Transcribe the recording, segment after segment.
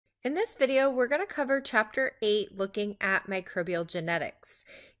In this video, we're going to cover Chapter 8, looking at microbial genetics.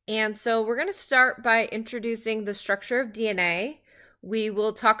 And so we're going to start by introducing the structure of DNA. We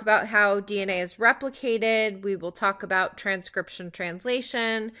will talk about how DNA is replicated. We will talk about transcription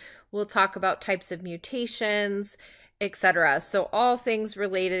translation. We'll talk about types of mutations, etc. So all things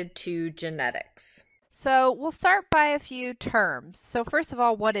related to genetics. So we'll start by a few terms. So first of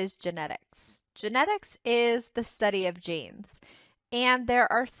all, what is genetics? Genetics is the study of genes. And there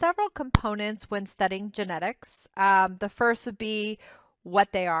are several components when studying genetics. The first would be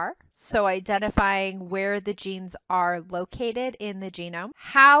what they are, so identifying where the genes are located in the genome,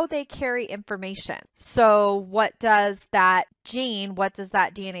 how they carry information. So what does that gene, what does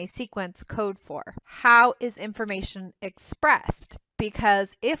that DNA sequence code for? How is information expressed?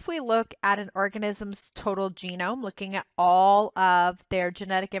 Because if we look at an organism's total genome, looking at all of their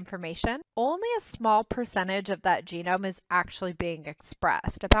genetic information, only a small percentage of that genome is actually being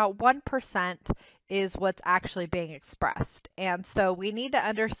expressed. About 1% is what's actually being expressed. And so we need to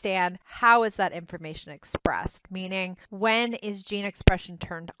understand how is that information expressed, meaning when is gene expression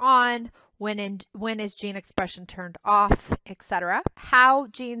turned on, when is gene expression turned off, etc. How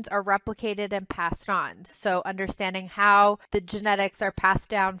genes are replicated and passed on. So understanding how the genetics are passed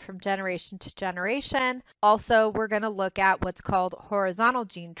down from generation to generation. Also, we're going to look at what's called horizontal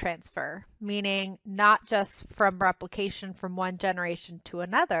gene transfer, meaning not just from replication from one generation to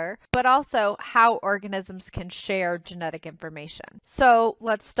another, but also how organisms can share genetic information. So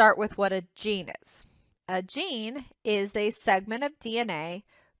let's start with what a gene is. A gene is a segment of DNA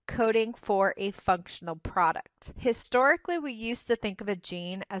coding for a functional product. Historically, we used to think of a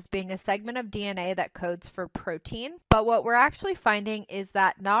gene as being a segment of DNA that codes for protein, but what we're actually finding is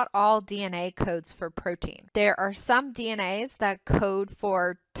that not all DNA codes for protein. There are some DNAs that code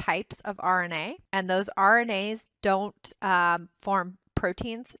for types of RNA, and those RNAs don't form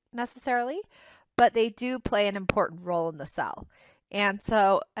proteins necessarily, but they do play an important role in the cell. And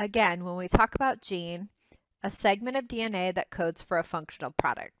so again, when we talk about gene, a segment of DNA that codes for a functional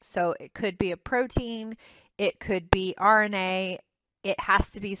product. So it could be a protein, it could be RNA, it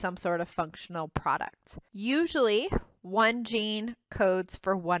has to be some sort of functional product. Usually, one gene codes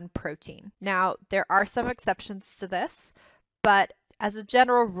for one protein. Now, there are some exceptions to this, but as a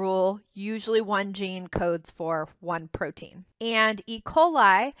general rule, usually one gene codes for one protein. And E.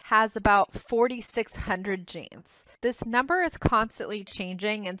 coli has about 4,600 genes. This number is constantly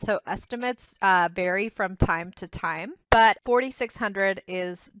changing, and so estimates vary from time to time, but 4,600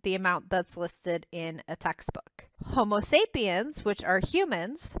 is the amount that's listed in a textbook. Homo sapiens, which are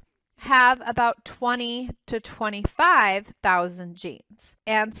humans, have about 20 to 25,000 genes.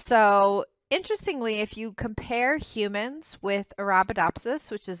 And so interestingly, if you compare humans with Arabidopsis,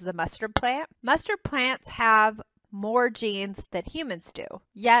 which is the mustard plants have more genes than humans do,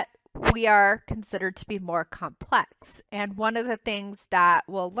 yet we are considered to be more complex. And one of the things that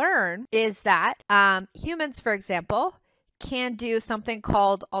we'll learn is that humans, for example, can do something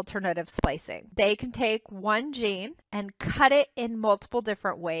called alternative splicing. They can take one gene and cut it in multiple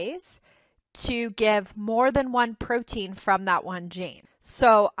different ways to give more than one protein from that one gene.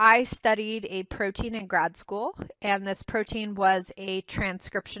 So I studied a protein in grad school, and this protein was a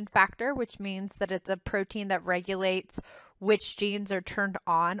transcription factor, which means that it's a protein that regulates which genes are turned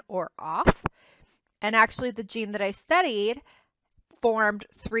on or off. And actually the gene that I studied formed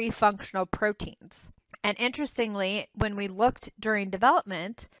 3 functional proteins. And interestingly, when we looked during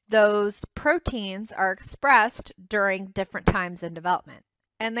development, those proteins are expressed during different times in development.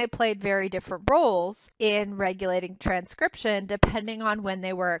 And they played very different roles in regulating transcription depending on when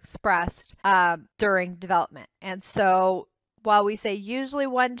they were expressed during development. And so while we say usually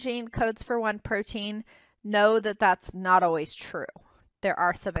one gene codes for one protein, know that that's not always true. There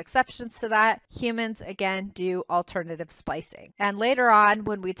are some exceptions to that. Humans, again, do alternative splicing. And later on,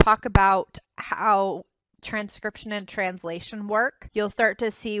 when we talk about how transcription and translation work, you'll start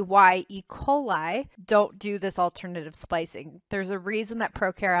to see why E. coli don't do this alternative splicing. There's a reason that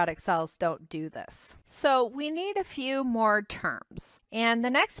prokaryotic cells don't do this. So we need a few more terms. And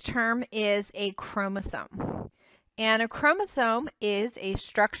the next term is a chromosome. And a chromosome is a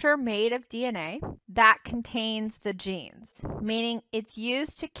structure made of DNA that contains the genes, meaning it's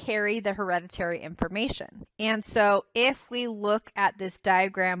used to carry the hereditary information. And so if we look at this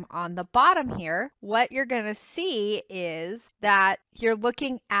diagram on the bottom here, what you're going to see is that you're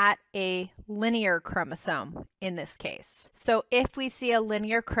looking at a linear chromosome in this case. So if we see a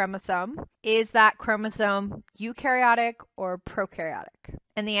linear chromosome, is that chromosome eukaryotic or prokaryotic?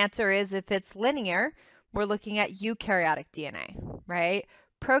 And the answer is, if it's linear, we're looking at eukaryotic DNA, right?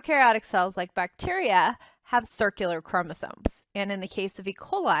 Prokaryotic cells like bacteria have circular chromosomes. And in the case of E.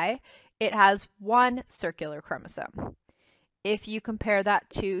 coli, it has one circular chromosome. If you compare that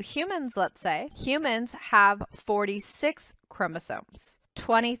to humans, let's say, humans have 46 chromosomes.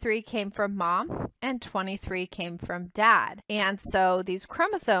 23 came from mom and 23 came from dad. And so these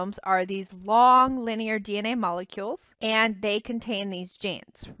chromosomes are these long linear DNA molecules, and they contain these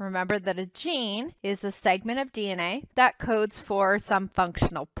genes. Remember that a gene is a segment of DNA that codes for some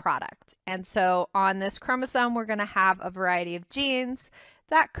functional product. And so on this chromosome, we're going to have a variety of genes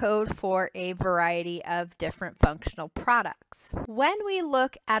that code for a variety of different functional products. When we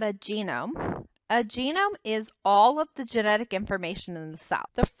look at a genome is all of the genetic information in the cell.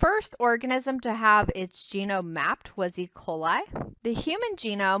 The first organism to have its genome mapped was E. coli. The human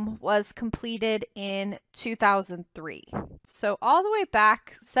genome was completed in 2003. So all the way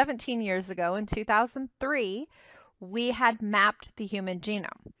back 17 years ago in 2003, we had mapped the human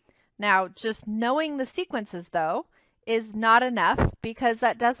genome. Now, just knowing the sequences, though, is not enough because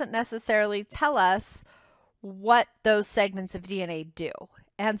that doesn't necessarily tell us what those segments of DNA do.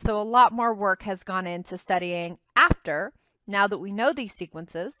 And so a lot more work has gone into studying after, now that we know these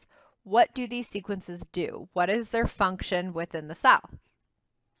sequences, what do these sequences do? What is their function within the cell?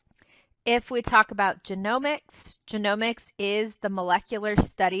 If we talk about genomics, genomics is the molecular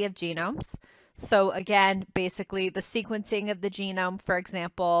study of genomes. So again, basically the sequencing of the genome, for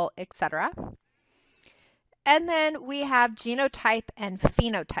example, etc. And then we have genotype and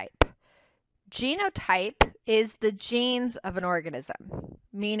phenotype. Genotype is the genes of an organism,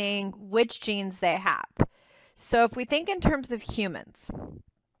 meaning which genes they have. So if we think in terms of humans,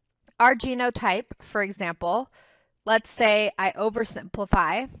 our genotype, for example, let's say I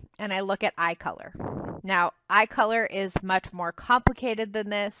oversimplify and I look at eye color. Now, eye color is much more complicated than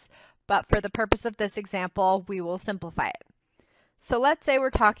this, but for the purpose of this example, we will simplify it. So let's say we're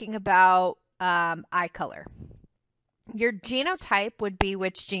talking about eye color. Your genotype would be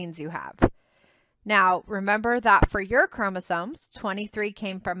which genes you have. Now, remember that for your chromosomes, 23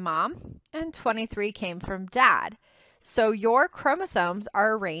 came from mom and 23 came from dad. So your chromosomes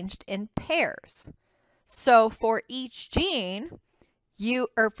are arranged in pairs. So for each gene,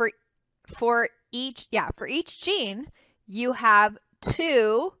 for each gene, you have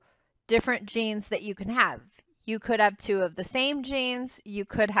two different genes that you can have. You could have two of the same genes, you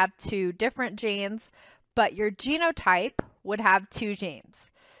could have two different genes, but your genotype would have two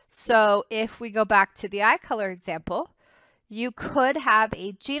genes. So if we go back to the eye color example, you could have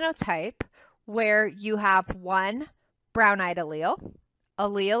a genotype where you have one brown-eyed allele.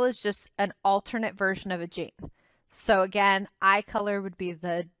 Allele is just an alternate version of a gene. So again, eye color would be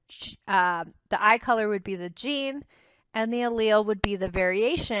the eye color would be the gene, and the allele would be the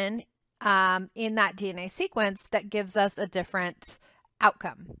variation in that DNA sequence that gives us a different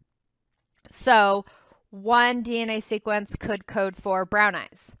outcome. So one DNA sequence could code for brown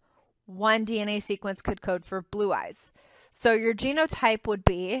eyes. One DNA sequence could code for blue eyes. So your genotype would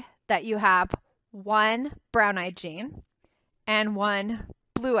be that you have one brown-eyed gene and one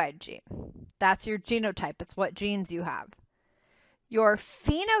blue-eyed gene. That's your genotype. It's what genes you have. Your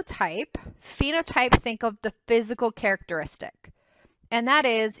phenotype, think of the physical characteristic. And that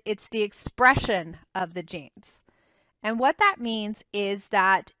is, it's the expression of the genes. And what that means is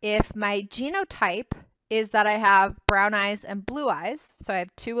that if my genotype is that I have brown eyes and blue eyes, so I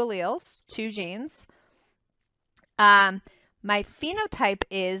have two alleles, two genes, my phenotype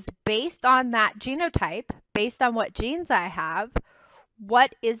is based on that genotype, based on what genes I have,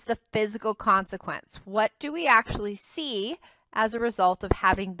 what is the physical consequence? What do we actually see as a result of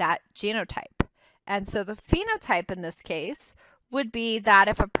having that genotype? And so the phenotype in this case would be that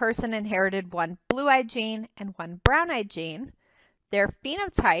if a person inherited one blue-eyed gene and one brown-eyed gene, their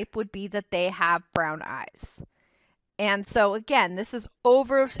phenotype would be that they have brown eyes. And so again, this is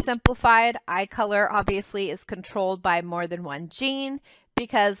oversimplified. Eye color obviously is controlled by more than one gene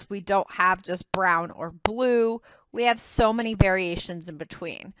because we don't have just brown or blue. We have so many variations in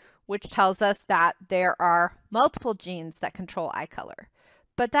between, which tells us that there are multiple genes that control eye color.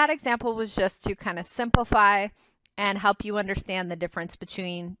 But that example was just to kind of simplify and help you understand the difference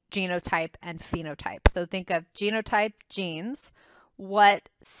between genotype and phenotype. So think of genotype, genes. What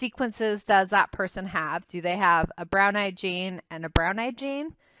sequences does that person have? Do they have a brown-eyed gene and a brown-eyed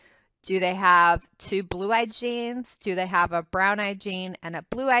gene? Do they have two blue-eyed genes? Do they have a brown-eyed gene and a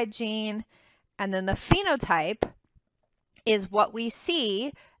blue-eyed gene? And then the phenotype is what we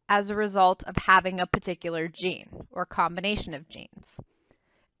see as a result of having a particular gene or combination of genes.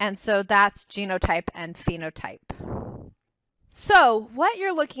 And so that's genotype and phenotype. So what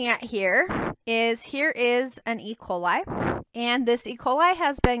you're looking at here is an E. coli, and this E. coli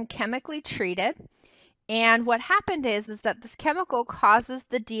has been chemically treated And what happened is that this chemical causes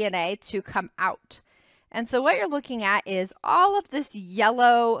the DNA to come out. And so what you're looking at is all of this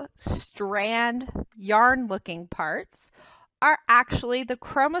yellow strand yarn looking parts are actually the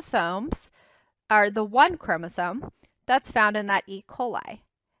chromosomes, or the one chromosome that's found in that E. coli.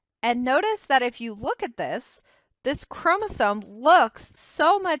 And notice that if you look at this chromosome looks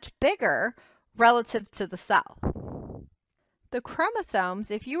so much bigger relative to the cell. The chromosomes,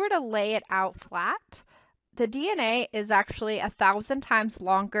 if you were to lay it out flat, the DNA is actually 1,000 times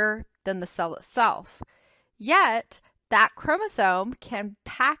longer than the cell itself. Yet, that chromosome can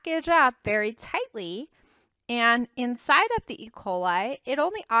package up very tightly, and inside of the E. coli, it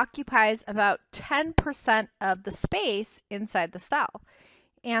only occupies about 10% of the space inside the cell.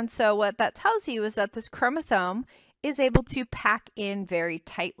 And so what that tells you is that this chromosome is able to pack in very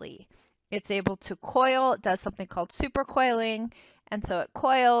tightly. It's able to coil, it does something called supercoiling, and so it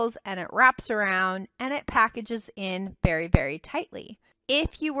coils and it wraps around and it packages in very, very tightly.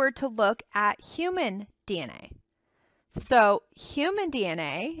 If you were to look at human DNA, so human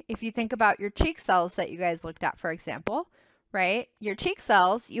DNA, if you think about your cheek cells that you guys looked at, for example, right? Your cheek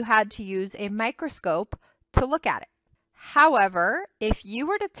cells, you had to use a microscope to look at it. However, if you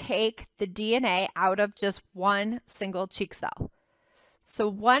were to take the DNA out of just one single cheek cell, so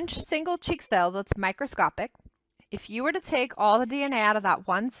one single cheek cell that's microscopic, if you were to take all the DNA out of that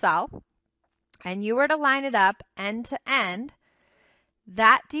one cell and you were to line it up end to end,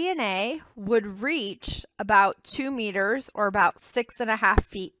 that DNA would reach about 2 meters or about 6.5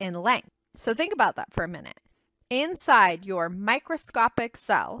 feet in length. So think about that for a minute. Inside your microscopic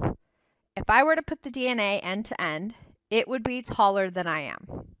cell, if I were to put the DNA end to end, it would be taller than I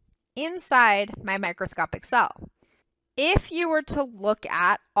am inside my microscopic cell. If you were to look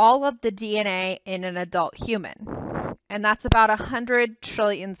at all of the DNA in an adult human, and that's about 100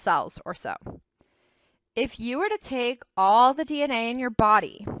 trillion cells or so, if you were to take all the DNA in your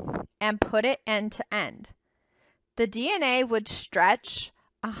body and put it end to end, the DNA would stretch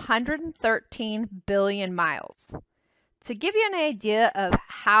 113 billion miles. To give you an idea of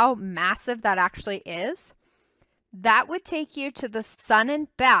how massive that actually is, that would take you to the sun and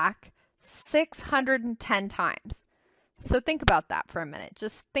back 610 times. So think about that for a minute.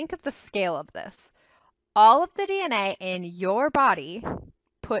 Just think of the scale of this. All of the DNA in your body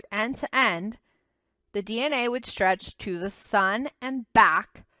put end to end, the DNA would stretch to the sun and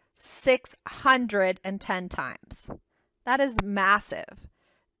back 610 times. That is massive.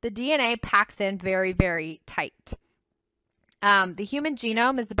 The DNA packs in very, very tight. The human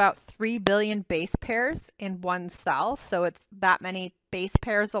genome is about 3 billion base pairs in one cell, so it's that many base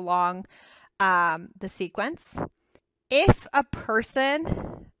pairs along the sequence. If a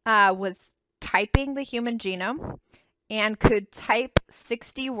person was typing the human genome and could type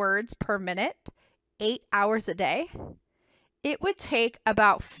 60 words per minute, 8 hours a day, it would take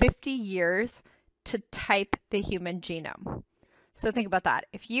about 50 years to type the human genome. So think about that.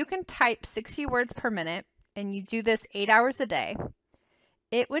 If you can type 60 words per minute and you do this 8 hours a day,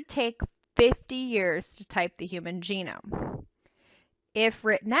 it would take 50 years to type the human genome. If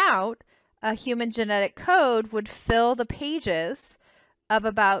written out, a human genetic code would fill the pages of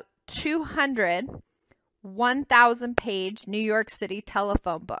about 200 1,000-page New York City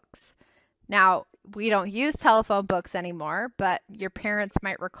telephone books. Now, we don't use telephone books anymore, but your parents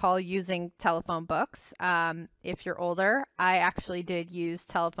might recall using telephone books. If you're older, I actually did use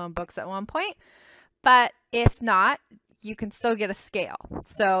telephone books at one point. But if not, you can still get a scale.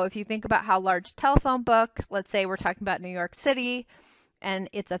 So if you think about how large a telephone book, let's say we're talking about New York City, and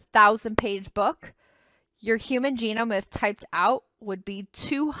it's a 1,000-page book, your human genome, if typed out, would be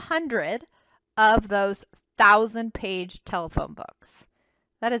 200 of those 1,000-page telephone books.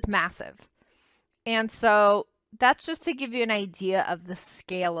 That is massive. And so that's just to give you an idea of the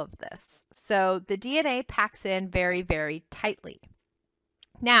scale of this. So the DNA packs in very, very tightly.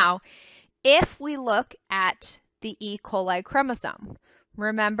 Now, if we look at the E. coli chromosome,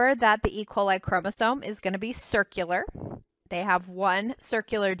 remember that the E. coli chromosome is going to be circular. They have one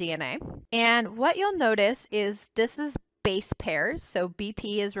circular DNA. And what you'll notice is this is base pairs. So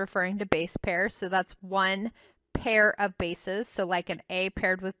BP is referring to base pairs. So that's one pair of bases. So like an A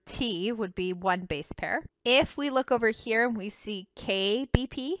paired with T would be one base pair. If we look over here and we see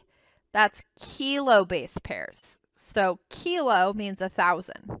KBP, that's kilo base pairs. So kilo means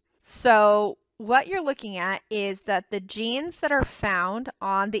 1,000. So what you're looking at is that the genes that are found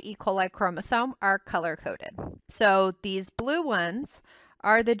on the E. coli chromosome are color-coded. So these blue ones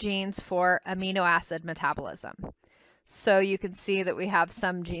are the genes for amino acid metabolism. So you can see that we have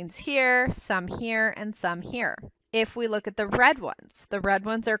some genes here, and some here. If we look at the red ones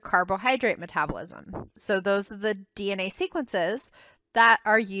are carbohydrate metabolism. So those are the DNA sequences that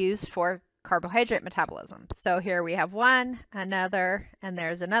are used for carbohydrate metabolism. So here we have one, another, and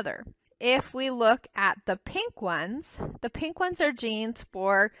there's another. If we look at the pink ones are genes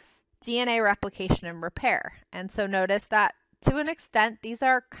for DNA replication and repair. And so notice that to an extent, these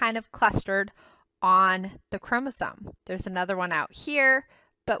are kind of clustered on the chromosome. There's another one out here,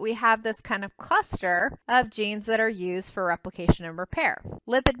 but we have this kind of cluster of genes that are used for replication and repair.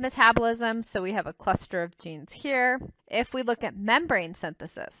 Lipid metabolism, so we have a cluster of genes here. If we look at membrane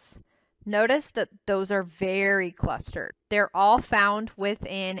synthesis, notice that those are very clustered. They're all found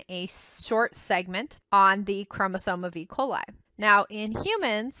within a short segment on the chromosome of E. coli. Now, in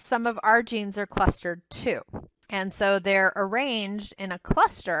humans, some of our genes are clustered too. And so they're arranged in a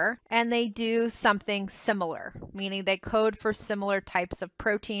cluster and they do something similar, meaning they code for similar types of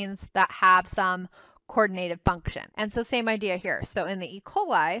proteins that have some coordinated function. And so same idea here. So in the E.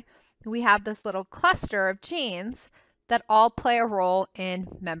 coli, we have this little cluster of genes that all play a role in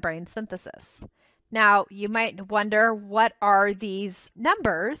membrane synthesis. Now, you might wonder, what are these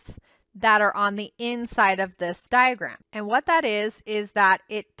numbers that are on the inside of this diagram? And what that is that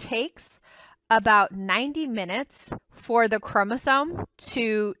it takes about 90 minutes for the chromosome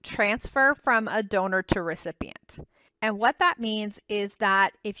to transfer from a donor to recipient. And what that means is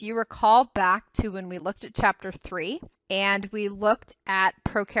that if you recall back to when we looked at chapter 3 and we looked at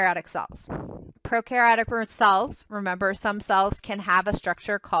prokaryotic cells. Prokaryotic cells, remember, some cells can have a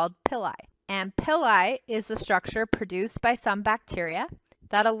structure called pili. And pili is a structure produced by some bacteria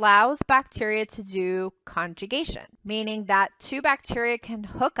that allows bacteria to do conjugation, meaning that two bacteria can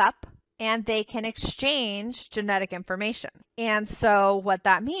hook up and they can exchange genetic information. And so what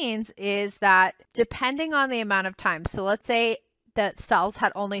that means is that depending on the amount of time, so let's say that cells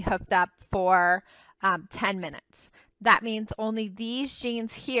had only hooked up for 10 minutes. That means only these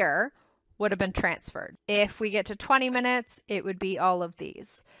genes here would have been transferred. If we get to 20 minutes, it would be all of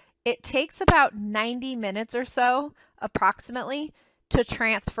these. It takes about 90 minutes or so, approximately, to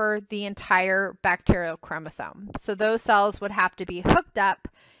transfer the entire bacterial chromosome. So those cells would have to be hooked up,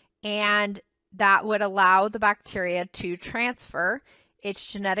 and that would allow the bacteria to transfer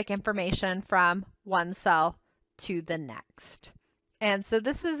its genetic information from one cell to the next. And so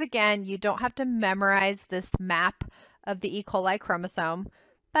this is, again, you don't have to memorize this map of the E. coli chromosome,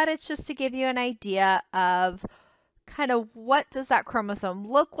 but it's just to give you an idea of kind of what does that chromosome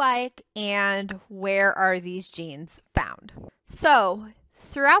look like and where are these genes found. So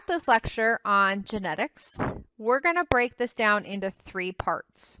throughout this lecture on genetics, we're going to break this down into 3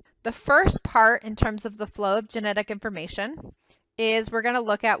 parts. The first part, in terms of the flow of genetic information, is we're going to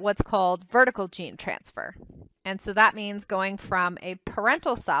look at what's called vertical gene transfer. And so that means going from a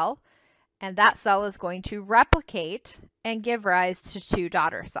parental cell, and that cell is going to replicate and give rise to 2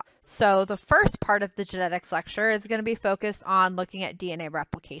 daughter cells. So the first part of the genetics lecture is going to be focused on looking at DNA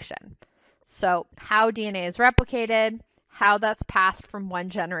replication. So how DNA is replicated, how that's passed from one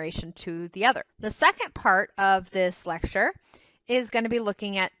generation to the other. The second part of this lecture is going to be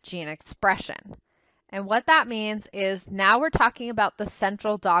looking at gene expression. And what that means is now we're talking about the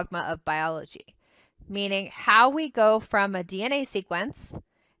central dogma of biology, meaning how we go from a DNA sequence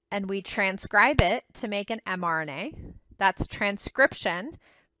and we transcribe it to make an mRNA. That's transcription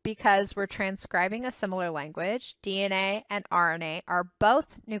because we're transcribing a similar language. DNA and RNA are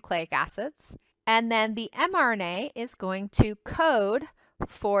both nucleic acids. And then the mRNA is going to code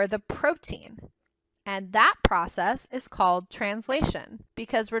for the protein. And that process is called translation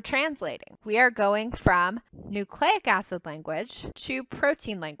because we're translating. We are going from nucleic acid language to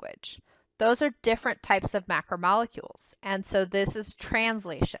protein language. Those are different types of macromolecules. And so this is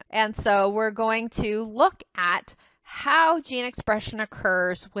translation. And so we're going to look at how gene expression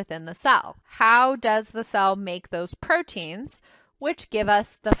occurs within the cell. How does the cell make those proteins which give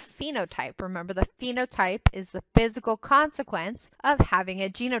us the phenotype? Remember, the phenotype is the physical consequence of having a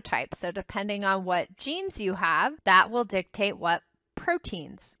genotype. So depending on what genes you have, that will dictate what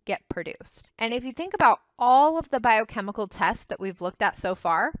proteins get produced. And if you think about all of the biochemical tests that we've looked at so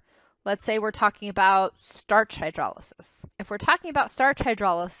far, let's say we're talking about starch hydrolysis. If we're talking about starch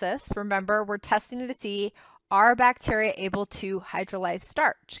hydrolysis, remember, we're testing to see, are bacteria able to hydrolyze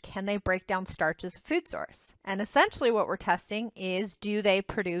starch? Can they break down starch as a food source? And essentially what we're testing is, do they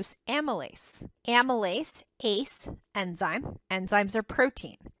produce amylase? Amylase, ACE, enzyme. Enzymes are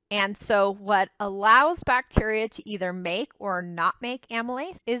protein. And so what allows bacteria to either make or not make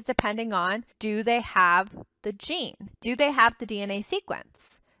amylase is depending on, do they have the gene? Do they have the DNA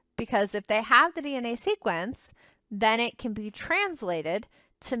sequence? Because if they have the DNA sequence, then it can be translated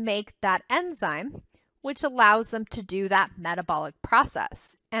to make that enzyme, which allows them to do that metabolic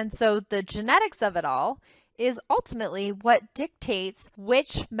process. And so the genetics of it all is ultimately what dictates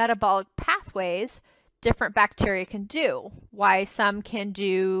which metabolic pathways different bacteria can do, why some can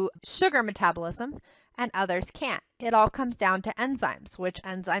do sugar metabolism and others can't. It all comes down to enzymes. Which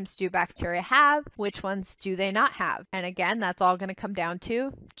enzymes do bacteria have? Which ones do they not have? And again, that's all going to come down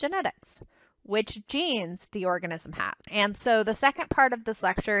to genetics, which genes the organism has. And so the second part of this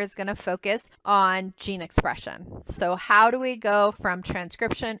lecture is going to focus on gene expression. So how do we go from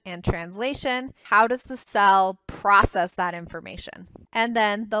transcription and translation? How does the cell process that information? And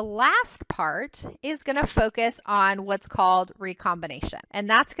then the last part is going to focus on what's called recombination. And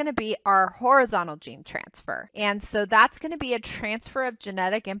that's going to be our horizontal gene transfer. And so that's going to be a transfer of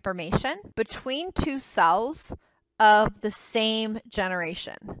genetic information between two cells of the same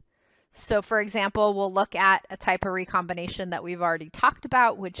generation. So for example, we'll look at a type of recombination that we've already talked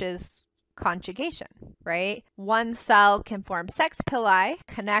about, which is conjugation, right? One cell can form sex pili,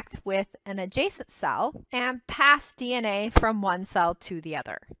 connect with an adjacent cell, and pass DNA from one cell to the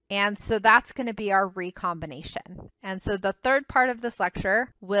other. And so that's going to be our recombination. And so the third part of this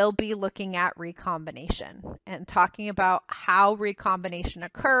lecture will be looking at recombination and talking about how recombination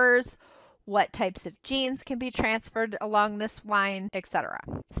occurs, what types of genes can be transferred along this line, etc.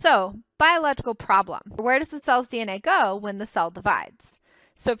 So, biological problem. Where does the cell's DNA go when the cell divides?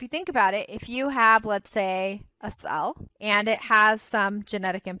 So if you think about it, if you have, let's say, a cell and it has some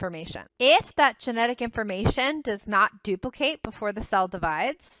genetic information. If that genetic information does not duplicate before the cell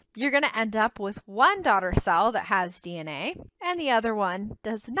divides, you're going to end up with one daughter cell that has DNA and the other one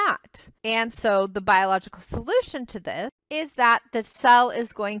does not. And so the biological solution to this is that the cell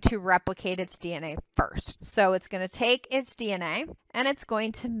is going to replicate its DNA first. So it's going to take its DNA and it's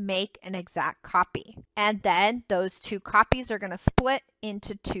going to make an exact copy. And then those two copies are going to split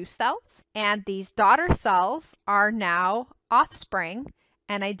into two cells. And these daughter cells are now offspring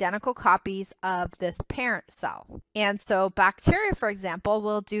and identical copies of this parent cell. And so bacteria, for example,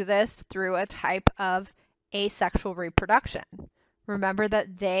 will do this through a type of asexual reproduction. Remember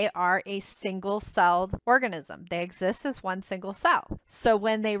that they are a single-celled organism. They exist as one single cell. So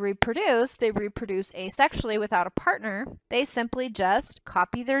when they reproduce asexually without a partner. They simply just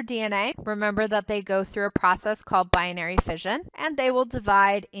copy their DNA. Remember that they go through a process called binary fission, and they will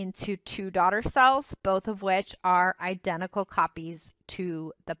divide into two daughter cells, both of which are identical copies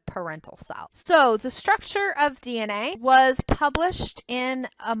to the parental cell. So the structure of DNA was published in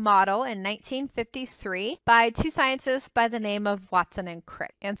a model in 1953 by two scientists by the name of Watson and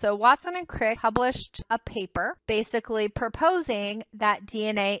Crick. And so Watson and Crick published a paper basically proposing that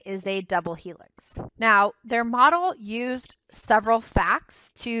DNA is a double helix. Now, their model used several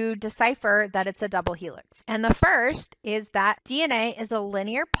facts to decipher that it's a double helix. And the first is that DNA is a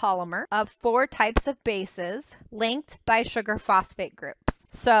linear polymer of 4 types of bases linked by sugar phosphate groups.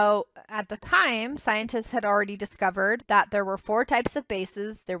 So at the time, scientists had already discovered that there were 4 types of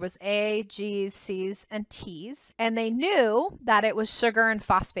bases. There was A, G's, C's, and T's. And they knew that it was sugar and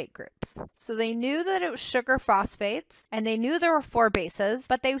phosphate groups. So they knew that it was sugar phosphates, and they knew there were 4 bases,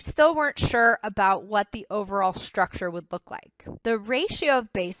 but they still weren't sure about what the overall structure would look like. The ratio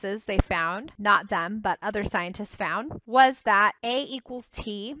of bases they found, not them, but other scientists found, was that A equals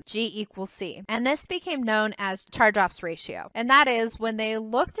T, G equals C. And this became known as Chargaff's ratio. And that is when they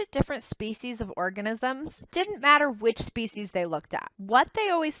looked at different species of organisms, didn't matter which species they looked at. What they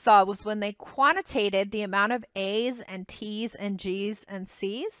always saw was when they quantitated the amount of A's and T's and G's and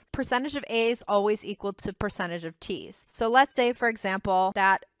C's, percentage of A's always equal to percentage of T's. So let's say, for example,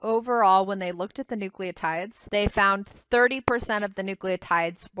 that overall, when they looked at the nucleotides, they found 30% of the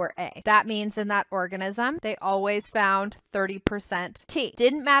nucleotides were A. That means in that organism, they always found 30% T.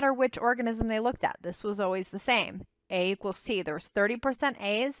 Didn't matter which organism they looked at. This was always the same. A equals T. There was 30%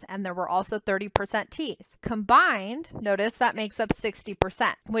 A's and there were also 30% T's. Combined, notice that makes up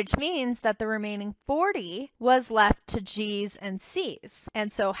 60%, which means that the remaining 40 was left to G's and C's.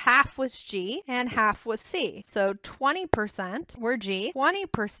 And so half was G and half was C. So 20% were G,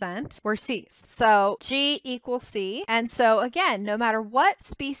 20% were C's. So G equals C. And so again, no matter what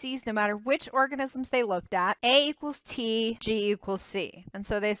species, no matter which organisms they looked at, A equals T, G equals C. And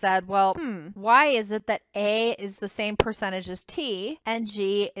so they said, well, why is it that A is the same same percentage as T and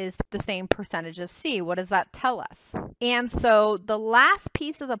G is the same percentage of C. What does that tell us? And so the last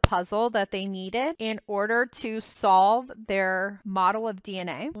piece of the puzzle that they needed in order to solve their model of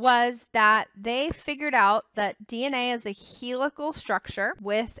DNA was that they figured out that DNA is a helical structure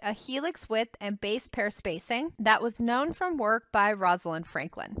with a helix width and base pair spacing that was known from work by Rosalind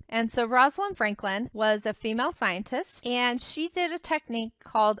Franklin. And so Rosalind Franklin was a female scientist, and she did a technique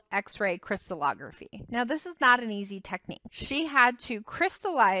called X-ray crystallography. Now, this is not an easy technique. She had to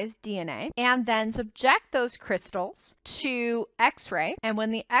crystallize DNA and then subject those crystals to X-ray. And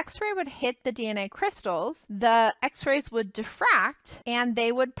when the X-ray would hit the DNA crystals, the X-rays would diffract and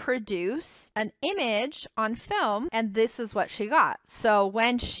they would produce an image on film. And this is what she got. So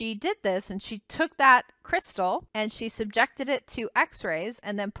when she did this and she took that crystal and she subjected it to X-rays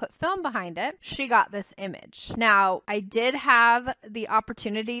and then put film behind it, she got this image. Now, I did have the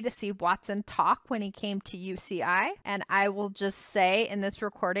opportunity to see Watson talk when he came to UCI, and I will just say in this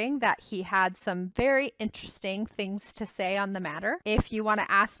recording that he had some very interesting things to say on the matter. If you want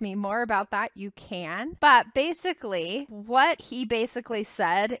to ask me more about that, you can. But basically, what he basically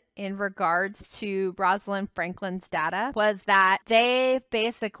said in regards to Rosalind Franklin's data was that they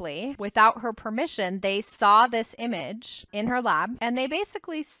basically, without her permission, they saw this image in her lab and they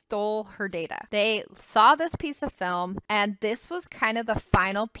basically stole her data. They saw this piece of film, and this was kind of the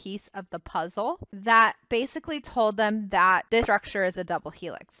final piece of the puzzle that basically told them that this structure is a double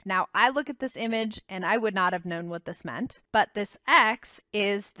helix. Now, I look at this image and I would not have known what this meant, but this X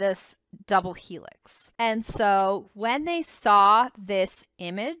is this double helix. And so when they saw this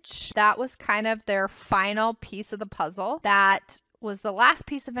image, that was kind of their final piece of the puzzle. That was the last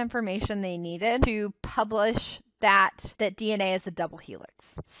piece of information they needed to publish that DNA is a double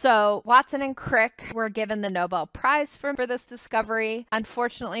helix. So Watson and Crick were given the Nobel Prize for this discovery.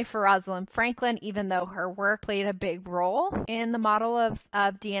 Unfortunately for Rosalind Franklin, even though her work played a big role in the model of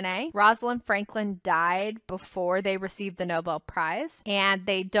DNA, Rosalind Franklin died before they received the Nobel Prize, and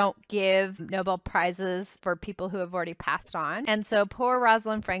they don't give Nobel Prizes for people who have already passed on. And so poor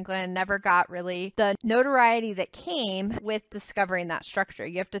Rosalind Franklin never got really the notoriety that came with discovering that structure.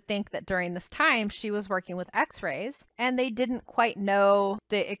 You have to think that during this time, she was working with X-rays, and they didn't quite know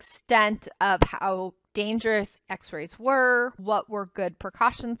the extent of how dangerous X-rays were, what were good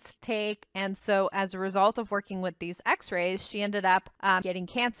precautions to take. And so as a result of working with these X-rays, she ended up getting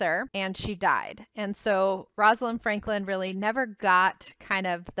cancer and she died. And so Rosalind Franklin really never got kind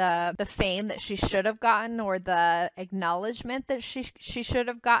of the fame that she should have gotten, or the acknowledgement that she should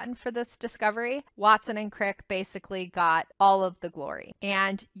have gotten for this discovery. Watson and Crick basically got all of the glory.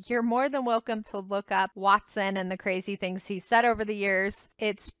 And you're more than welcome to look up Watson and the crazy things he said over the years.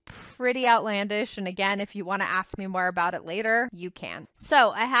 It's pretty outlandish, and again, if you want to ask me more about it later, you can.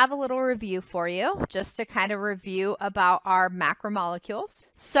 So I have a little review for you, just to kind of review about our macromolecules.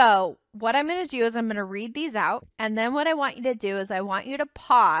 So what I'm going to do is I'm going to read these out, and then what I want you to do is I want you to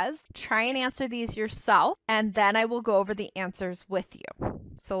pause, try and answer these yourself, and then I will go over the answers with you.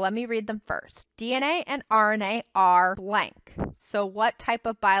 So let me read them first. DNA and RNA are blank. So what type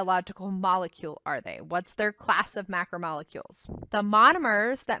of biological molecule are they? What's their class of macromolecules? The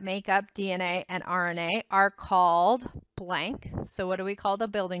monomers that make up DNA and RNA are called blank. So what do we call the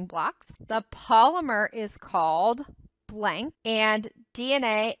building blocks? The polymer is called blank, and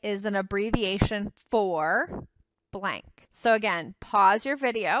DNA is an abbreviation for blank. So again, pause your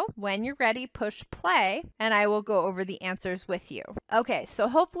video. When you're ready, push play, and I will go over the answers with you. Okay, so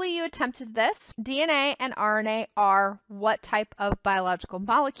hopefully you attempted this. DNA and RNA are what type of biological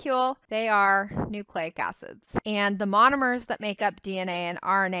molecule? They are nucleic acids. And the monomers that make up DNA and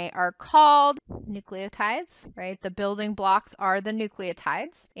RNA are called nucleotides, right? The building blocks are the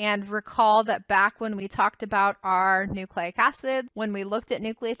nucleotides. And recall that back when we talked about our nucleic acids, when we looked at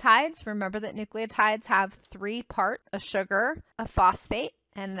nucleotides, remember that nucleotides have three parts: a sugar, a phosphate,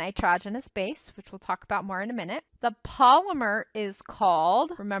 and a nitrogenous base, which we'll talk about more in a minute. The polymer is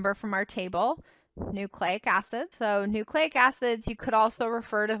called, remember from our table, nucleic acid. So nucleic acids, you could also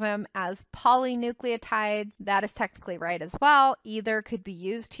refer to them as polynucleotides. That is technically right as well. Either could be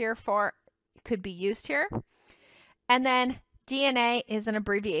used here. And then DNA is an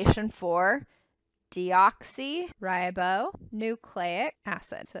abbreviation for deoxyribonucleic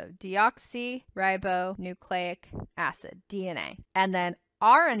acid. So deoxyribonucleic acid, DNA. And then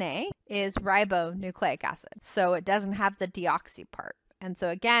RNA is ribonucleic acid. So it doesn't have the deoxy part. And so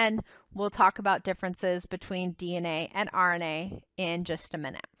again, we'll talk about differences between DNA and RNA in just a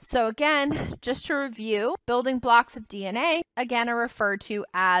minute. So again, just to review, building blocks of DNA, again, are referred to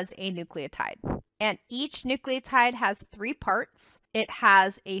as a nucleotide. And each nucleotide has 3 parts. It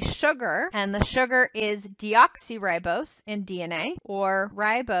has a sugar, and the sugar is deoxyribose in DNA or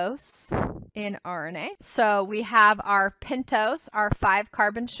ribose in RNA. So we have our pentose, our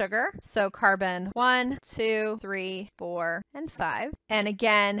 5-carbon sugar. So carbon 1, 2, 3, 4, and 5. And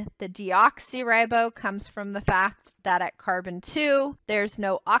again, the deoxyribo comes from the fact that at carbon 2, there's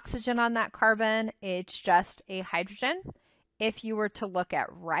no oxygen on that carbon. It's just a hydrogen. If you were to look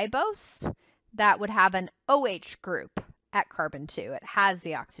at ribose, that would have an OH group at carbon 2. It has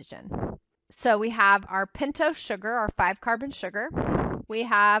the oxygen. So we have our pentose sugar, our 5-carbon sugar. We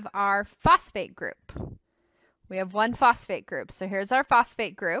have our phosphate group. We have 1 phosphate group. So here's our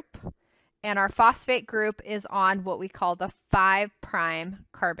phosphate group. And our phosphate group is on what we call the 5'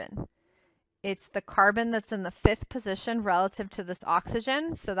 carbon. It's the carbon that's in the 5th position relative to this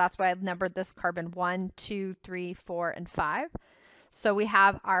oxygen. So that's why I've numbered this carbon 1, 2, 3, 4, and 5. So we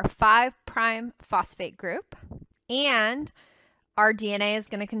have our 5' phosphate group, and our DNA is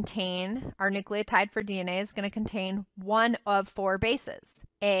going to contain, our nucleotide for DNA is going to contain one of 4 bases: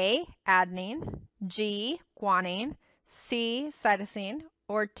 A, adenine, G, guanine, C, cytosine,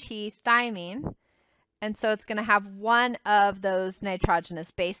 or T, thymine. And so it's going to have one of those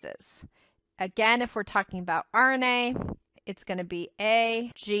nitrogenous bases. Again, if we're talking about RNA, it's going to be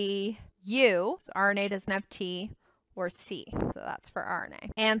A, G, U. So RNA doesn't have T or C. So that's for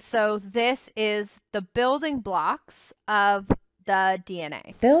RNA. And so this is the building blocks of the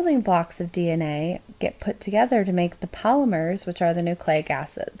DNA. Building blocks of DNA get put together to make the polymers, which are the nucleic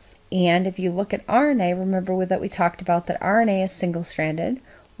acids. And if you look at RNA, remember that we talked about that RNA is single-stranded,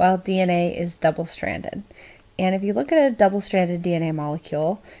 while DNA is double-stranded. And if you look at a double-stranded DNA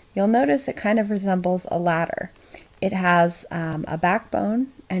molecule, you'll notice it kind of resembles a ladder. It has a backbone,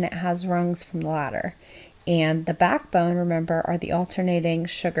 and it has rungs from the ladder. And the backbone, remember, are the alternating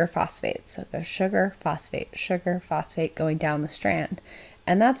sugar phosphates. So there's sugar, phosphate going down the strand.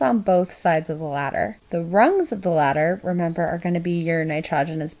 And that's on both sides of the ladder. The rungs of the ladder, remember, are going to be your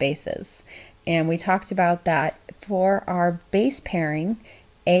nitrogenous bases. And we talked about that for our base pairing,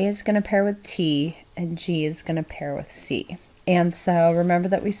 A is going to pair with T and G is going to pair with C. And so remember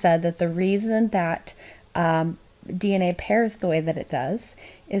that we said that the reason that DNA pairs the way that it does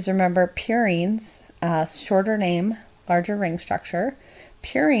is, remember, purines, shorter name, larger ring structure.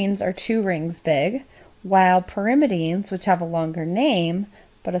 Purines are 2 rings big, while pyrimidines, which have a longer name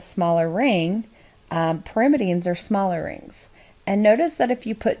but a smaller ring, pyrimidines are smaller rings. And notice that if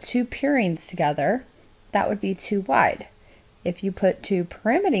you put 2 purines together, that would be too wide. If you put 2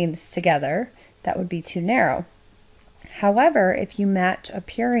 pyrimidines together, that would be too narrow. However, if you match a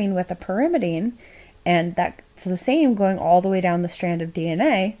purine with a pyrimidine, and that's the same going all the way down the strand of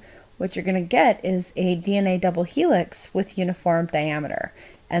DNA, what you're going to get is a DNA double helix with uniform diameter.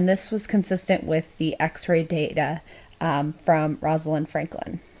 And this was consistent with the X-ray data from Rosalind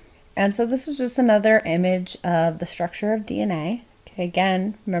Franklin. And so this is just another image of the structure of DNA. Okay,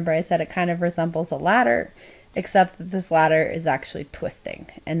 again, remember I said it kind of resembles a ladder, except that this ladder is actually twisting,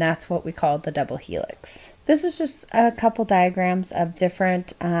 and that's what we call the double helix. This is just a couple diagrams of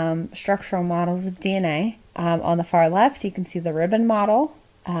different structural models of DNA. On the far left, you can see the ribbon model.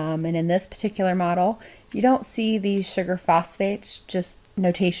 And in this particular model, you don't see these sugar phosphates, just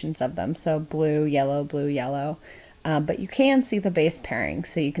notations of them. So blue, yellow, but you can see the base pairing.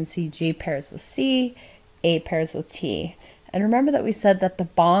 So you can see G pairs with C, A pairs with T. And remember that we said that the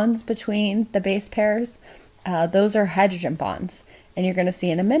bonds between the base pairs, those are hydrogen bonds. And you're going to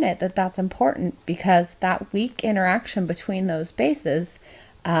see in a minute that that's important because that weak interaction between those bases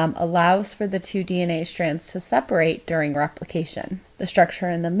allows for the 2 DNA strands to separate during replication. The structure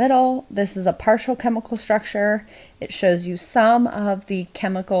in the middle, this is a partial chemical structure. It shows you some of the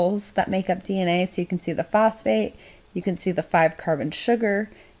chemicals that make up DNA. So you can see the phosphate, you can see the 5-carbon sugar,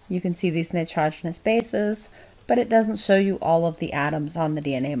 you can see these nitrogenous bases, but it doesn't show you all of the atoms on the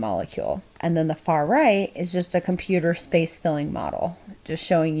DNA molecule. And then the far right is just a computer space filling model, just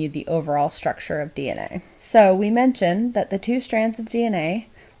showing you the overall structure of DNA. So we mentioned that the 2 strands of DNA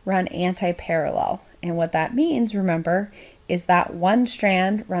run anti-parallel. And what that means, remember, is that one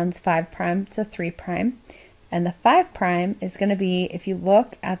strand runs 5' to 3', and the 5' is going to be, if you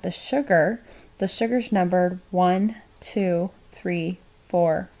look at the sugar's numbered 1, 2, 3,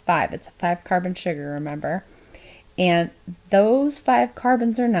 4, 5. It's a 5-carbon sugar, remember? And those 5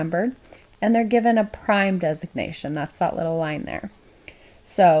 carbons are numbered, and they're given a prime designation. That's that little line there.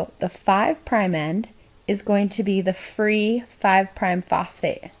 So the 5' end is going to be the free 5'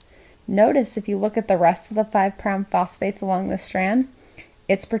 phosphate. Notice if you look at the rest of the 5' phosphates along the strand,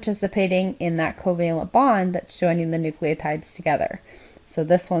 it's participating in that covalent bond that's joining the nucleotides together. So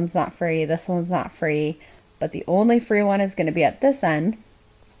this one's not free, this one's not free, but the only free one is going to be at this end,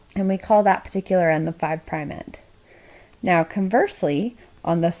 and we call that particular end the 5' end. Now conversely,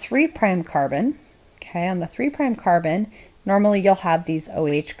 on the 3' carbon, okay, on the 3' carbon, normally you'll have these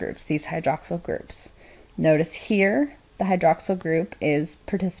OH groups, these hydroxyl groups. Notice here, the hydroxyl group is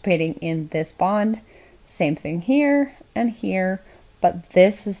participating in this bond. Same thing here and here, but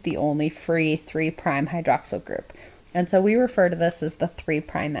this is the only free 3' hydroxyl group. And so we refer to this as the 3'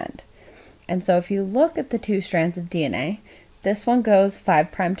 end. And so if you look at the two strands of DNA, this one goes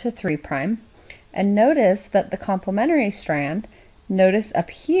 5' to 3', and notice that the complementary strand, notice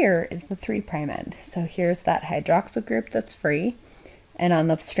up here is the 3' end. So here's that hydroxyl group that's free, and on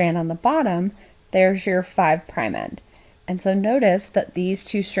the strand on the bottom, there's your 5' end. And so notice that these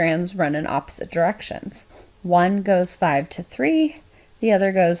two strands run in opposite directions. One goes 5 to 3, the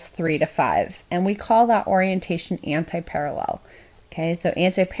other goes 3 to 5, and we call that orientation anti-parallel. Okay, so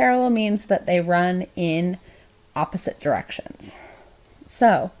anti-parallel means that they run in opposite directions.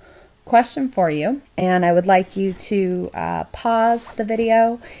 So, question for you, and I would like you to pause the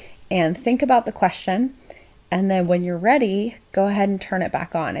video and think about the question, and then when you're ready, go ahead and turn it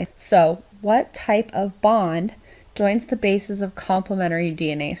back on. So, what type of bond joins the bases of complementary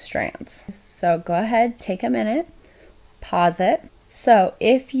DNA strands? So go ahead, take a minute, pause it. So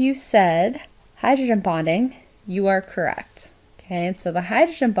if you said hydrogen bonding, you are correct. Okay, and so the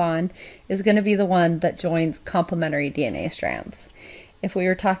hydrogen bond is going to be the one that joins complementary DNA strands. If we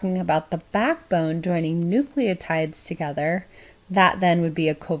were talking about the backbone joining nucleotides together, that then would be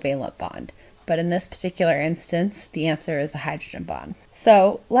a covalent bond. But in this particular instance, the answer is a hydrogen bond.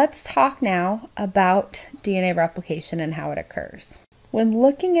 So let's talk now about DNA replication and how it occurs. When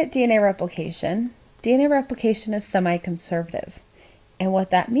looking at DNA replication is semi-conservative. And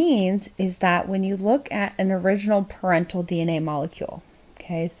what that means is that when you look at an original parental DNA molecule,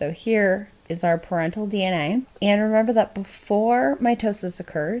 okay, so here is our parental DNA, and remember that before mitosis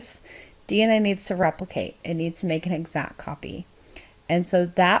occurs, DNA needs to replicate. It needs to make an exact copy. And so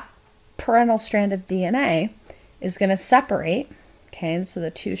that parental strand of DNA is going to separate, okay, and so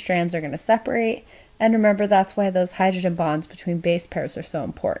the two strands are going to separate, and remember that's why those hydrogen bonds between base pairs are so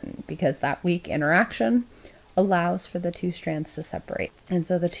important, because that weak interaction allows for the two strands to separate. And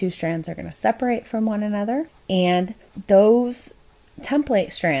so the two strands are going to separate from one another, and those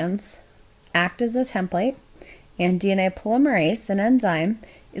template strands act as a template, and DNA polymerase, an enzyme,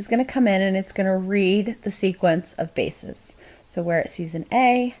 is going to come in and it's going to read the sequence of bases. So where it sees an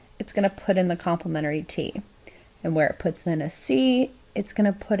A, it's going to put in the complementary T. And where it puts in a C, it's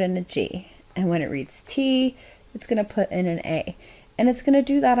going to put in a G. And when it reads T, it's going to put in an A. And it's going to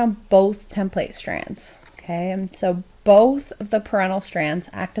do that on both template strands. Okay, and so both of the parental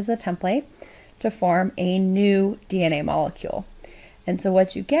strands act as a template to form a new DNA molecule. And so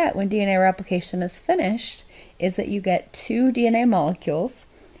what you get when DNA replication is finished is that you get two DNA molecules,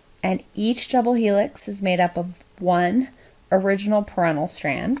 and each double helix is made up of one original parental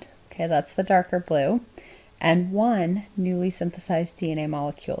strand, okay, that's the darker blue, and one newly synthesized DNA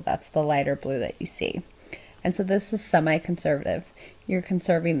molecule, that's the lighter blue that you see. And so this is semi-conservative. You're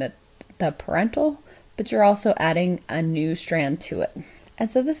conserving the parental, but you're also adding a new strand to it. And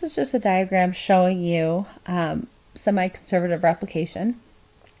so this is just a diagram showing you semi-conservative replication.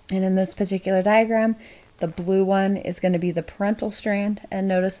 And in this particular diagram, the blue one is going to be the parental strand, and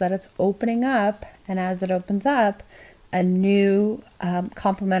notice that it's opening up, and as it opens up, a new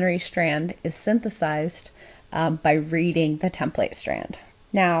complementary strand is synthesized by reading the template strand.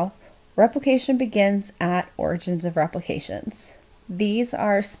 Now, replication begins at origins of replications. These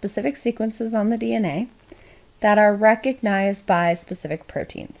are specific sequences on the DNA that are recognized by specific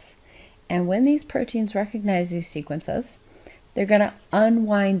proteins. And when these proteins recognize these sequences, they're going to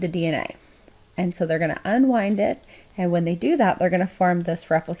unwind the DNA. And so they're going to unwind it, and when they do that, they're going to form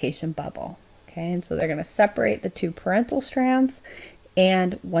this replication bubble. Okay, and so they're going to separate the two parental strands,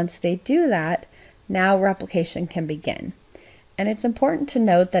 and once they do that, now replication can begin. And it's important to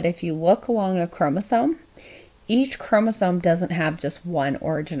note that if you look along a chromosome, each chromosome doesn't have just one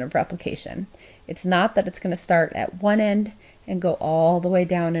origin of replication. It's not that it's going to start at one end and go all the way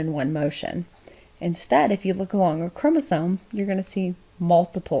down in one motion. Instead, if you look along a chromosome, you're going to see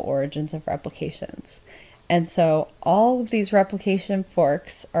multiple origins of replications. And so all of these replication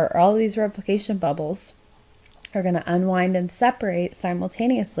forks, or all of these replication bubbles, are going to unwind and separate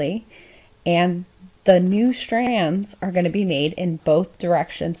simultaneously, and the new strands are going to be made in both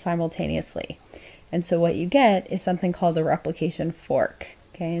directions simultaneously. And so what you get is something called a replication fork.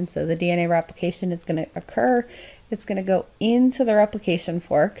 Okay, and so the DNA replication is going to occur. It's going to go into the replication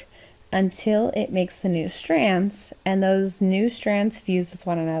fork, until it makes the new strands, and those new strands fuse with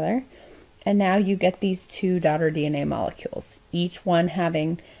one another. And now you get these two daughter DNA molecules, each one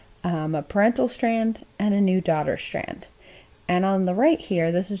having a parental strand and a new daughter strand. And on the right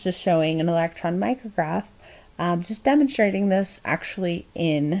here, this is just showing an electron micrograph, just demonstrating this actually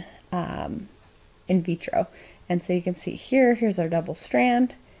in vitro. And so you can see here, here's our double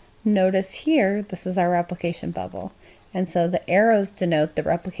strand. Notice here, this is our replication bubble. And so the arrows denote the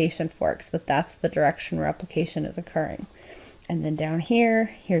replication forks, that's the direction replication is occurring. And then down here,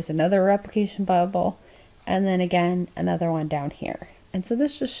 here's another replication bubble, and then again, another one down here. And so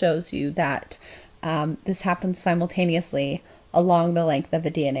this just shows you that this happens simultaneously along the length of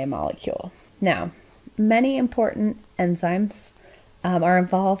a DNA molecule. Now, many important enzymes are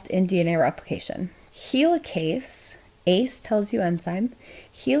involved in DNA replication. Helicase, ACE tells you enzyme.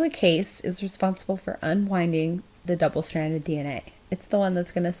 Helicase is responsible for unwinding the double-stranded DNA. It's the one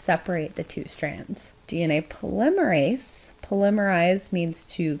that's going to separate the two strands. DNA polymerase, polymerize means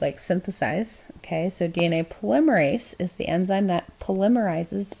to synthesize, okay? So DNA polymerase is the enzyme that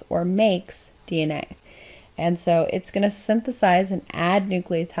polymerizes or makes DNA. And so it's going to synthesize and add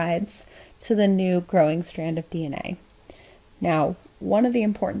nucleotides to the new growing strand of DNA. Now, one of the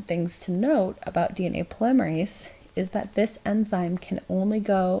important things to note about DNA polymerase is that this enzyme can only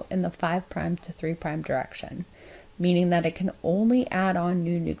go in the 5' to 3' direction, meaning that it can only add on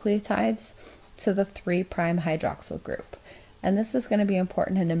new nucleotides to the 3' hydroxyl group. And this is going to be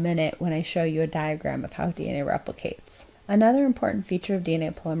important in a minute when I show you a diagram of how DNA replicates. Another important feature of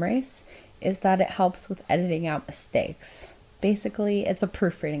DNA polymerase is that it helps with editing out mistakes. Basically, it's a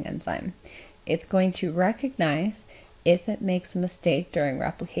proofreading enzyme. It's going to recognize if it makes a mistake during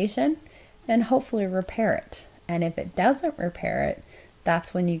replication and hopefully repair it. And if it doesn't repair it,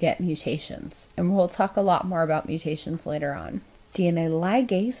 that's when you get mutations. And we'll talk a lot more about mutations later on. DNA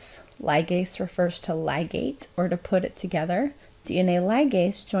ligase. Ligase refers to ligate, or to put it together. DNA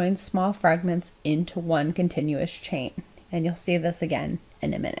ligase joins small fragments into one continuous chain. And you'll see this again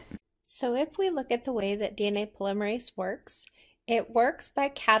in a minute. So if we look at the way that DNA polymerase works, it works by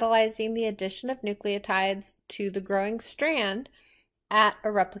catalyzing the addition of nucleotides to the growing strand at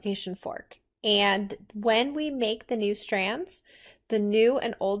a replication fork. And when we make the new strands, the new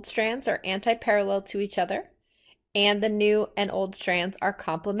and old strands are anti-parallel to each other, and the new and old strands are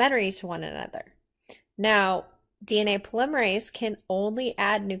complementary to one another. Now, DNA polymerase can only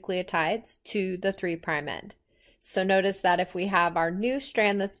add nucleotides to the 3' end. So notice that if we have our new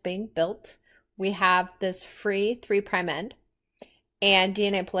strand that's being built, we have this free 3' end, and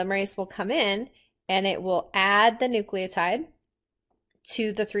DNA polymerase will come in and it will add the nucleotide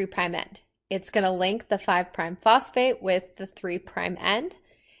to the 3' end. It's going to link the 5' phosphate with the 3' end,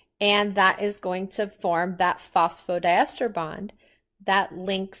 and that is going to form that phosphodiester bond that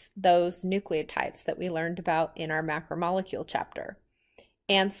links those nucleotides that we learned about in our macromolecule chapter.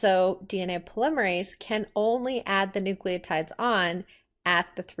 And so DNA polymerase can only add the nucleotides on at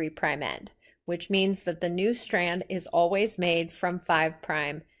the 3' end, which means that the new strand is always made from 5'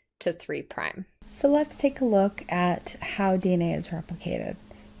 to 3'. So let's take a look at how DNA is replicated.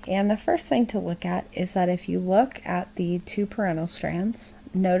 And the first thing to look at is that if you look at the two parental strands,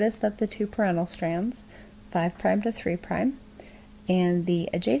 notice that the two parental strands, 5' to 3', and the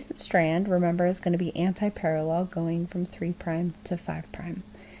adjacent strand, remember, is going to be anti-parallel going from 3' to 5'.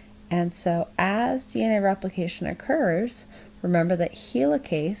 And so as DNA replication occurs, remember that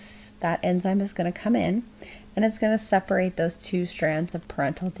helicase, that enzyme, is going to come in and it's going to separate those two strands of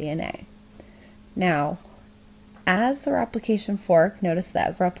parental DNA. Now, as the replication fork, notice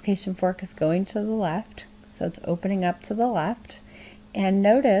that replication fork is going to the left, so it's opening up to the left. And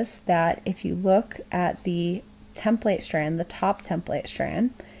notice that if you look at the template strand, the top template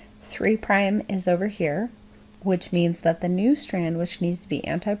strand, 3' is over here, which means that the new strand, which needs to be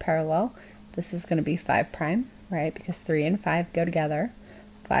anti-parallel, this is going to be 5', right? Because 3 and 5 go together.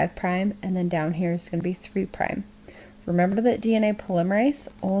 5', and then down here is going to be 3'. Remember that DNA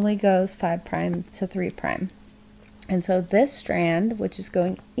polymerase only goes 5' to 3'. And so this strand, which is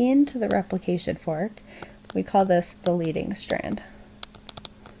going into the replication fork, we call this the leading strand.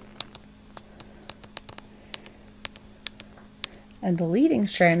 And the leading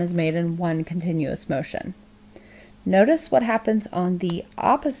strand is made in one continuous motion. Notice what happens on the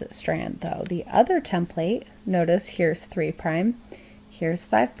opposite strand though. The other template, notice here's 3', here's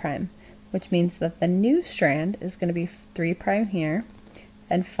 5', which means that the new strand is going to be 3' here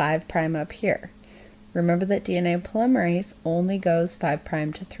and 5' up here. Remember that DNA polymerase only goes 5'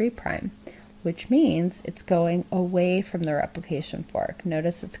 to 3', which means it's going away from the replication fork.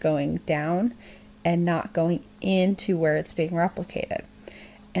 Notice it's going down and not going into where it's being replicated.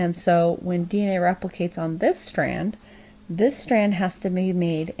 And so when DNA replicates on this strand has to be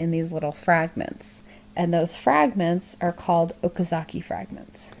made in these little fragments. And those fragments are called Okazaki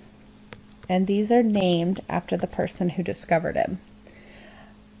fragments. And these are named after the person who discovered it.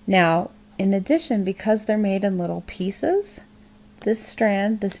 Now, in addition, because they're made in little pieces,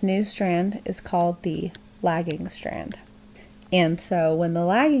 this new strand, is called the lagging strand. And so when the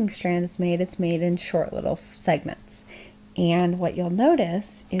lagging strand is made, it's made in short little segments. And what you'll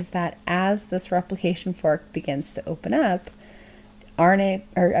notice is that as this replication fork begins to open up, DNA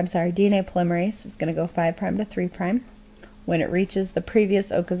polymerase is going to go 5' to 3'. When it reaches the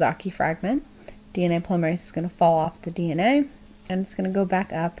previous Okazaki fragment, DNA polymerase is going to fall off the DNA, and it's going to go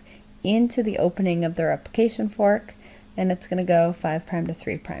back up into the opening of the replication fork, and it's going to go 5' to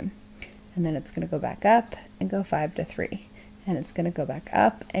 3'. And then it's going to go back up and go 5 to 3. And it's going to go back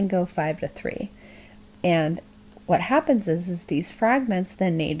up and go 5 to 3. And what happens is these fragments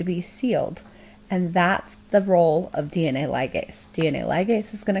then need to be sealed. And that's the role of DNA ligase. DNA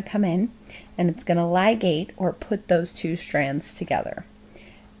ligase is going to come in and it's going to ligate or put those two strands together.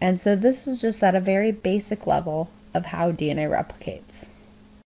 And so this is just at a very basic level of how DNA replicates.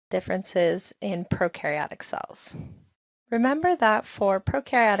 Differences in prokaryotic cells. Remember that for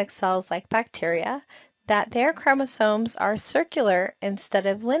prokaryotic cells like bacteria, that their chromosomes are circular instead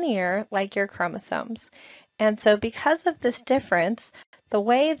of linear like your chromosomes. And so because of this difference, the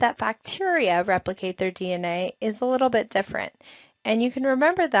way that bacteria replicate their DNA is a little bit different. And you can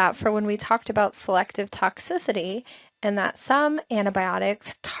remember that for when we talked about selective toxicity and that some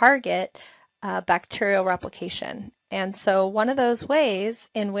antibiotics target bacterial replication. And so one of those ways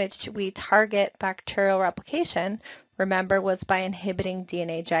in which we target bacterial replication, remember, was by inhibiting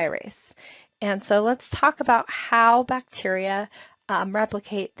DNA gyrase. And so let's talk about how bacteria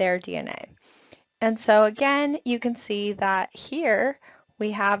replicate their DNA. And so again, you can see that here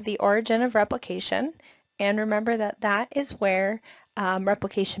we have the origin of replication. And remember that that is where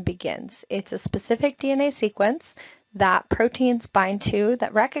replication begins. It's a specific DNA sequence that proteins bind to,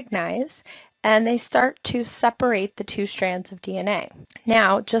 that recognize, and they start to separate the two strands of DNA.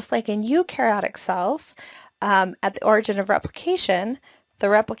 Now, just like in eukaryotic cells, at the origin of replication, the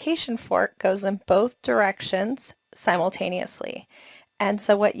replication fork goes in both directions simultaneously. And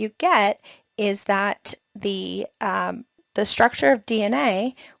so what you get is that the structure of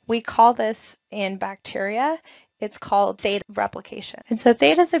DNA, we call this in bacteria, it's called theta replication. And so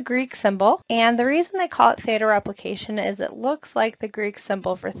theta is a Greek symbol, and the reason they call it theta replication is it looks like the Greek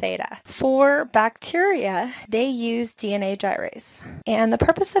symbol for theta. For bacteria, they use DNA gyrase. And the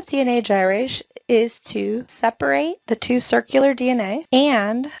purpose of DNA gyrase is to separate the two circular DNA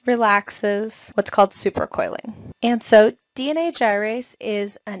and relaxes what's called supercoiling. And so DNA gyrase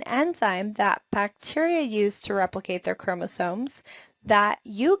is an enzyme that bacteria use to replicate their chromosomes that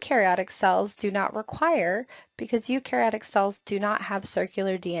eukaryotic cells do not require because eukaryotic cells do not have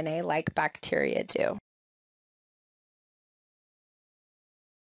circular DNA like bacteria do.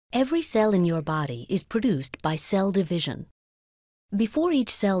 Every cell in your body is produced by cell division. Before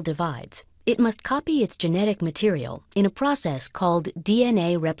each cell divides, it must copy its genetic material in a process called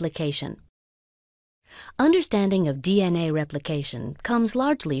DNA replication. Understanding of DNA replication comes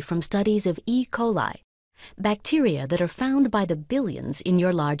largely from studies of E. coli, bacteria that are found by the billions in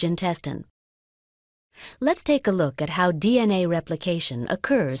your large intestine. Let's take a look at how DNA replication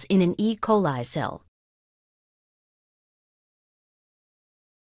occurs in an E. coli cell.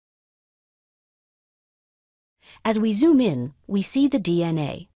 As we zoom in, we see the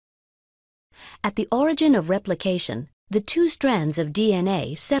DNA. At the origin of replication, the two strands of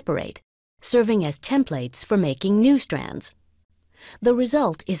DNA separate, serving as templates for making new strands. The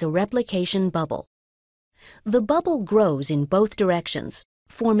result is a replication bubble. The bubble grows in both directions,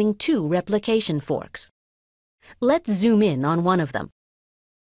 forming two replication forks. Let's zoom in on one of them.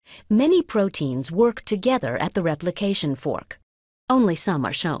 Many proteins work together at the replication fork. Only some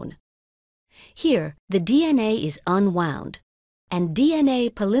are shown. Here, the DNA is unwound, and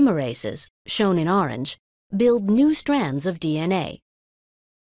DNA polymerases, shown in orange, build new strands of DNA.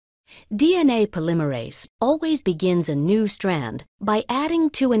 DNA polymerase always begins a new strand by adding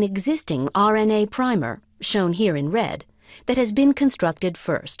to an existing RNA primer, shown here in red, that has been constructed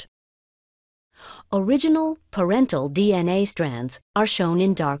first. Original parental DNA strands are shown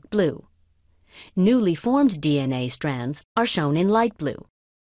in dark blue. Newly formed DNA strands are shown in light blue.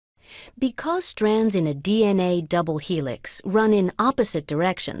 Because strands in a DNA double helix run in opposite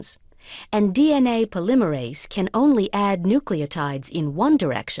directions, and DNA polymerase can only add nucleotides in one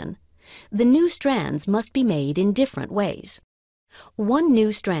direction, the new strands must be made in different ways. One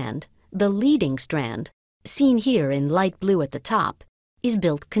new strand, the leading strand, seen here in light blue at the top, is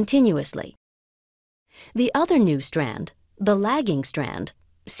built continuously. The other new strand, the lagging strand,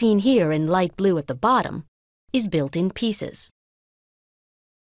 seen here in light blue at the bottom, is built in pieces.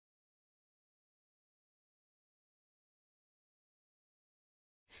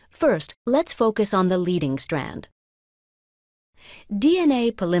 First, let's focus on the leading strand.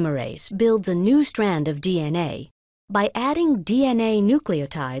 DNA polymerase builds a new strand of DNA by adding DNA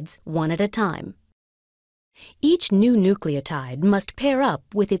nucleotides one at a time. Each new nucleotide must pair up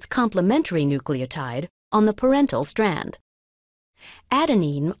with its complementary nucleotide on the parental strand.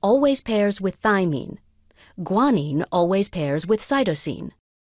 Adenine always pairs with thymine. Guanine always pairs with cytosine.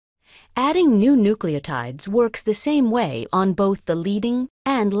 Adding new nucleotides works the same way on both the leading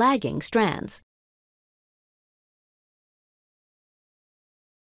and lagging strands.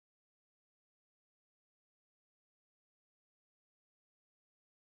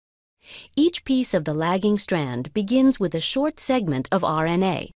 Each piece of the lagging strand begins with a short segment of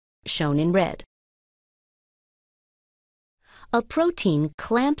RNA, shown in red. A protein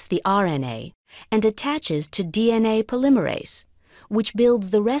clamps the RNA and attaches to DNA polymerase, which builds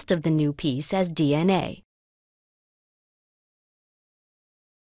the rest of the new piece as DNA.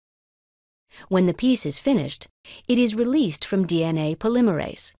 When the piece is finished, it is released from DNA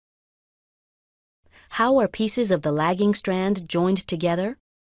polymerase. How are pieces of the lagging strand joined together?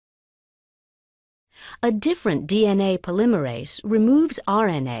 A different DNA polymerase removes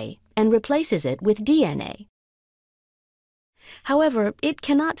RNA and replaces it with DNA. However, it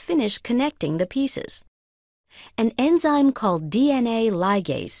cannot finish connecting the pieces. An enzyme called DNA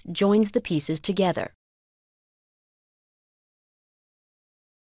ligase joins the pieces together.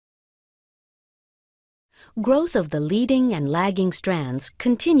 Growth of the leading and lagging strands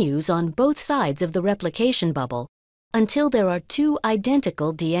continues on both sides of the replication bubble until there are two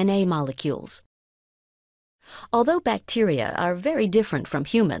identical DNA molecules. Although bacteria are very different from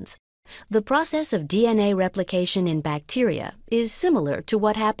humans, the process of DNA replication in bacteria is similar to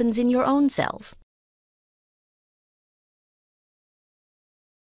what happens in your own cells.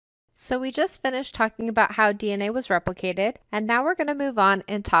 So we just finished talking about how DNA was replicated, and now we're going to move on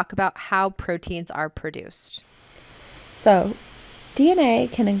and talk about how proteins are produced. So,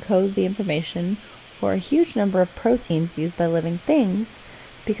 DNA can encode the information for a huge number of proteins used by living things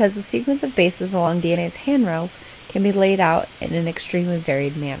because the sequence of bases along DNA's handrails can be laid out in an extremely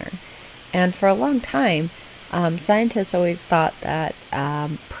varied manner. And for a long time, scientists always thought that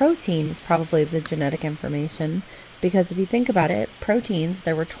protein is probably the genetic information, because if you think about it, proteins,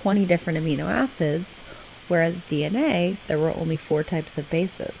 there were 20 different amino acids, whereas DNA, there were only 4 types of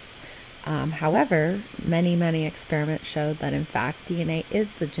bases. However, many experiments showed that in fact DNA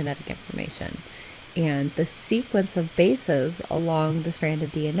is the genetic information, and the sequence of bases along the strand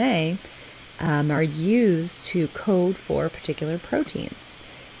of DNA are used to code for particular proteins.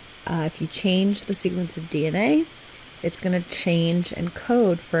 If you change the sequence of DNA, it's going to change and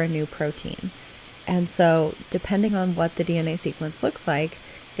code for a new protein. And so, depending on what the DNA sequence looks like,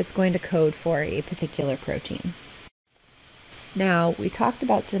 it's going to code for a particular protein. Now, we talked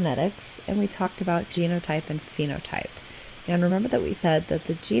about genetics, and we talked about genotype and phenotype. And remember that we said that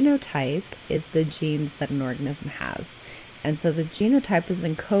the genotype is the genes that an organism has. And so the genotype is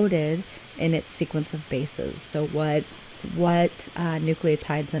encoded in its sequence of bases. So what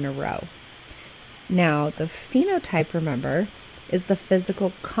nucleotides in a row. Now, the phenotype, remember, is the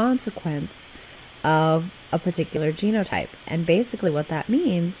physical consequence of a particular genotype. And basically what that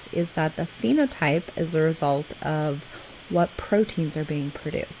means is that the phenotype is a result of what proteins are being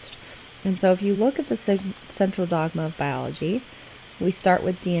produced. And so if you look at the central dogma of biology, we start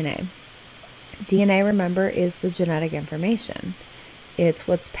with DNA. DNA, remember, is the genetic information. It's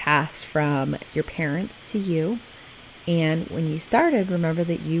what's passed from your parents to you. And when you started, remember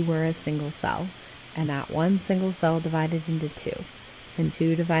that you were a single cell. And that one single cell divided into 2. And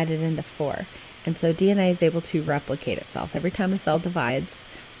 2 divided into 4. And so DNA is able to replicate itself. Every time a cell divides,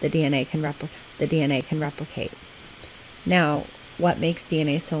 the DNA can replicate. Now, what makes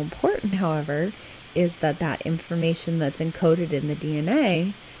DNA so important, however, is that that information that's encoded in the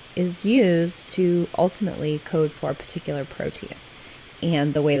DNA is used to ultimately code for a particular protein.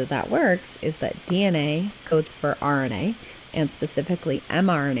 And the way that that works is that DNA codes for RNA, and specifically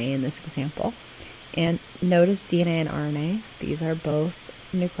mRNA in this example. And notice DNA and RNA, these are both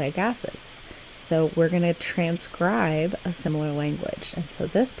nucleic acids. So we're going to transcribe a similar language. And so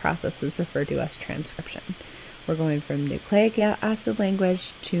this process is referred to as transcription. We're going from nucleic acid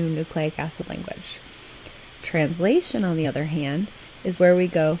language to nucleic acid language. Translation, on the other hand, is where we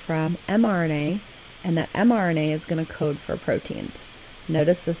go from mRNA, and that mRNA is going to code for proteins.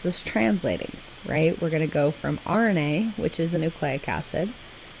 Notice this is translating. right? We're going to go from RNA, which is a nucleic acid,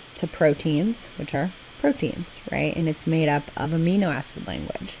 to proteins, which are proteins, right? And it's made up of amino acid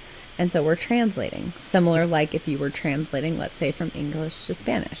language. And so we're translating, similar like if you were translating, let's say, from English to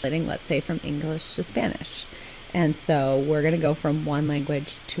Spanish. And so we're going to go from one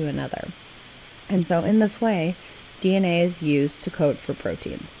language to another. And so in this way, DNA is used to code for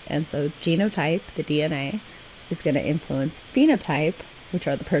proteins. And so genotype, the DNA, is going to influence phenotype, which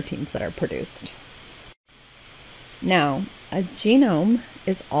are the proteins that are produced. Now, a genome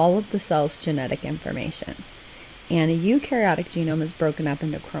is all of the cell's genetic information. And a eukaryotic genome is broken up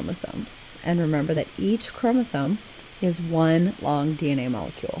into chromosomes. And remember that each chromosome is one long DNA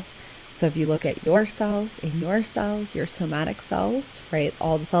molecule. So if you look at your cells, your somatic cells, right,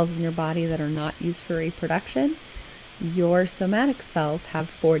 all the cells in your body that are not used for reproduction, your somatic cells have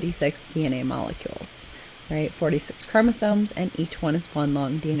 46 DNA molecules, right, 46 chromosomes, and each one is one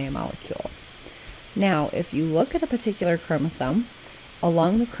long DNA molecule. Now, if you look at a particular chromosome,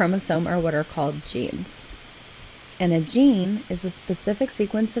 along the chromosome are what are called genes. And a gene is a specific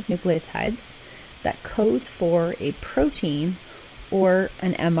sequence of nucleotides that codes for a protein or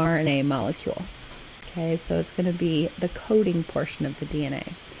an mRNA molecule. Okay, so it's going to be the coding portion of the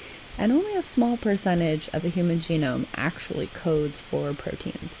DNA. And only a small percentage of the human genome actually codes for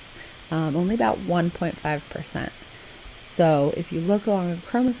proteins, only about 1.5%. So if you look along a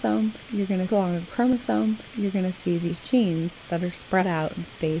chromosome, you're going to see these genes that are spread out and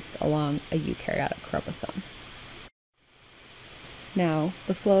spaced along a eukaryotic chromosome. Now,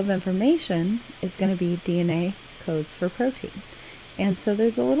 the flow of information is going to be DNA codes for protein. And so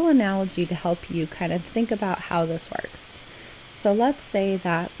there's a little analogy to help you kind of think about how this works. So let's say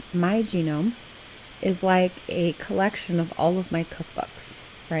that my genome is like a collection of all of my cookbooks,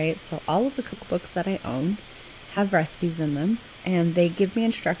 right? So all of the cookbooks that I own have recipes in them, and they give me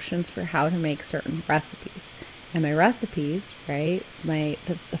instructions for how to make certain recipes. And my recipes, right,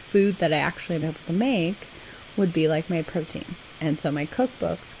 the food that I actually am able to make would be like my protein. And so my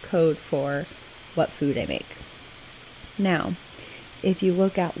cookbooks code for what food I make. Now, if you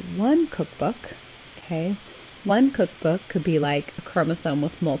look at one cookbook, okay, one cookbook could be like a chromosome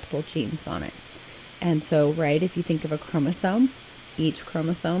with multiple genes on it. And so, right, if you think of a chromosome, each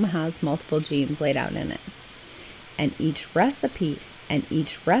chromosome has multiple genes laid out in it. And each recipe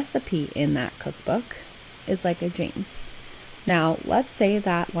in that cookbook is like a gene. Now, let's say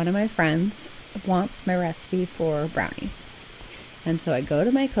that one of my friends wants my recipe for brownies. And so I go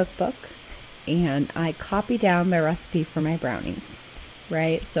to my cookbook and I copy down my recipe for my brownies,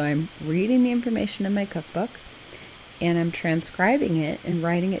 right? So I'm reading the information in my cookbook and I'm transcribing it and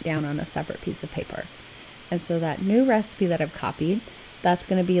writing it down on a separate piece of paper. And so that new recipe that I've copied, that's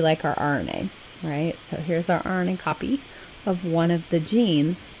going to be like our RNA, right? So here's our RNA copy of one of the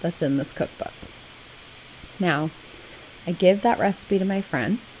genes that's in this cookbook. Now, I give that recipe to my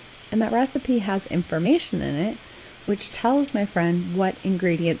friend, and that recipe has information in it which tells my friend what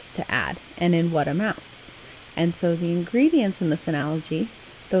ingredients to add and in what amounts. And so the ingredients in this analogy,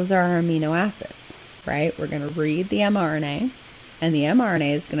 those are our amino acids, right? We're going to read the mRNA, and the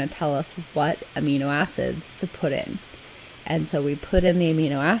mRNA is going to tell us what amino acids to put in. And so we put in the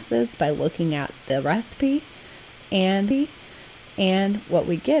amino acids by looking at the recipe, and what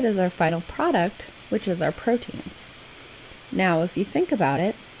we get is our final product, which is our proteins. Now, if you think about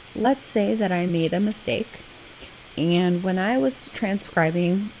it, let's say that I made a mistake, and when I was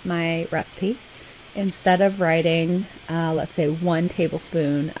transcribing my recipe, instead of writing, let's say 1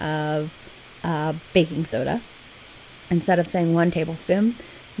 tablespoon of baking soda, instead of saying 1 tablespoon,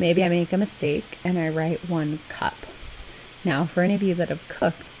 maybe I make a mistake and I write 1 cup. Now, for any of you that have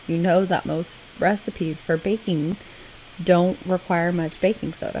cooked, you know that most recipes for baking don't require much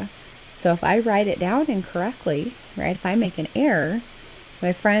baking soda. So if I write it down incorrectly, right, if I make an error,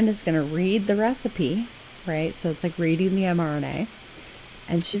 my friend is going to read the recipe, right, so it's like reading the mRNA,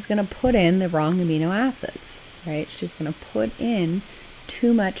 and she's going to put in the wrong amino acids, right? She's going to put in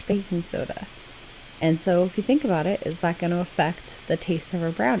too much baking soda. And so if you think about it, is that going to affect the taste of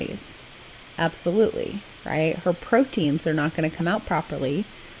her brownies? Absolutely, right? Her proteins are not going to come out properly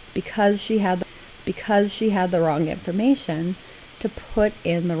because she had the wrong information to put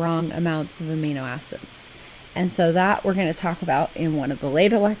in the wrong amounts of amino acids. And so that we're going to talk about in one of the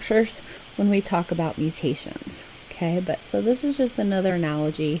later lectures when we talk about mutations. Okay, but so this is just another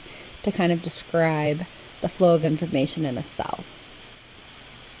analogy to kind of describe the flow of information in a cell.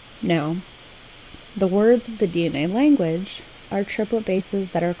 Now, the words of the DNA language are triplet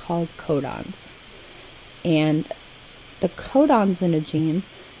bases that are called codons. And the codons in a gene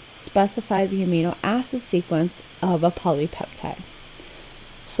specify the amino acid sequence of a polypeptide.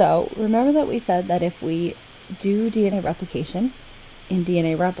 So remember that we said that if we do DNA replication, in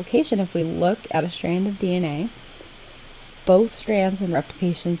DNA replication, if we look at a strand of DNA, both strands in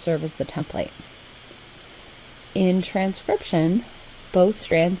replication serve as the template. In transcription, both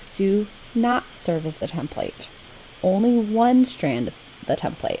strands do not serve as the template. Only one strand is the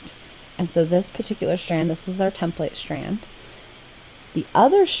template. And so this particular strand, this is our template strand. The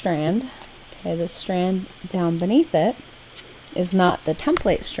other strand, okay, the strand down beneath it, is not the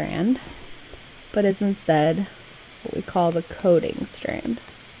template strand, but is instead what we call the coding strand.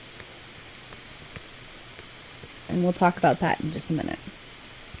 And we'll talk about that in just a minute.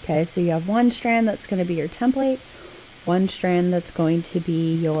 Okay, so you have one strand that's going to be your template, one strand that's going to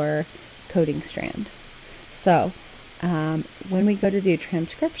be your coding strand. So when we go to do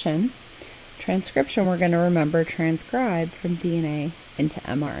transcription, we're going to remember transcribe from DNA into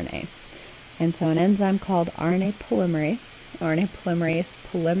mRNA. And so an enzyme called RNA polymerase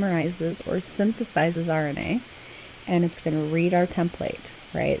polymerizes or synthesizes RNA, and it's going to read our template,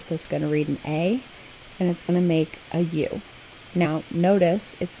 right? So it's going to read an A, and it's going to make a U. Now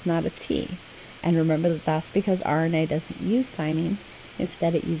notice it's not a T, and remember that that's because RNA doesn't use thymine,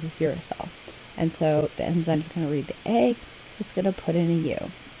 instead it uses uracil. And so the enzyme is going to read the A, it's going to put in a U.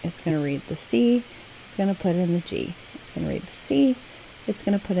 It's going to read the C, it's going to put in the G. It's going to read the C, it's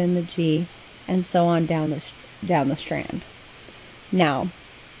going to put in the G, and so on down the strand. Now,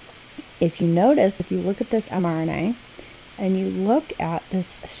 if you notice, if you look at this mRNA, and you look at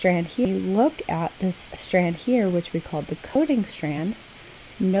this strand here, which we call the coding strand,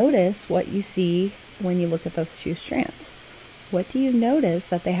 notice what you see when you look at those two strands. What do you notice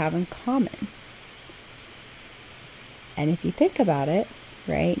that they have in common? And if you think about it,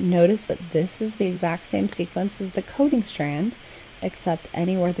 right, notice that this is the exact same sequence as the coding strand, except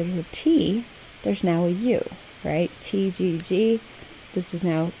anywhere there's a T, there's now a U, right? TGG, this is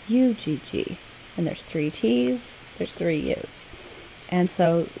now UGG. And there's 3 T's, there's 3 U's. And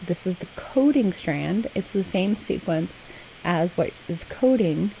so this is the coding strand. It's the same sequence as what is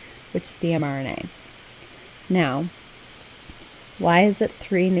coding, which is the mRNA. Now, why is it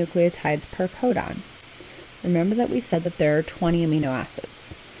 3 nucleotides per codon? Remember that we said that there are 20 amino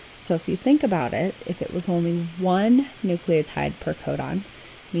acids. So if you think about it, if it was only 1 nucleotide per codon,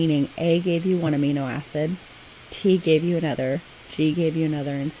 meaning A gave you 1 amino acid, T gave you another, G gave you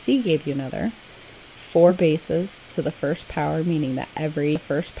another, and C gave you another, 4 bases to the first power, meaning that every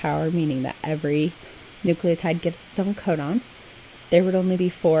nucleotide gives its own codon, there would only be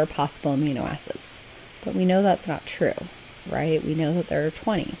 4 possible amino acids. But we know that's not true, right? We know that there are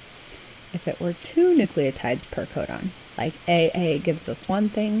 20. If it were 2 nucleotides per codon, like AA gives us one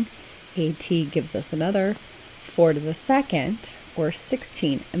thing, AT gives us another, 4 to the second, or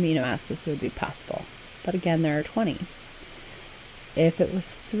 16 amino acids would be possible. But again, there are 20. If it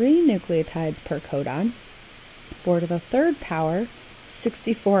was 3 nucleotides per codon, 4 to the third power,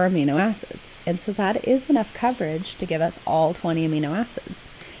 64 amino acids. And so that is enough coverage to give us all 20 amino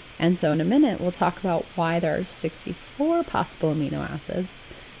acids. And so in a minute, we'll talk about why there are 64 possible amino acids,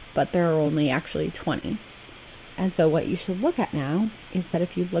 but there are only actually 20. And so what you should look at now is that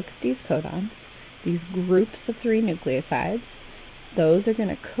if you look at these codons, these groups of 3 nucleotides, those are going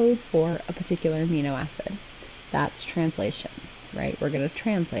to code for a particular amino acid. That's translation, right? We're going to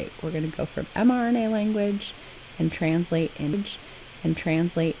translate. We're going to go from mRNA language and translate into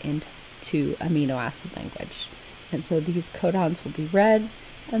amino acid language. And so these codons will be read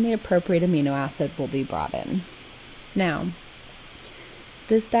and the appropriate amino acid will be brought in. Now,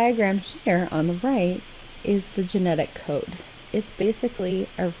 this diagram here on the right is the genetic code. It's basically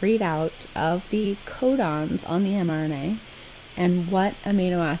a readout of the codons on the mRNA and what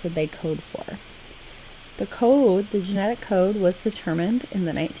amino acid they code for. The genetic code was determined in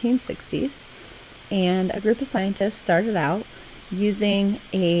the 1960s, and a group of scientists started out using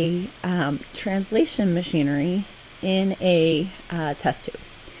a translation machinery in a test tube.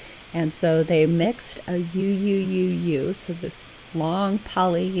 And so they mixed a UUUU, so this long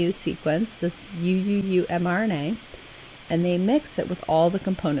poly-U sequence, this UUU mRNA, and they mix it with all the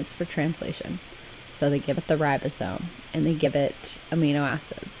components for translation. So they give it the ribosome, and they give it amino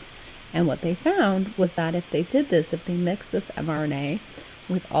acids. And what they found was that if they did this, if they mixed this mRNA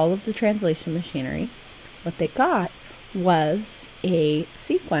with all of the translation machinery, what they got was a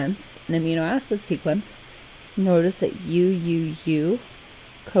sequence, an amino acid sequence. Notice that UUU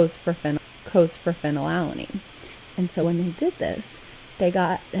codes for phenylalanine. And so when they did this, they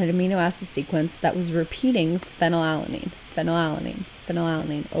got an amino acid sequence that was repeating phenylalanine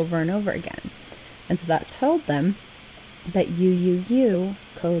over and over again. And so that told them that UUU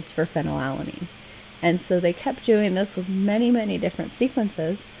codes for phenylalanine. And so they kept doing this with many, many different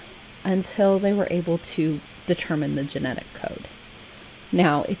sequences until they were able to determine the genetic code.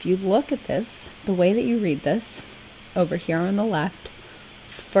 Now, if you look at this, the way that you read this, over here on the left,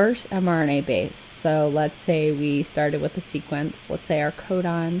 first mRNA base. So let's say we started with the sequence. Let's say our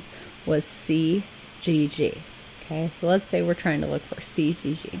codon was CGG. Okay, so let's say we're trying to look for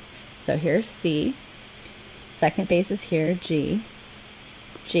CGG. So here's C. Second base is here, G.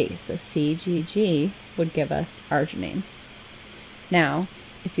 G. So CGG would give us arginine. Now,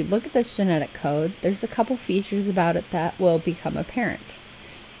 if you look at this genetic code, there's a couple features about it that will become apparent.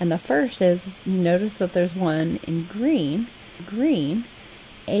 And the first is, you notice that there's one in green,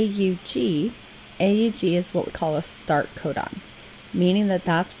 AUG. AUG is what we call a start codon, meaning that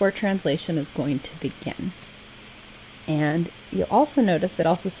that's where translation is going to begin. And you'll also notice it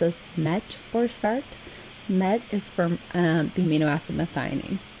also says MET or start. MET is from the amino acid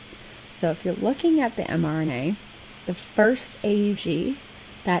methionine. So if you're looking at the mRNA, the first AUG,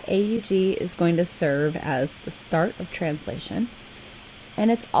 that AUG is going to serve as the start of translation. And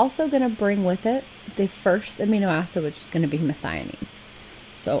it's also going to bring with it the first amino acid, which is going to be methionine.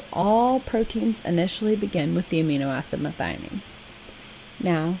 So all proteins initially begin with the amino acid methionine.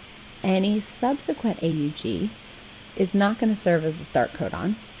 Now, any subsequent AUG is not going to serve as a start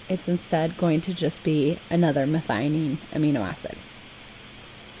codon. It's instead going to just be another methionine amino acid.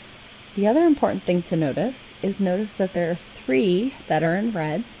 The other important thing to notice that there are 3 that are in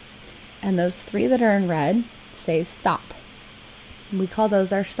red, and those 3 that are in red say stop. We call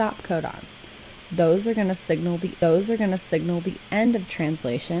those our stop codons. Those are going to signal the end of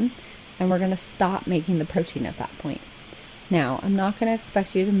translation, and we're going to stop making the protein at that point. Now, I'm not going to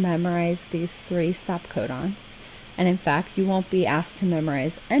expect you to memorize these 3 stop codons, and in fact, you won't be asked to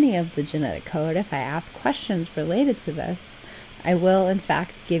memorize any of the genetic code. If I ask questions related to this, I will in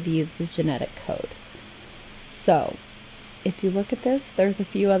fact give you the genetic code. So, if you look at this, there's a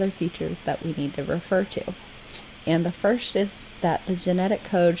few other features that we need to refer to. And the first is that the genetic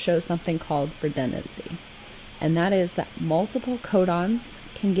code shows something called redundancy. And that is that multiple codons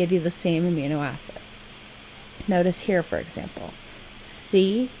can give you the same amino acid. Notice here, for example,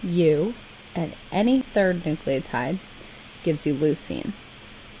 CU and any third nucleotide gives you leucine.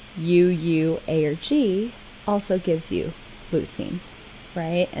 UU, A, or G also gives you leucine,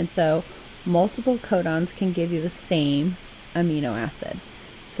 right? And so multiple codons can give you the same amino acid.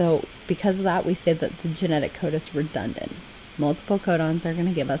 So because of that, we say that the genetic code is redundant. Multiple codons are going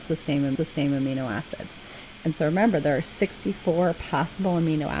to give us the same amino acid. And so remember, there are 64 possible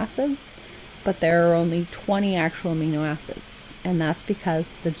amino acids, but there are only 20 actual amino acids. And that's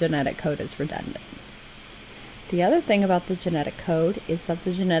because the genetic code is redundant. The other thing about the genetic code is that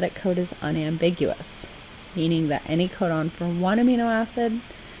the genetic code is unambiguous, meaning that any codon for one amino acid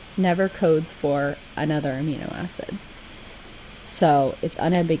never codes for another amino acid. So it's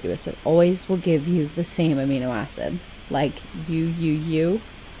unambiguous. It always will give you the same amino acid. Like UUU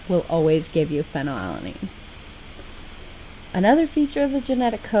will always give you phenylalanine. Another feature of the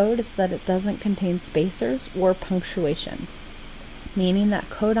genetic code is that it doesn't contain spacers or punctuation, meaning that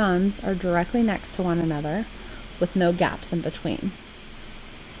codons are directly next to one another with no gaps in between.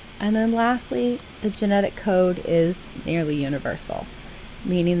 And then lastly, the genetic code is nearly universal,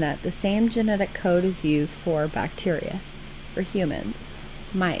 meaning that the same genetic code is used for bacteria, for humans,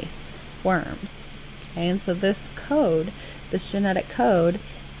 mice, worms. Okay? And so this genetic code,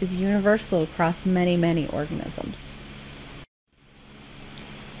 is universal across many, many organisms.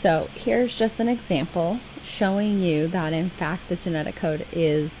 So here's just an example showing you that in fact the genetic code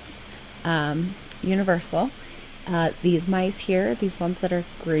is universal. These mice here, these ones that are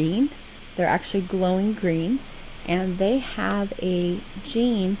green, they're actually glowing green, and they have a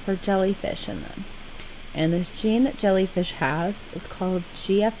gene for jellyfish in them. And this gene that jellyfish has is called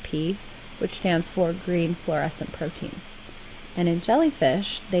GFP, which stands for green fluorescent protein. And in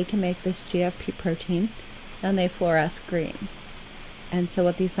jellyfish, they can make this GFP protein and they fluoresce green. And so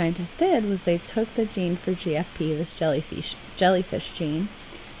what these scientists did was they took the gene for GFP, this jellyfish gene,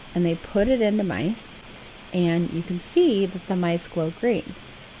 and they put it into mice, and you can see that the mice glow green,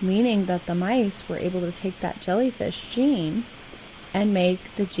 meaning that the mice were able to take that jellyfish gene and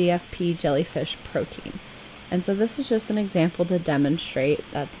make the GFP jellyfish protein. And so this is just an example to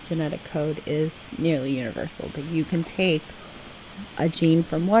demonstrate that the genetic code is nearly universal, that you can take a gene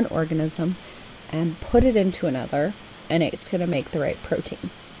from one organism and put it into another, and it's going to make the right protein.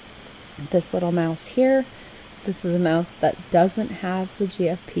 This little mouse here, this is a mouse that doesn't have the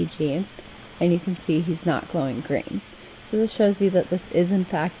GFP gene, and you can see he's not glowing green. So this shows you that this is in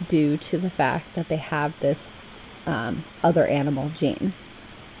fact due to the fact that they have this other animal gene.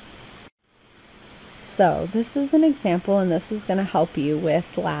 So this is an example, and this is going to help you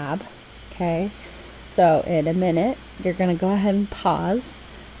with lab, okay? So in a minute, you're going to go ahead and pause,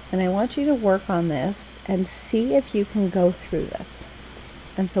 and I want you to work on this and see if you can go through this.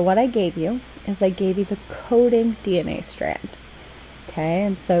 And so what I gave you is I gave you the coding DNA strand, okay?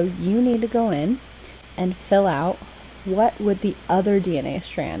 And so you need to go in and fill out what would the other DNA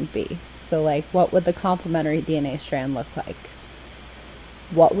strand be. So like, what would the complementary DNA strand look like?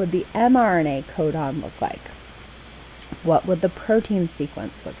 What would the mRNA codon look like? What would the protein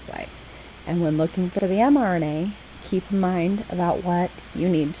sequence look like? And when looking for the mRNA, keep in mind about what you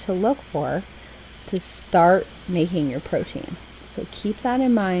need to look for to start making your protein. So keep that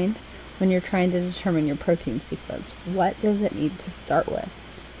in mind when you're trying to determine your protein sequence. What does it need to start with?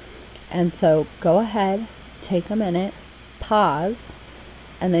 And so go ahead, take a minute, pause,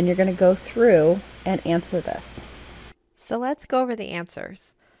 and then you're going to go through and answer this. So let's go over the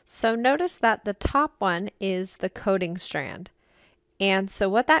answers. So notice that the top one is the coding strand. And so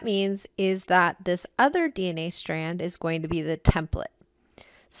what that means is that this other DNA strand is going to be the template.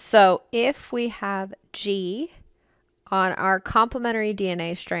 So if we have G on our complementary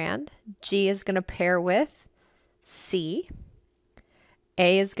DNA strand, G is going to pair with C.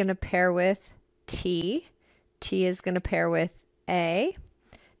 A is going to pair with T. T is going to pair with A.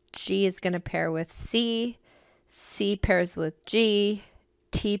 G is going to pair with C. C pairs with G.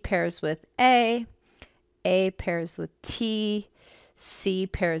 T pairs with A pairs with T. C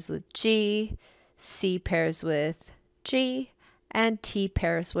pairs with G. C pairs with G. And T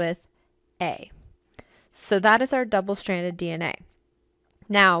pairs with A. So that is our double-stranded DNA.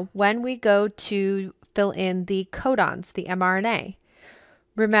 Now, when we go to fill in the codons, the mRNA,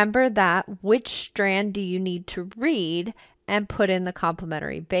 remember that which strand do you need to read and put in the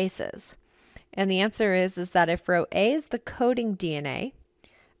complementary bases? And the answer is that if row A is the coding DNA,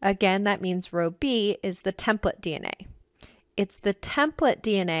 again, that means row B is the template DNA. It's the template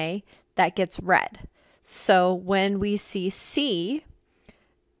DNA that gets read. So when we see C,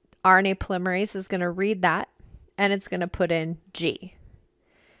 RNA polymerase is going to read that, and it's going to put in G.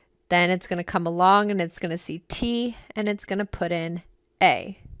 Then it's going to come along, and it's going to see T, and it's going to put in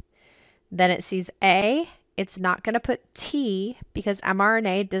A. Then it sees A. It's not going to put T because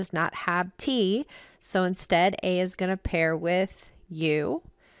mRNA does not have T. So instead, A is going to pair with U.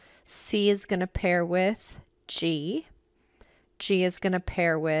 C is going to pair with G. G is going to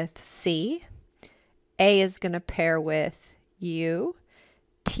pair with C. A is going to pair with U.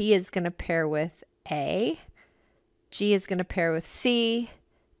 T is going to pair with A. G is going to pair with C.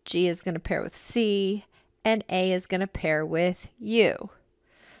 G is going to pair with C. And A is going to pair with U.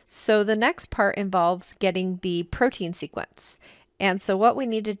 So the next part involves getting the protein sequence. And so what we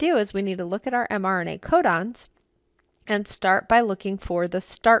need to do is we need to look at our mRNA codons and start by looking for the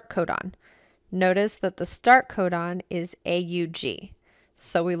start codon. Notice that the start codon is AUG.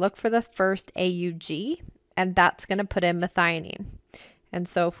 So we look for the first AUG, and that's going to put in methionine. And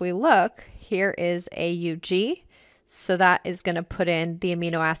so if we look, here is AUG. So that is going to put in the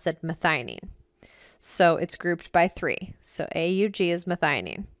amino acid methionine. So it's grouped by 3. So AUG is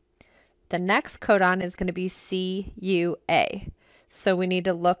methionine. The next codon is going to be CUA. So we need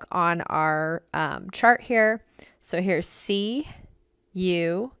to look on our chart here. So here's C,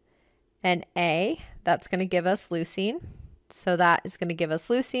 U, and A. That's going to give us leucine. So that is going to give us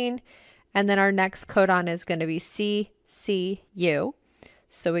leucine. And then our next codon is going to be CCU.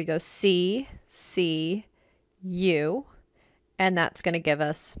 So we go C, C, U, and that's going to give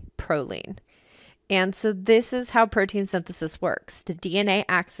us proline. And so this is how protein synthesis works. The DNA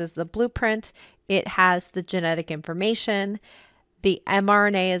acts as the blueprint. It has the genetic information. The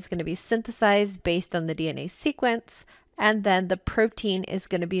mRNA is going to be synthesized based on the DNA sequence, and then the protein is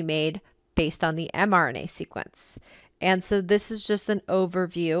going to be made based on the mRNA sequence. And so this is just an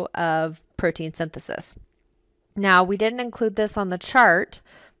overview of protein synthesis. Now, we didn't include this on the chart,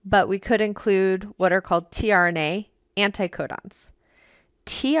 but we could include what are called tRNA anticodons.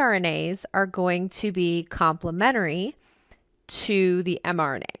 tRNAs are going to be complementary to the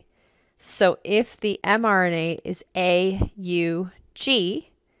mRNA. So if the mRNA is AUG,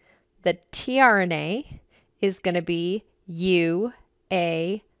 the tRNA is going to be UAC.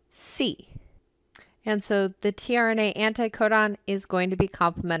 And so the tRNA anticodon is going to be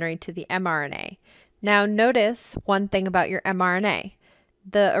complementary to the mRNA. Now notice one thing about your mRNA.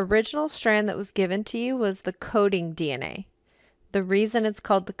 The original strand that was given to you was the coding DNA. The reason it's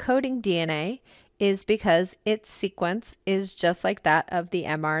called the coding DNA is because its sequence is just like that of the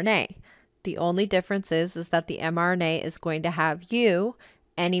mRNA. The only difference is that the mRNA is going to have U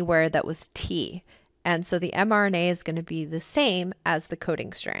anywhere that was T. And so the mRNA is going to be the same as the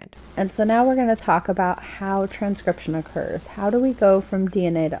coding strand. And so now we're going to talk about how transcription occurs. How do we go from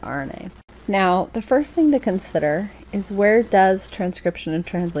DNA to RNA? Now, the first thing to consider is, where does transcription and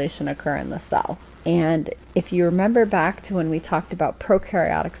translation occur in the cell? And if you remember back to when we talked about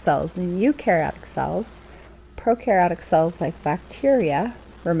prokaryotic cells and eukaryotic cells, prokaryotic cells like bacteria,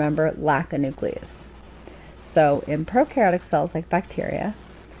 remember, lack a nucleus. So in prokaryotic cells like bacteria,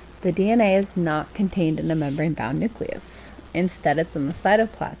 the DNA is not contained in a membrane-bound nucleus. Instead, it's in the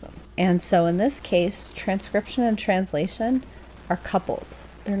cytoplasm. And so in this case, transcription and translation are coupled.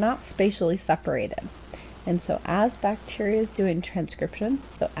 They're not spatially separated. And so as bacteria is doing transcription,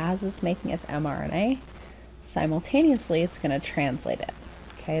 so as it's making its mRNA, simultaneously it's going to translate it.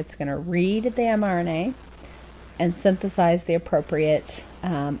 Okay, it's going to read the mRNA and synthesize the appropriate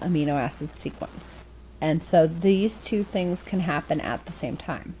amino acid sequence. And so these two things can happen at the same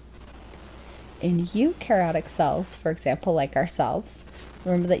time. In eukaryotic cells, for example, like ourselves,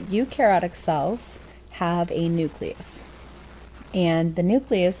 remember that eukaryotic cells have a nucleus. And the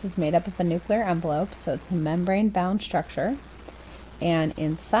nucleus is made up of a nuclear envelope, so it's a membrane-bound structure. And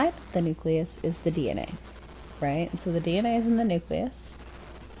inside the nucleus is the DNA, right? And so the DNA is in the nucleus,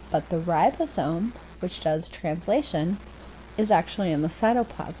 but the ribosome, which does translation, is actually in the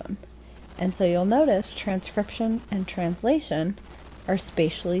cytoplasm. And so you'll notice transcription and translation are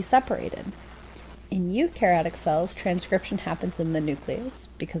spatially separated. In eukaryotic cells, transcription happens in the nucleus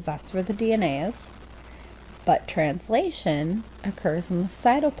because that's where the DNA is. But translation occurs in the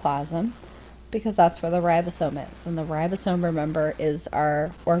cytoplasm because that's where the ribosome is. And the ribosome, remember, is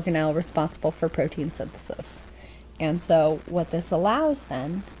our organelle responsible for protein synthesis. And so what this allows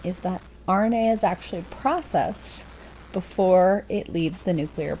then is that RNA is actually processed before it leaves the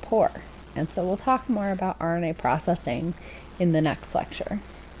nuclear pore. And so we'll talk more about RNA processing in the next lecture.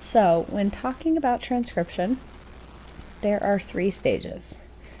 So when talking about transcription, there are 3 stages.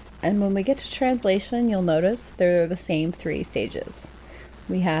 And when we get to translation, you'll notice they're the same 3 stages.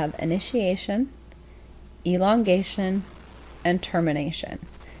 We have initiation, elongation, and termination.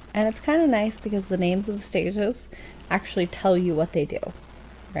 And it's kind of nice because the names of the stages actually tell you what they do,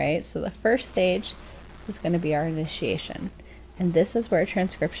 right? So the first stage is going to be our initiation. And this is where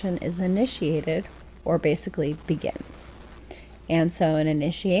transcription is initiated, or basically begins. And so in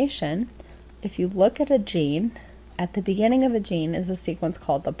initiation, if you look at a gene, at the beginning of a gene is a sequence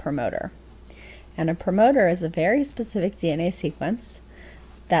called the promoter. And a promoter is a very specific DNA sequence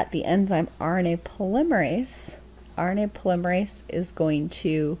that the enzyme RNA polymerase is going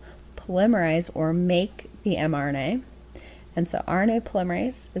to polymerize or make the mRNA. And so RNA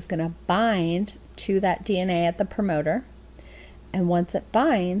polymerase is going to bind to that DNA at the promoter. And once it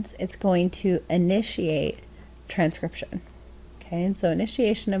binds, it's going to initiate transcription. Okay, and so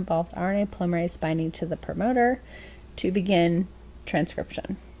initiation involves RNA polymerase binding to the promoter to begin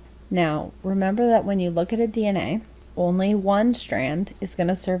transcription. Now, remember that when you look at a DNA, only one strand is going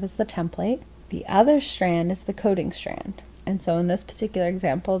to serve as the template. The other strand is the coding strand. And so in this particular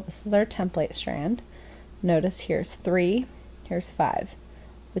example, this is our template strand. Notice here's 3, here's 5,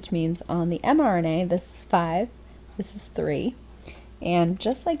 which means on the mRNA, this is 5, this is 3. And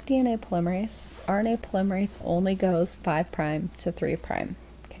just like DNA polymerase, RNA polymerase only goes 5' to 3'.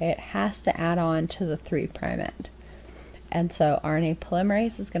 Okay, it has to add on to the 3' end. And so RNA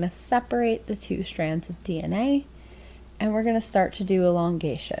polymerase is going to separate the 2 strands of DNA, and we're going to start to do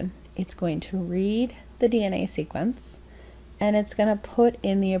elongation. It's going to read the DNA sequence, and it's going to put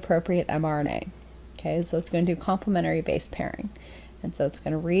in the appropriate mRNA. Okay, so it's going to do complementary base pairing. And so it's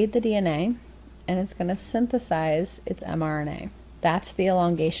going to read the DNA, and it's going to synthesize its mRNA. That's the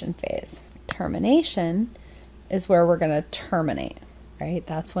elongation phase. Termination is where we're going to terminate, right?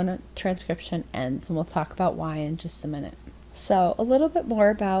 That's when a transcription ends, and we'll talk about why in just a minute. So a little bit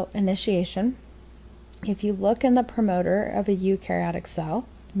more about initiation. If you look in the promoter of a eukaryotic cell,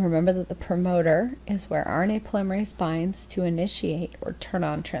 remember that the promoter is where RNA polymerase binds to initiate or turn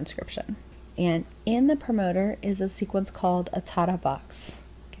on transcription. And in the promoter is a sequence called a TATA box.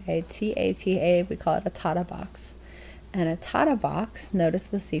 Okay, TATA, we call it a TATA box. And a TATA box, notice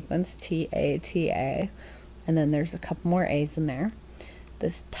the sequence TATA, and then there's a couple more A's in there.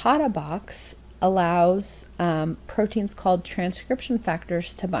 This TATA box allows proteins called transcription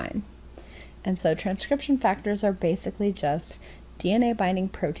factors to bind. And so transcription factors are basically just DNA binding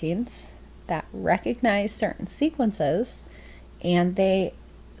proteins that recognize certain sequences, and they,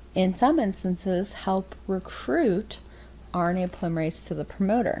 in some instances, help recruit RNA polymerase to the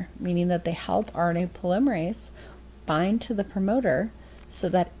promoter, meaning that they help RNA polymerase bind to the promoter so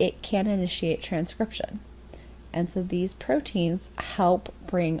that it can initiate transcription. And so these proteins help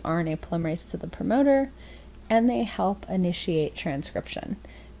bring RNA polymerase to the promoter, and they help initiate transcription.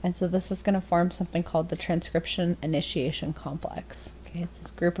 And so this is going to form something called the transcription initiation complex. Okay, it's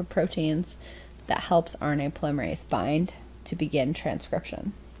this group of proteins that helps RNA polymerase bind to begin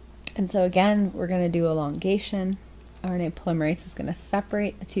transcription. And so again, we're going to do elongation. RNA polymerase is going to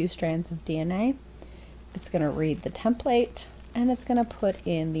separate the two strands of DNA. It's going to read the template, and it's going to put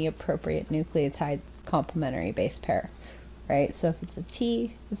in the appropriate nucleotide complementary base pair, right? So if it's a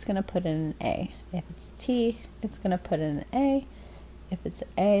T, it's going to put in an A. If it's a T, it's going to put in an A. If it's an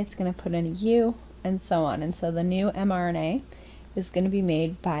A, it's going to put in a U, and so on. And so the new mRNA is going to be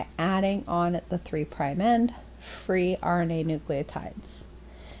made by adding on at the 3' end free RNA nucleotides.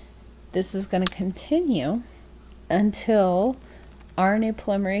 This is going to continue until RNA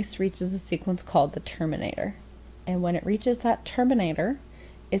polymerase reaches a sequence called the terminator. And when it reaches that terminator,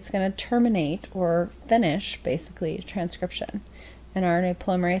 it's going to terminate or finish basically transcription. And RNA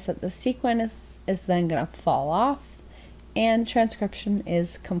polymerase at the sequence is then going to fall off, and transcription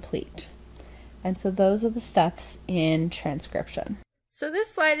is complete. And so those are the steps in transcription. So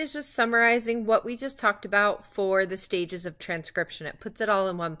this slide is just summarizing what we just talked about for the stages of transcription. It puts it all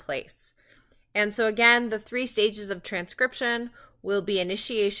in one place. And so again, the 3 stages of transcription will be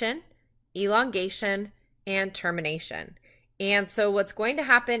initiation, elongation, and termination. And so what's going to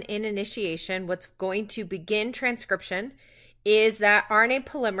happen in initiation, what's going to begin transcription, is that RNA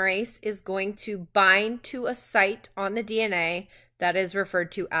polymerase is going to bind to a site on the DNA that is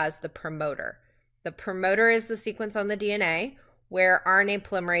referred to as the promoter. The promoter is the sequence on the DNA where RNA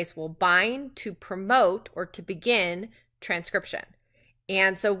polymerase will bind to promote or to begin transcription.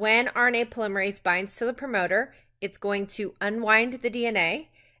 And so when RNA polymerase binds to the promoter, it's going to unwind the DNA,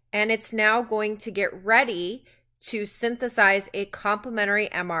 and it's now going to get ready to synthesize a complementary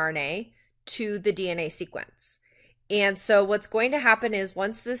mRNA to the DNA sequence. And so what's going to happen is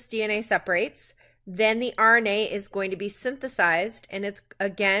once this DNA separates, then the RNA is going to be synthesized, and it's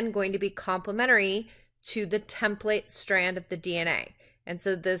again going to be complementary to the template strand of the DNA. And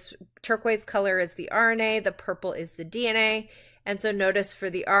so this turquoise color is the RNA, the purple is the DNA. And so notice for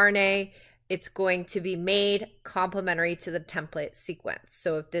the RNA, it's going to be made complementary to the template sequence.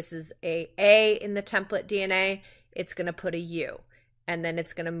 So if this is A in the template DNA, it's going to put a U. And then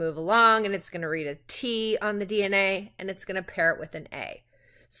it's going to move along, and it's going to read a T on the DNA, and it's going to pair it with an A.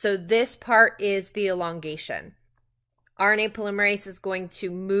 So this part is the elongation. RNA polymerase is going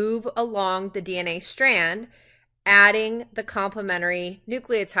to move along the DNA strand, adding the complementary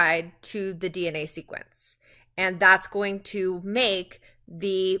nucleotide to the DNA sequence. And that's going to make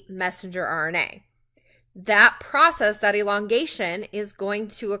the messenger RNA. That process, that elongation, is going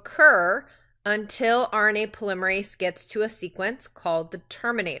to occur until RNA polymerase gets to a sequence called the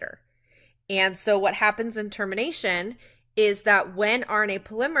terminator. And so what happens in termination is that when RNA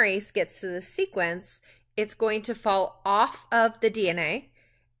polymerase gets to the sequence, it's going to fall off of the DNA,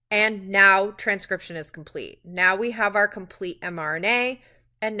 and now transcription is complete. Now we have our complete mRNA,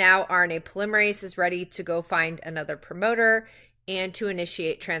 and now RNA polymerase is ready to go find another promoter and to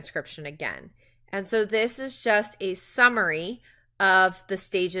initiate transcription again. And so this is just a summary of the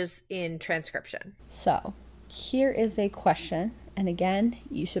stages in transcription. So here is a question, and again,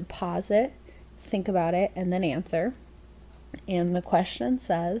 you should pause it, think about it, and then answer. And the question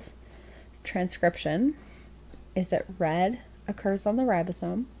says, transcription, is it red, occurs on the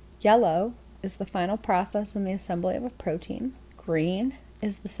ribosome? Yellow is the final process in the assembly of a protein. Green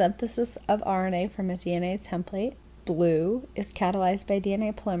is the synthesis of RNA from a DNA template. Blue is catalyzed by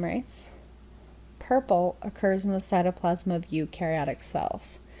DNA polymerase. Purple occurs in the cytoplasm of eukaryotic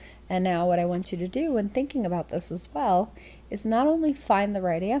cells. And now what I want you to do when thinking about this as well is not only find the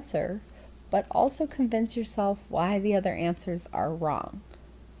right answer, but also convince yourself why the other answers are wrong.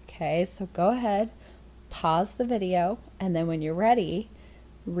 Okay, so go ahead, pause the video, and then when you're ready,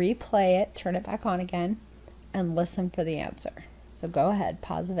 replay it, turn it back on again, and listen for the answer. So go ahead,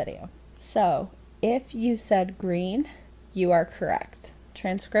 pause the video. So if you said green, you are correct.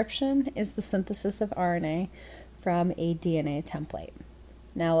 Transcription is the synthesis of RNA from a DNA template.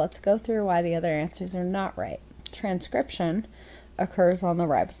 Now let's go through why the other answers are not right. Transcription occurs on the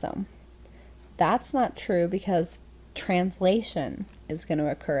ribosome. That's not true because translation is going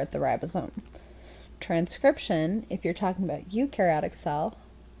to occur at the ribosome. Transcription, if you're talking about eukaryotic cell,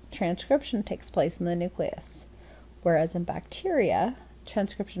 transcription takes place in the nucleus, whereas in bacteria,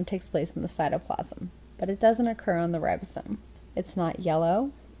 transcription takes place in the cytoplasm, but it doesn't occur on the ribosome. It's not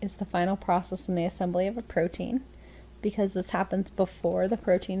yellow, it's the final process in the assembly of a protein, because this happens before the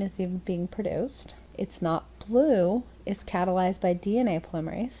protein is even being produced. It's not blue, it's catalyzed by DNA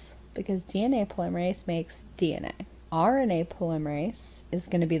polymerase, because DNA polymerase makes DNA. RNA polymerase is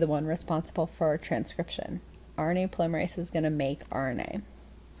going to be the one responsible for transcription. RNA polymerase is going to make RNA.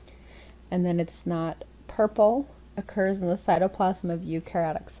 And then it's not purple, occurs in the cytoplasm of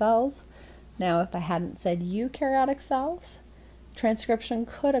eukaryotic cells. Now, if I hadn't said eukaryotic cells, transcription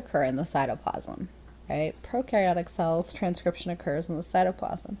could occur in the cytoplasm, right? Prokaryotic cells, transcription occurs in the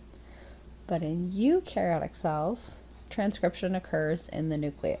cytoplasm. But in eukaryotic cells, transcription occurs in the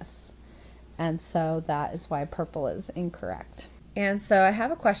nucleus. And so that is why purple is incorrect. And so I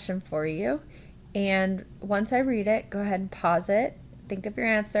have a question for you. And once I read it, go ahead and pause it, think of your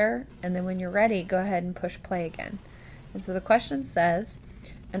answer, and then when you're ready, go ahead and push play again. And so the question says,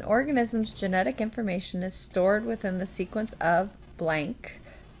 an organism's genetic information is stored within the sequence of blank.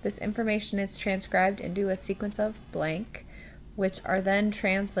 This information is transcribed into a sequence of blank, which are then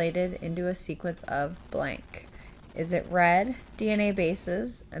translated into a sequence of blank. Is it red, DNA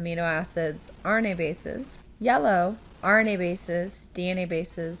bases, amino acids, RNA bases, yellow, RNA bases, DNA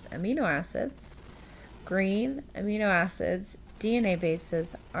bases, amino acids, green, amino acids, DNA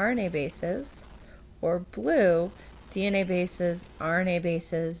bases, RNA bases, or blue, DNA bases, RNA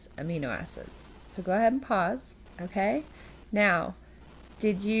bases, amino acids? So go ahead and pause, okay? Now,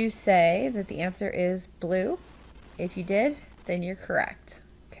 did you say that the answer is blue? If you did, then you're correct.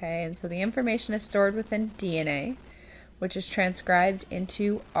 Okay, and so the information is stored within DNA, which is transcribed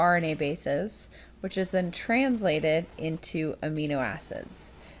into RNA bases, which is then translated into amino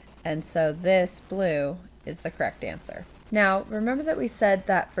acids. And so this blue is the correct answer. Now, remember that we said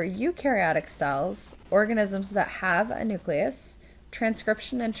that for eukaryotic cells, organisms that have a nucleus,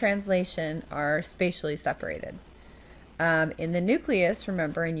 transcription and translation are spatially separated. In the nucleus,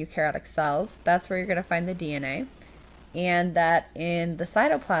 remember, in eukaryotic cells, that's where you're going to find the DNA. And that in the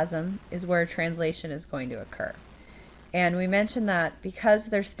cytoplasm is where translation is going to occur. And we mentioned that because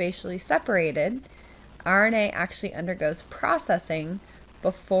they're spatially separated, RNA actually undergoes processing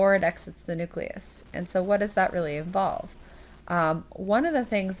before it exits the nucleus. And so what does that really involve? One of the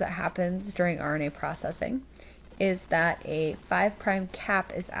things that happens during RNA processing is that a 5'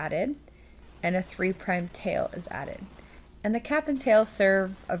 cap is added and a 3' tail is added. And the cap and tail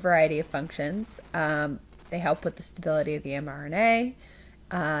serve a variety of functions. They help with the stability of the mRNA.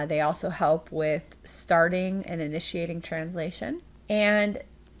 They also help with starting and initiating translation. And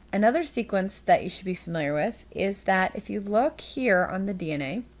another sequence that you should be familiar with is that if you look here on the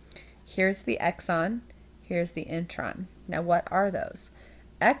DNA, here's the exon, here's the intron. Now, what are those?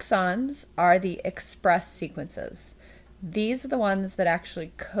 Exons are the express sequences. These are the ones that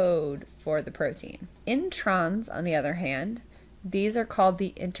actually code for the protein. Introns, on the other hand, these are called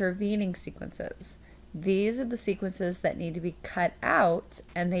the intervening sequences. These are the sequences that need to be cut out,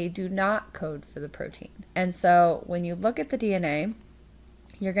 and they do not code for the protein. And so when you look at the DNA,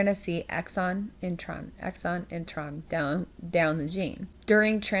 you're going to see exon, intron, down the gene.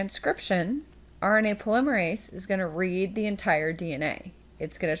 During transcription, RNA polymerase is going to read the entire DNA.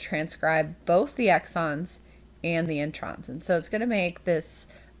 It's going to transcribe both the exons and the introns. And so it's going to make this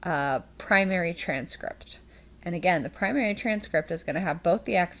primary transcript. And again, the primary transcript is going to have both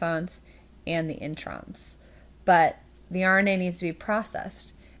the exons and the introns. But the RNA needs to be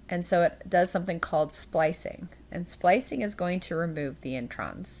processed. And so it does something called splicing. And splicing is going to remove the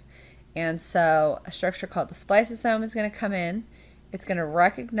introns. And so a structure called the spliceosome is going to come in. It's going to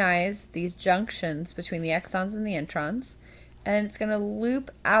recognize these junctions between the exons and the introns. And it's going to loop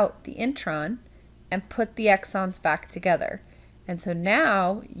out the intron and put the exons back together. And so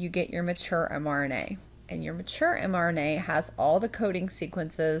now you get your mature mRNA. And your mature mRNA has all the coding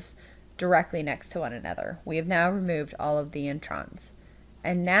sequences directly next to one another. We have now removed all of the introns.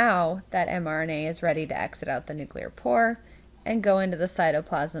 And now that mRNA is ready to exit out the nuclear pore and go into the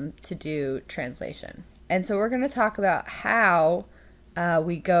cytoplasm to do translation. And so we're going to talk about how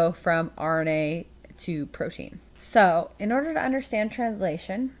we go from RNA to protein. So in order to understand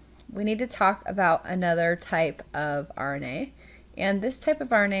translation, we need to talk about another type of RNA. And this type of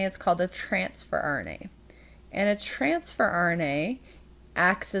RNA is called a transfer RNA. And a transfer RNA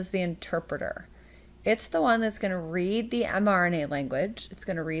acts as the interpreter. It's the one that's going to read the mRNA language, it's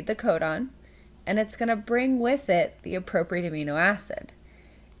going to read the codon, and it's going to bring with it the appropriate amino acid.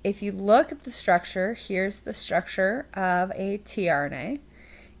 If you look at the structure, here's the structure of a tRNA,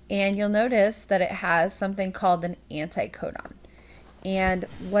 and you'll notice that it has something called an anticodon. And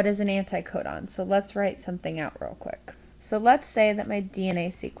what is an anticodon? So let's write something out real quick. So let's say that my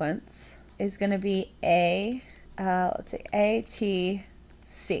DNA sequence is going to be let's say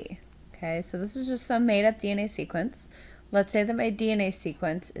ATC. Okay, so this is just some made-up DNA sequence. Let's say that my DNA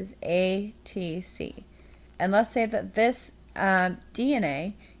sequence is ATC. And let's say that this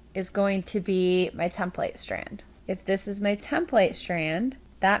DNA is going to be my template strand. If this is my template strand,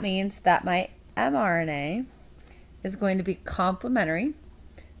 that means that my mRNA is going to be complementary.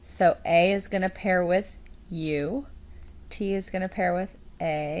 So A is going to pair with U, T is going to pair with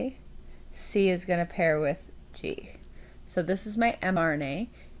A, C is going to pair with G. So this is my mRNA,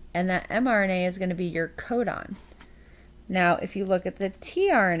 and that mRNA is going to be your codon. Now, if you look at the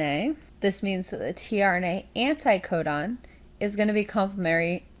tRNA, this means that the tRNA anticodon is going to be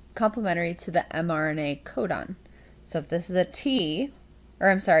complementary to the mRNA codon. So if this is a T,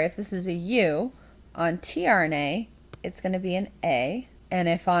 if this is a U, on tRNA, it's going to be an A. And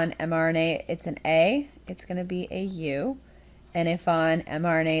if on mRNA it's an A, it's going to be a U. And if on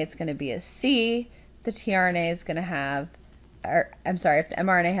mRNA it's going to be a C, the tRNA is going to have, if the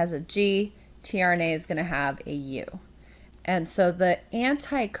mRNA has a G, tRNA is going to have a U. And so the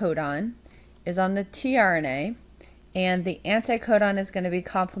anticodon is on the tRNA, and the anticodon is going to be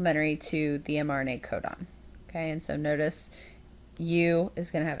complementary to the mRNA codon. Okay, and so notice U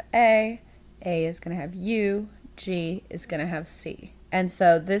is going to have A is going to have U, G is going to have C. And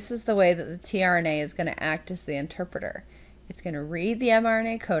so this is the way that the tRNA is going to act as the interpreter. It's going to read the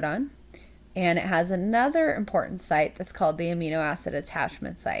mRNA codon, and it has another important site that's called the amino acid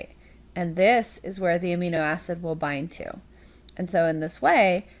attachment site. And this is where the amino acid will bind to. And so in this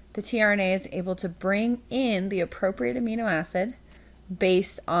way, the tRNA is able to bring in the appropriate amino acid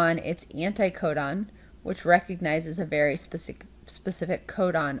based on its anticodon, which recognizes a very specific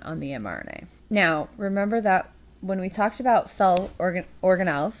codon on the mRNA. Now, remember that when we talked about cell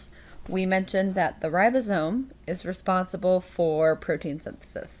organelles, we mentioned that the ribosome is responsible for protein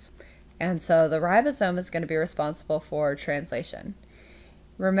synthesis. And so the ribosome is going to be responsible for translation.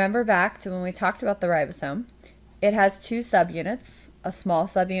 Remember back to when we talked about the ribosome, it has two subunits, a small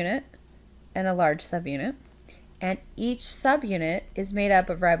subunit and a large subunit. And each subunit is made up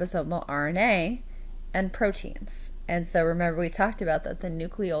of ribosomal RNA and proteins. And so remember we talked about that the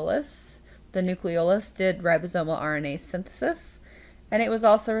nucleolus did ribosomal RNA synthesis, and it was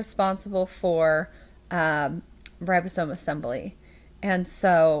also responsible for ribosome assembly. And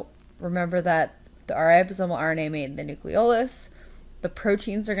so remember that the ribosomal RNA made the nucleolus. The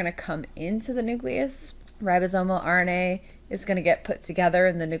proteins are going to come into the nucleus. Ribosomal RNA is going to get put together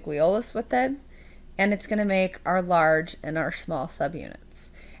in the nucleolus with it, and it's going to make our large and our small subunits.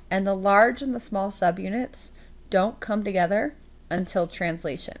 And the large and the small subunits don't come together until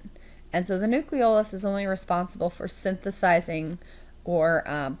translation. And so the nucleolus is only responsible for synthesizing or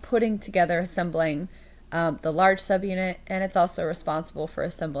putting together, assembling the large subunit, and it's also responsible for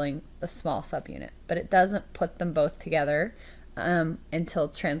assembling the small subunit. But it doesn't put them both together until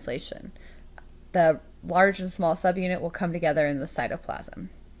translation. The large and small subunit will come together in the cytoplasm.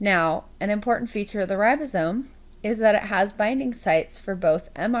 Now, an important feature of the ribosome is that it has binding sites for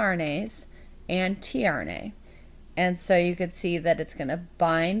both mRNAs and tRNA. And so you could see that it's going to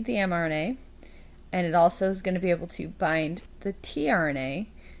bind the mRNA, and it also is going to be able to bind the tRNA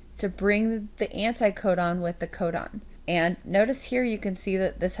to bring the anticodon with the codon. And notice here you can see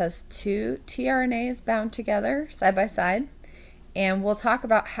that this has two tRNAs bound together side by side. And we'll talk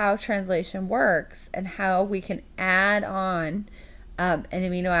about how translation works and how we can add on an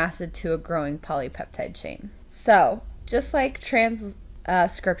amino acid to a growing polypeptide chain. So, just like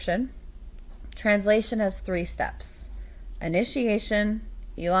transcription, translation has 3 steps: initiation,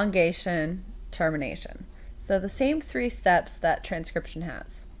 elongation, termination. So the same 3 steps that transcription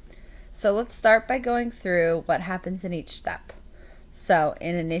has. So let's start by going through what happens in each step. So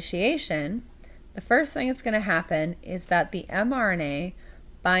in initiation, the first thing that's going to happen is that the mRNA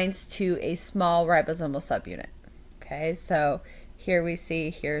binds to a small ribosomal subunit. Okay, so here we see,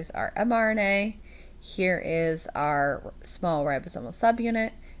 here's our mRNA, here is our small ribosomal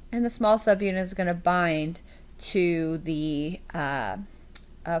subunit, and the small subunit is going to bind to the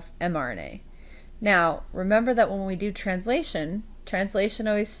mRNA. Now, remember that when we do translation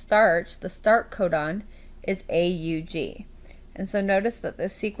always starts, the start codon is AUG. And so notice that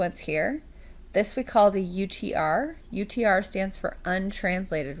this sequence here, this we call the UTR. UTR stands for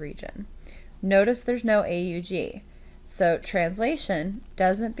untranslated region. Notice there's no AUG. So translation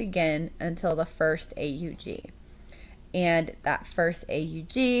doesn't begin until the first AUG. And that first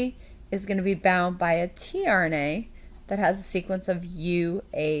AUG is going to be bound by a tRNA that has a sequence of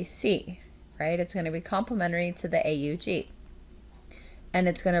UAC, right? It's going to be complementary to the AUG. And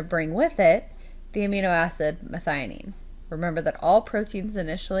it's going to bring with it the amino acid methionine. Remember that all proteins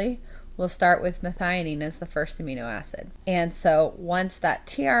initially will start with methionine as the first amino acid. And so once that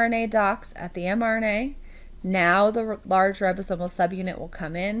tRNA docks at the mRNA, now the large ribosomal subunit will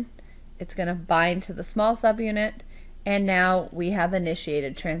come in. It's going to bind to the small subunit, And now we have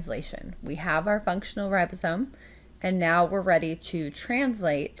initiated translation. We have our functional ribosome, and now we're ready to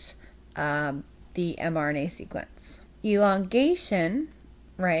translate the mRNA sequence. Elongation,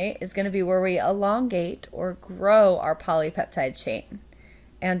 right, is going to be where we elongate or grow our polypeptide chain.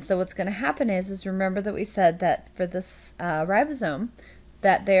 And so what's going to happen is remember that we said that for this ribosome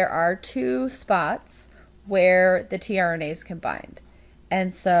that there are two spots where the tRNAs can bind.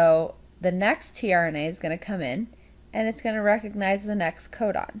 And so the next tRNA is going to come in and it's going to recognize the next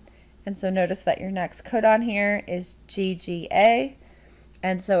codon. And so notice that your next codon here is GGA.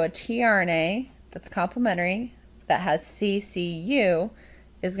 And so a tRNA that's complementary that has CCU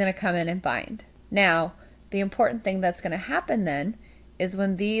is going to come in and bind. Now, the important thing that's going to happen then is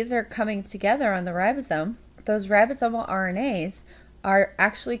when these are coming together on the ribosome, those ribosomal RNAs are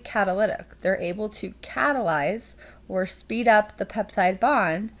actually catalytic. They're able to catalyze or speed up the peptide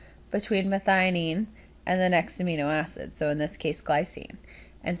bond between methionine and the next amino acid, so in this case glycine.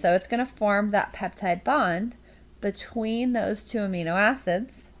 And so it's going to form that peptide bond between those two amino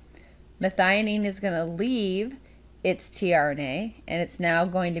acids. Methionine is going to leave its tRNA and it's now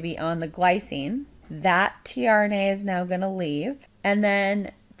going to be on the glycine. That tRNA is now going to leave, and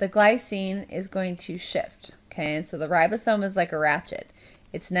then the glycine is going to shift. Okay, and so the ribosome is like a ratchet.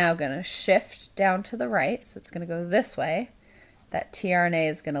 It's now going to shift down to the right, so it's going to go this way. That tRNA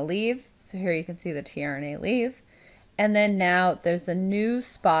is going to leave, so here you can see the tRNA leave. And then now there's a new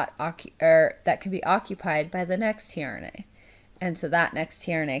spot that can be occupied by the next tRNA. And so that next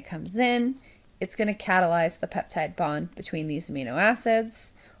tRNA comes in. It's going to catalyze the peptide bond between these amino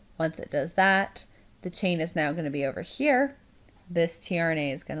acids. Once it does that, the chain is now going to be over here. This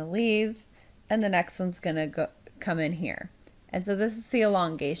tRNA is going to leave, and the next one's going to come in here. And so this is the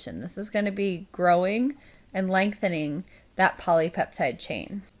elongation. This is going to be growing and lengthening that polypeptide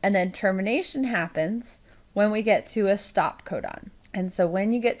chain. And then termination happens when we get to a stop codon. And so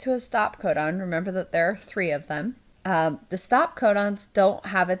when you get to a stop codon, remember that there are 3 of them. The stop codons don't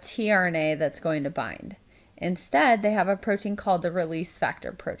have a tRNA that's going to bind. Instead, they have a protein called the release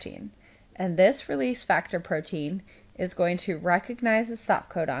factor protein. And this release factor protein is going to recognize the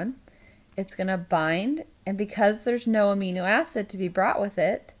stop codon. It's going to bind, and because there's no amino acid to be brought with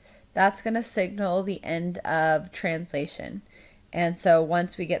it, that's going to signal the end of translation. And so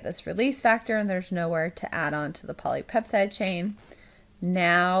once we get this release factor and there's nowhere to add on to the polypeptide chain,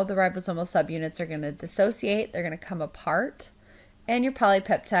 now the ribosomal subunits are going to dissociate, they're going to come apart, and your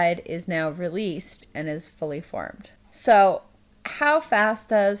polypeptide is now released and is fully formed. So how fast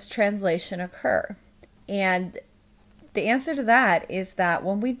does translation occur? And the answer to that is that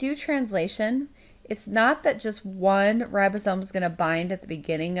when we do translation, it's not that just one ribosome is going to bind at the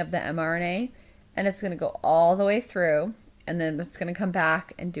beginning of the mRNA and it's going to go all the way through, and then it's going to come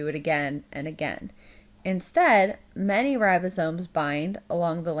back and do it again and again. Instead, many ribosomes bind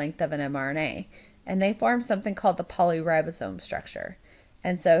along the length of an mRNA, and they form something called the polyribosome structure.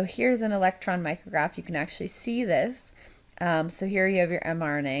 And so here's an electron micrograph. You can actually see this. So here you have your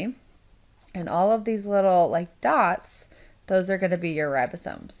mRNA, and all of these little like dots, those are going to be your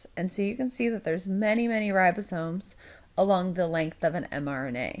ribosomes. And so you can see that there's many, many ribosomes along the length of an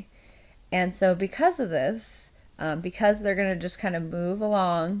mRNA. And so because of this, because they're going to just kind of move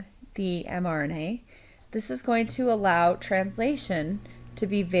along the mRNA, this is going to allow translation to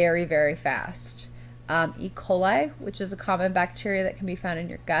be very, very fast. E. coli, which is a common bacteria that can be found in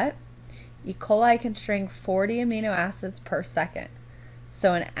your gut, E. coli can string 40 amino acids per second.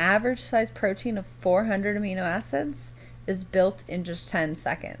 So an average size protein of 400 amino acids is built in just 10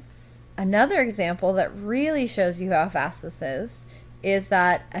 seconds. Another example that really shows you how fast this is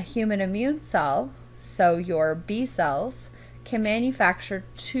that a human immune cell, so your B cells, can manufacture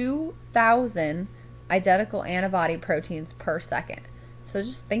 2,000 identical antibody proteins per second. So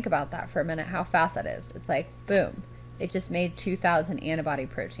just think about that for a minute, how fast that is. It's like, boom, it just made 2,000 antibody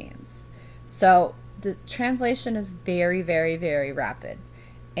proteins. So the translation is very, very, very rapid.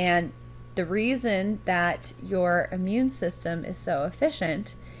 And the reason that your immune system is so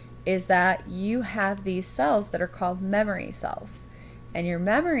efficient is that you have these cells that are called memory cells. And your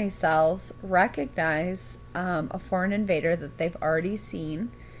memory cells recognize a foreign invader that they've already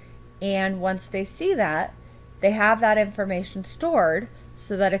seen. And once they see that, they have that information stored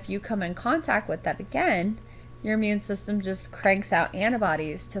so that if you come in contact with that again, your immune system just cranks out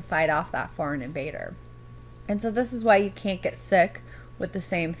antibodies to fight off that foreign invader. And so this is why you can't get sick with the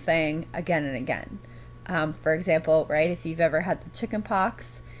same thing again and again. For example, right, if you've ever had the chicken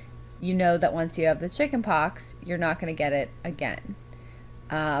pox, you know that once you have the chicken pox, you're not going to get it again.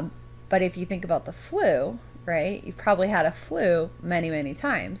 But if you think about the flu, right, you've probably had a flu many, many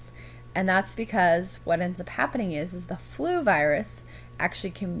times. And that's because what ends up happening is the flu virus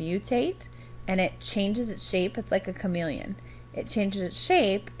actually can mutate and it changes its shape. It's like a chameleon. It changes its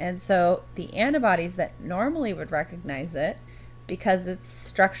shape, and so the antibodies that normally would recognize it, because its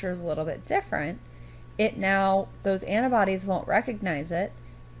structure is a little bit different, those antibodies won't recognize it,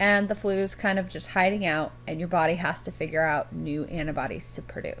 and the flu is kind of just hiding out, and your body has to figure out new antibodies to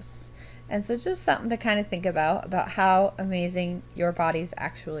produce. And so it's just something to kind of think about how amazing your bodies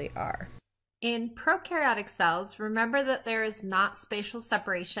actually are. In prokaryotic cells, remember that there is not spatial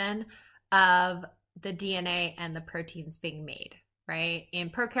separation of the DNA and the proteins being made, right? In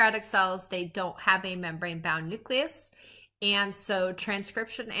prokaryotic cells, they don't have a membrane-bound nucleus, and so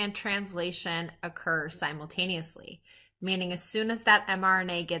transcription and translation occur simultaneously, meaning as soon as that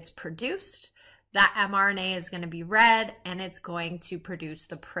mRNA gets produced, that mRNA is going to be read and it's going to produce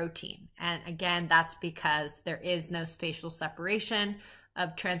the protein. And again, that's because there is no spatial separation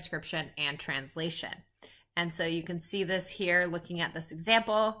of transcription and translation. And so you can see this here looking at this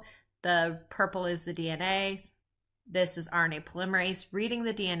example. The purple is the DNA. This is RNA polymerase reading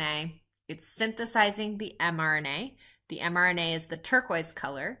the DNA. It's synthesizing the mRNA. The mRNA is the turquoise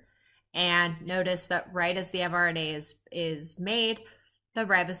color. And notice that right as the mRNA is made, the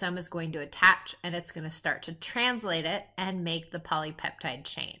ribosome is going to attach and it's going to start to translate it and make the polypeptide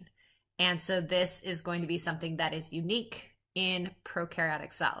chain. And so this is going to be something that is unique in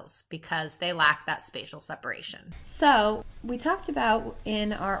prokaryotic cells because they lack that spatial separation. So we talked about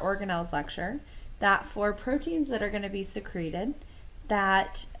in our organelles lecture that for proteins that are going to be secreted,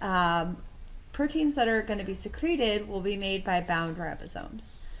 will be made by bound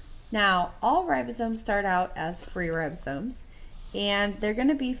ribosomes. Now, all ribosomes start out as free ribosomes, and they're going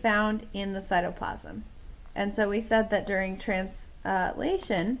to be found in the cytoplasm. And so we said that during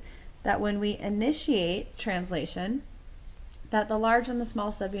translation, that when we initiate translation, that the large and the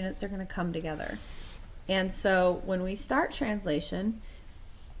small subunits are going to come together. And so when we start translation,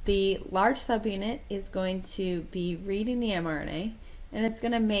 the large subunit is going to be reading the mRNA, and it's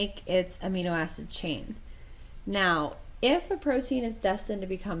going to make its amino acid chain. Now, if a protein is destined to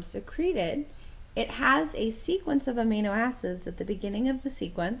become secreted, it has a sequence of amino acids at the beginning of the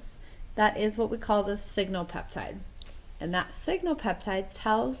sequence that is what we call the signal peptide. And that signal peptide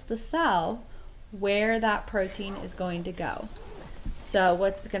tells the cell where that protein is going to go. So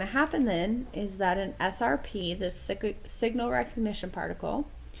what's going to happen then is that an SRP, this signal recognition particle,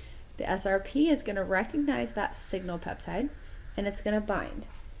 the SRP is going to recognize that signal peptide and it's going to bind.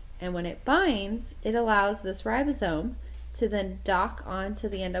 And when it binds, it allows this ribosome to then dock onto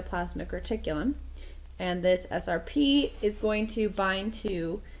the endoplasmic reticulum. And this SRP is going to bind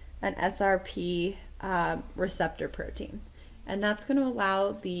to an SRP receptor protein. And that's going to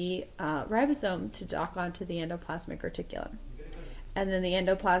allow the ribosome to dock onto the endoplasmic reticulum. And then the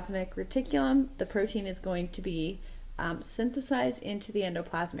endoplasmic reticulum, the protein is going to be synthesized into the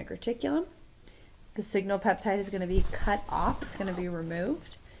endoplasmic reticulum. The signal peptide is going to be cut off, it's going to be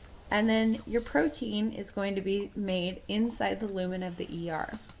removed. And then your protein is going to be made inside the lumen of the ER.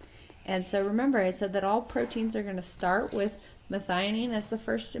 And so remember, I said that all proteins are going to start with methionine as the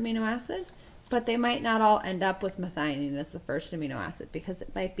first amino acid, but they might not all end up with methionine as the first amino acid because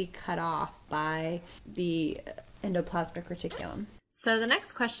it might be cut off by the endoplasmic reticulum. So the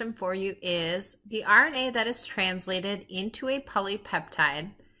next question for you is, the RNA that is translated into a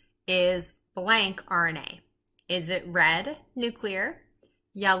polypeptide is blank RNA. Is it red, nuclear,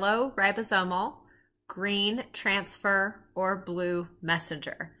 yellow, ribosomal, green, transfer, or blue,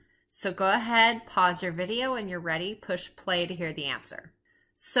 messenger? So go ahead, pause your video, and you're ready. Push play to hear the answer.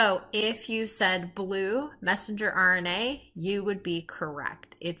 So if you said blue, messenger RNA, you would be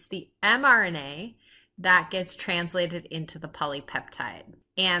correct. It's the mRNA that gets translated into the polypeptide.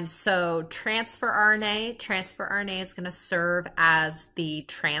 And so transfer RNA is going to serve as the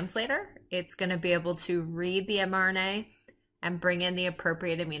translator. It's going to be able to read the mRNA and bring in the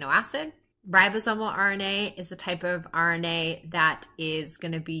appropriate amino acid. Ribosomal RNA is a type of RNA that is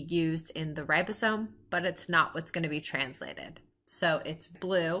going to be used in the ribosome, but it's not what's going to be translated. So it's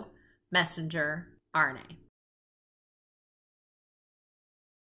blue, messenger RNA.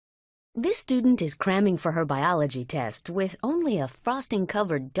 This student is cramming for her biology test with only a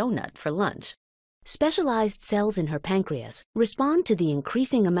frosting-covered donut for lunch. Specialized cells in her pancreas respond to the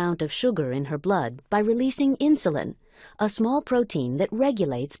increasing amount of sugar in her blood by releasing insulin, a small protein that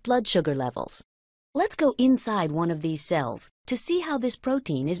regulates blood sugar levels. Let's go inside one of these cells to see how this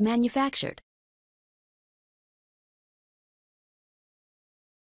protein is manufactured.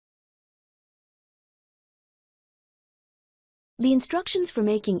 The instructions for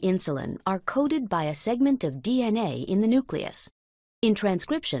making insulin are coded by a segment of DNA in the nucleus. In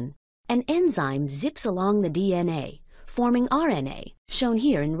transcription, An enzyme zips along the DNA, forming RNA, shown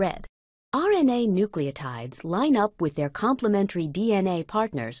here in red. RNA nucleotides line up with their complementary DNA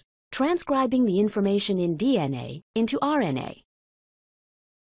partners, transcribing the information in DNA into RNA.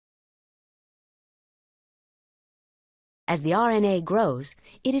 As the RNA grows,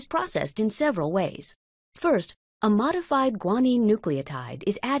 it is processed in several ways. First, a modified guanine nucleotide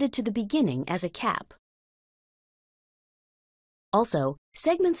is added to the beginning as a cap. Also,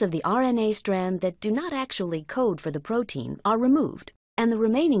 segments of the RNA strand that do not actually code for the protein are removed, and the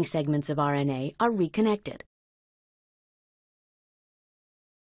remaining segments of RNA are reconnected.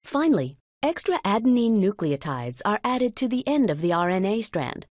 Finally, extra adenine nucleotides are added to the end of the RNA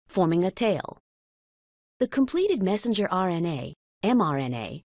strand, forming a tail. The completed messenger RNA,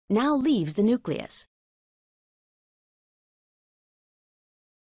 mRNA, now leaves the nucleus.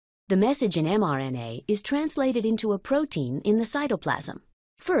 The message in mRNA is translated into a protein in the cytoplasm.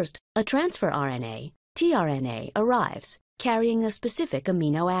 First, a transfer RNA, tRNA, arrives, carrying a specific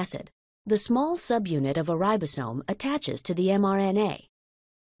amino acid. The small subunit of a ribosome attaches to the mRNA.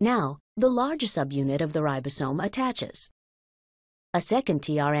 Now, the large subunit of the ribosome attaches. A second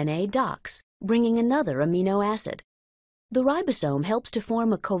tRNA docks, bringing another amino acid. The ribosome helps to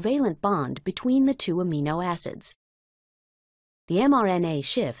form a covalent bond between the two amino acids. The mRNA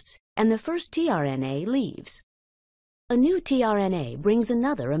shifts, and the first tRNA leaves. A new tRNA brings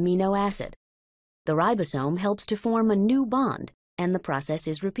another amino acid. The ribosome helps to form a new bond, and the process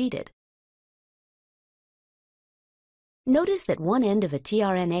is repeated. Notice that one end of a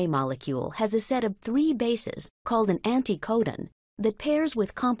tRNA molecule has a set of 3 bases, called an anticodon, that pairs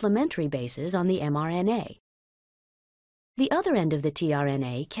with complementary bases on the mRNA. The other end of the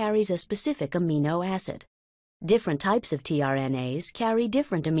tRNA carries a specific amino acid. Different types of tRNAs carry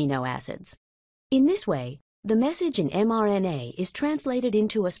different amino acids. In this way, the message in mRNA is translated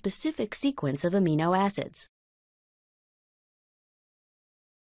into a specific sequence of amino acids.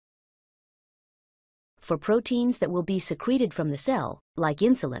 For proteins that will be secreted from the cell, like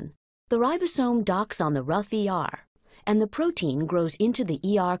insulin, the ribosome docks on the rough ER, and the protein grows into the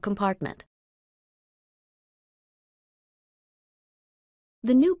ER compartment.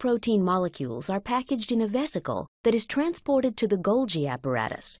 The new protein molecules are packaged in a vesicle that is transported to the Golgi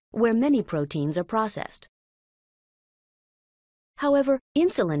apparatus, where many proteins are processed. However,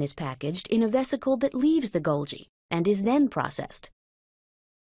 insulin is packaged in a vesicle that leaves the Golgi and is then processed.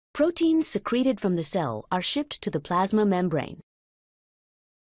 Proteins secreted from the cell are shipped to the plasma membrane.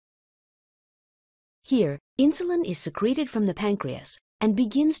 Here, insulin is secreted from the pancreas and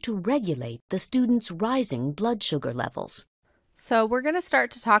begins to regulate the student's rising blood sugar levels. So we're going to start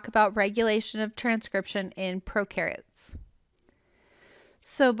to talk about regulation of transcription in prokaryotes.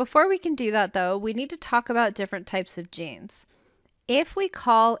 So before we can do that, though, we need to talk about different types of genes. If we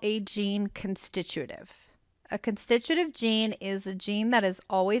call a gene constitutive, a constitutive gene is a gene that is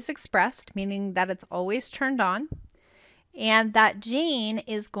always expressed, meaning that it's always turned on, and that gene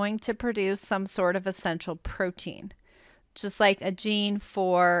is going to produce some sort of essential protein, just like a gene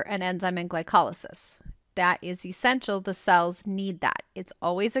for an enzyme in glycolysis. That is essential. The cells need that. It's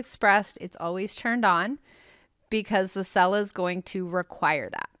always expressed. It's always turned on because the cell is going to require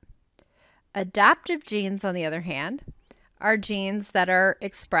that. Adaptive genes, on the other hand, are genes that are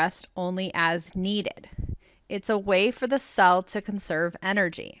expressed only as needed. It's a way for the cell to conserve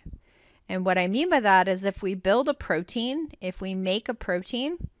energy. And what I mean by that is if we build a protein, if we make a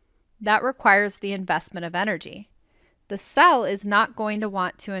protein, that requires the investment of energy. The cell is not going to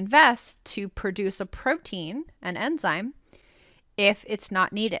want to invest to produce a protein, an enzyme, if it's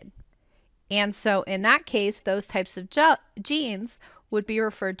not needed. And so in that case, those types of genes would be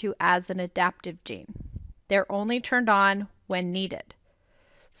referred to as an adaptive gene. They're only turned on when needed.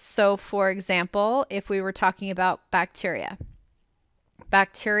 So for example, if we were talking about bacteria,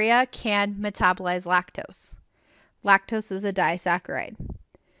 bacteria can metabolize lactose. Lactose is a disaccharide.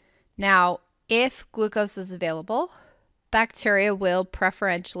 Now, if glucose is available, bacteria will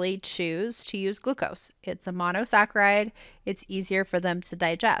preferentially choose to use glucose. It's a monosaccharide. It's easier for them to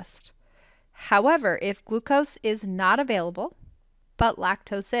digest. However, if glucose is not available, but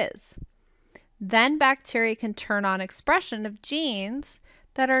lactose is, then bacteria can turn on expression of genes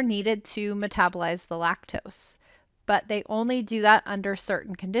that are needed to metabolize the lactose. But they only do that under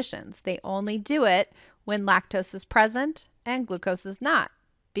certain conditions. They only do it when lactose is present and glucose is not.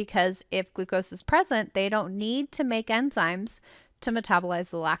 Because if glucose is present, they don't need to make enzymes to metabolize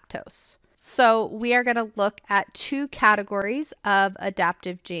the lactose. So we are going to look at 2 categories of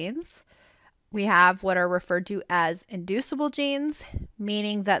adaptive genes. We have what are referred to as inducible genes,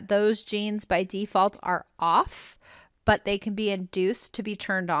 meaning that those genes by default are off, but they can be induced to be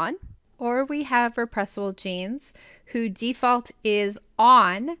turned on. Or we have repressible genes whose default is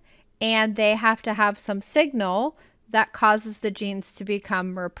on, and they have to have some signal that causes the genes to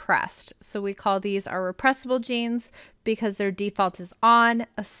become repressed. So we call these our repressible genes because their default is on.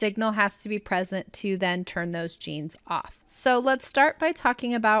 A signal has to be present to then turn those genes off. So let's start by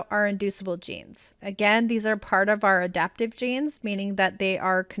talking about our inducible genes. Again, these are part of our adaptive genes, meaning that they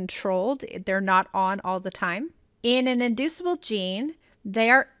are controlled. They're not on all the time. In an inducible gene,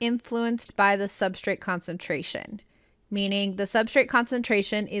 they are influenced by the substrate concentration, meaning the substrate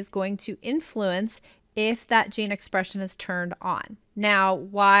concentration is going to influence if that gene expression is turned on. Now,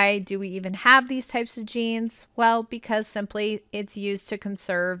 why do we even have these types of genes? Well, because simply it's used to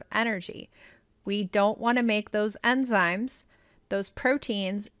conserve energy. We don't want to make those enzymes, those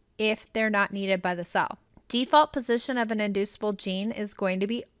proteins, if they're not needed by the cell. Default position of an inducible gene is going to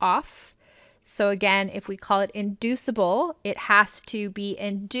be off. So again, if we call it inducible, it has to be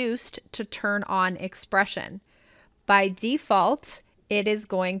induced to turn on expression. By default, it is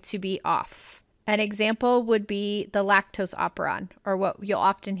going to be off. An example would be the lactose operon, or what you'll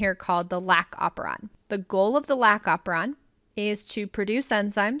often hear called the lac operon. The goal of the lac operon is to produce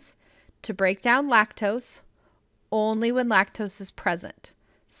enzymes to break down lactose only when lactose is present.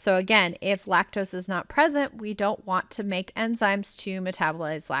 So again, if lactose is not present, we don't want to make enzymes to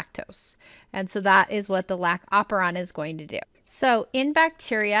metabolize lactose. And so that is what the lac operon is going to do. So in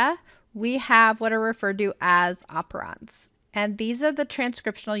bacteria, we have what are referred to as operons. And these are the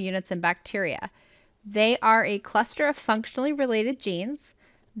transcriptional units in bacteria. They are a cluster of functionally related genes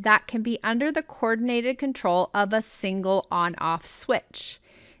that can be under the coordinated control of a single on-off switch.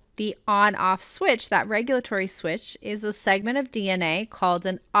 The on-off switch, that regulatory switch, is a segment of DNA called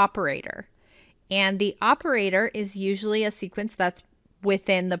an operator. And the operator is usually a sequence that's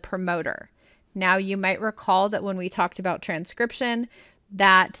within the promoter. Now, you might recall that when we talked about transcription,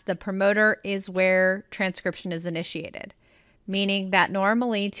 that the promoter is where transcription is initiated, meaning that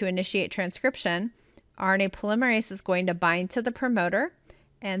normally to initiate transcription, RNA polymerase is going to bind to the promoter,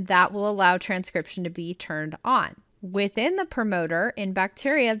 and that will allow transcription to be turned on. Within the promoter, in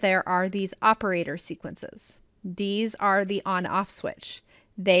bacteria, there are these operator sequences. These are the on-off switch.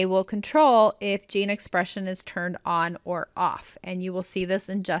 They will control if gene expression is turned on or off, and you will see this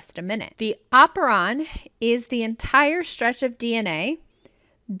in just a minute. The operon is the entire stretch of DNA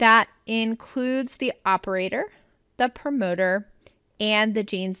that includes the operator, the promoter, and the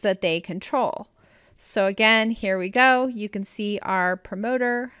genes that they control. So again, here we go. You can see our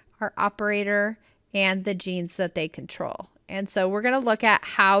promoter, our operator, and the genes that they control. And so we're going to look at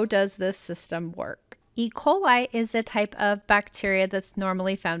how does this system work. E. coli is a type of bacteria that's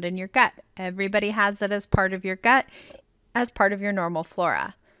normally found in your gut. Everybody has it as part of your gut, as part of your normal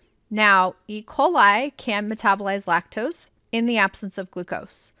flora. Now, E. coli can metabolize lactose in the absence of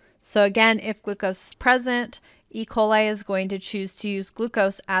glucose. So again, if glucose is present, E. coli is going to choose to use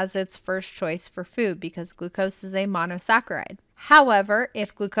glucose as its first choice for food because glucose is a monosaccharide. However,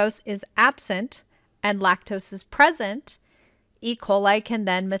 if glucose is absent and lactose is present, E. coli can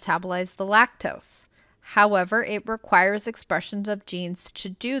then metabolize the lactose. However, it requires expressions of genes to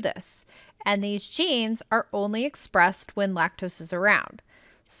do this, and these genes are only expressed when lactose is around.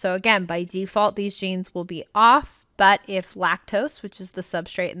 So again, by default, these genes will be off. But if lactose, which is the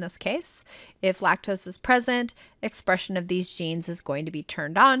substrate in this case, if lactose is present, expression of these genes is going to be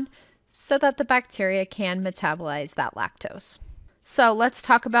turned on so that the bacteria can metabolize that lactose. So let's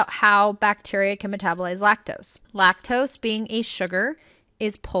talk about how bacteria can metabolize lactose. Lactose, being a sugar,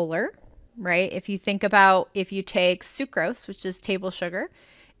 is polar, right? If you think about if you take sucrose, which is table sugar,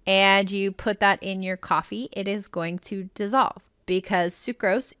 and you put that in your coffee, it is going to dissolve because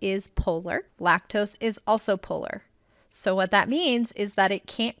sucrose is polar. Lactose is also polar. So what that means is that it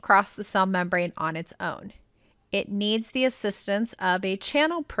can't cross the cell membrane on its own. It needs the assistance of a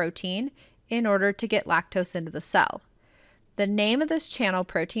channel protein in order to get lactose into the cell. The name of this channel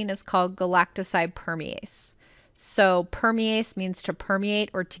protein is called galactoside permease. So permease means to permeate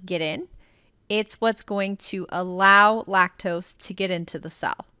or to get in. It's what's going to allow lactose to get into the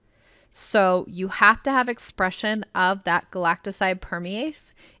cell. So you have to have expression of that galactoside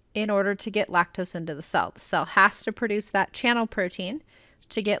permease in order to get lactose into the cell. The cell has to produce that channel protein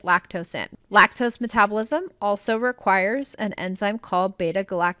to get lactose in. Lactose metabolism also requires an enzyme called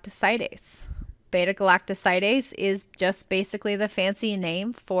beta-galactosidase. Beta-galactosidase is just basically the fancy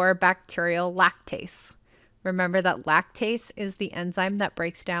name for bacterial lactase. Remember that lactase is the enzyme that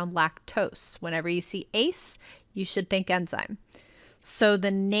breaks down lactose. Whenever you see ACE, you should think enzyme. So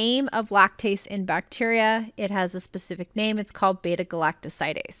the name of lactase in bacteria, it has a specific name. It's called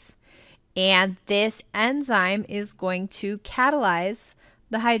beta-galactosidase. And this enzyme is going to catalyze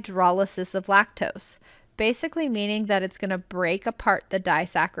the hydrolysis of lactose, basically meaning that it's going to break apart the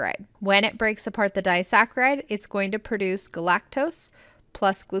disaccharide. When it breaks apart the disaccharide, it's going to produce galactose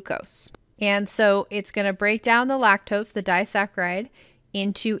plus glucose. And so it's going to break down the lactose, the disaccharide,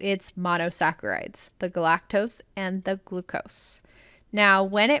 into its monosaccharides, the galactose and the glucose. Now,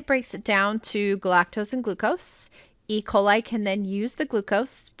 when it breaks it down to galactose and glucose, E. coli can then use the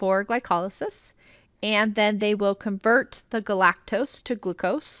glucose for glycolysis, and then they will convert the galactose to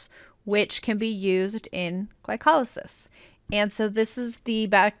glucose, which can be used in glycolysis. And so this is the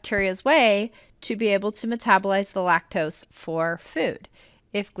bacteria's way to be able to metabolize the lactose for food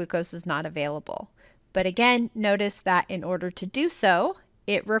if glucose is not available. But again, notice that in order to do so,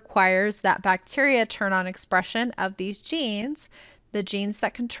 it requires that bacteria turn on expression of these genes, the genes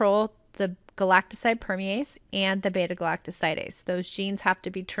that control the galactoside permease and the beta-galactosidase. Those genes have to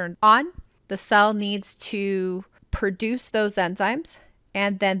be turned on. The cell needs to produce those enzymes,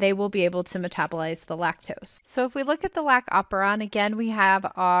 and then they will be able to metabolize the lactose. So if we look at the lac operon, again, we have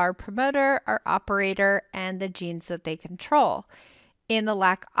our promoter, our operator, and the genes that they control. In the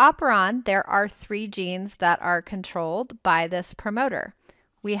lac operon, there are 3 genes that are controlled by this promoter.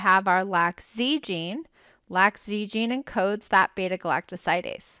 We have our LAC-Z gene. LAC-Z gene encodes that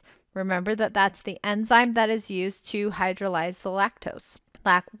beta-galactosidase. Remember that that's the enzyme that is used to hydrolyze the lactose.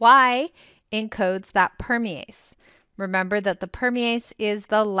 LAC-Y encodes that permease. Remember that the permease is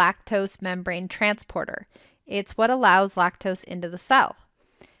the lactose membrane transporter. It's what allows lactose into the cell.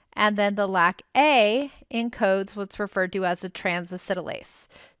 And then the LAC-A encodes what's referred to as a transacetylase.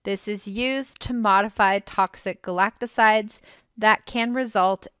 This is used to modify toxic galactosides that can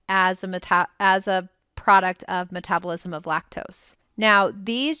result as a product of metabolism of lactose. Now,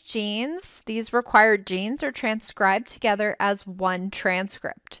 these genes, these required genes, are transcribed together as one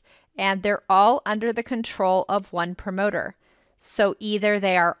transcript, and they're all under the control of one promoter. So either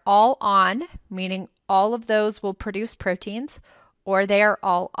they are all on, meaning all of those will produce proteins, or they are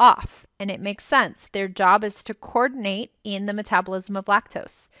all off. And it makes sense. Their job is to coordinate in the metabolism of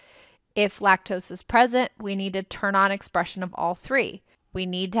lactose. If lactose is present, we need to turn on expression of all 3. We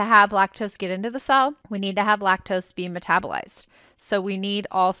need to have lactose get into the cell. We need to have lactose be metabolized. So we need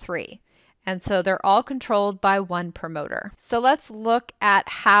all 3. And so they're all controlled by one promoter. So let's look at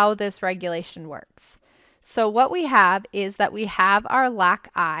how this regulation works. So what we have is that we have our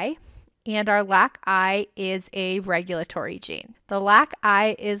LAC-I, and our LAC-I is a regulatory gene. The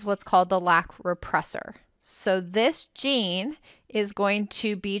LAC-I is what's called the LAC repressor. So this gene is going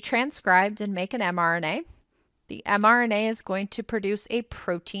to be transcribed and make an mRNA. The mRNA is going to produce a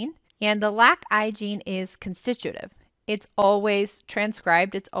protein, and the LAC-I gene is constitutive. It's always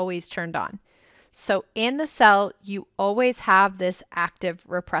transcribed, it's always turned on. So in the cell, you always have this active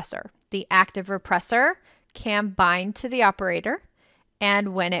repressor. The active repressor can bind to the operator,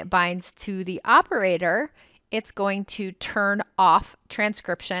 and when it binds to the operator, it's going to turn off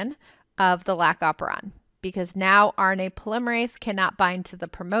transcription of the lac operon, because now RNA polymerase cannot bind to the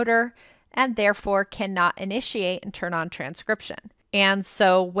promoter and therefore cannot initiate and turn on transcription. And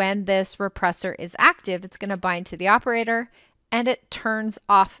so when this repressor is active, it's going to bind to the operator and it turns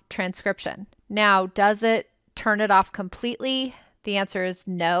off transcription. Now, does it turn it off completely? The answer is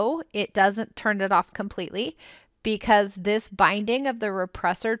no, it doesn't turn it off completely, because this binding of the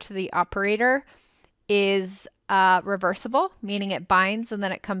repressor to the operator is reversible, meaning it binds and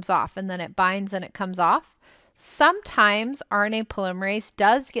then it comes off, and then it binds and it comes off. Sometimes RNA polymerase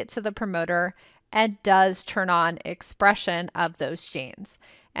does get to the promoter and does turn on expression of those genes.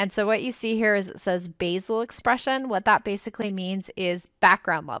 And so what you see here is it says basal expression. What that basically means is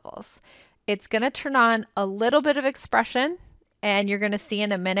background levels. It's going to turn on a little bit of expression, and you're going to see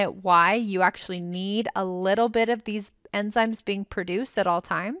in a minute why you actually need a little bit of these enzymes being produced at all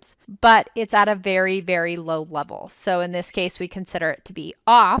times, but it's at a very, very low level. So in this case, we consider it to be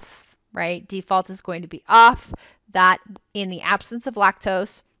off, right? Default is going to be off. That in the absence of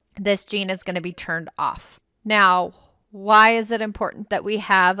lactose, this gene is going to be turned off. Now, why is it important that we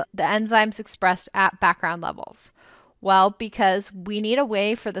have the enzymes expressed at background levels? Well, because we need a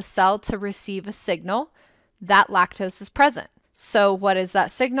way for the cell to receive a signal that lactose is present. So what is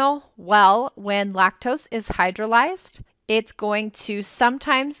that signal? Well, when lactose is hydrolyzed, it's going to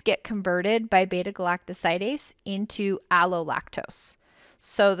sometimes get converted by beta-galactosidase into allolactose.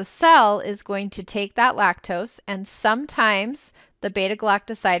 So the cell is going to take that lactose, and sometimes the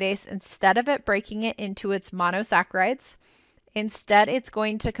beta-galactosidase, instead of it breaking it into its monosaccharides, instead it's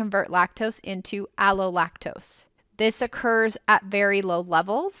going to convert lactose into allolactose. This occurs at very low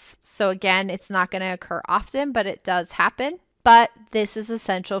levels. So again, it's not going to occur often, but it does happen. But this is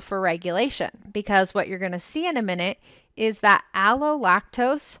essential for regulation, because what you're going to see in a minute is that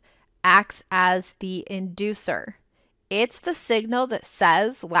allolactose acts as the inducer. It's the signal that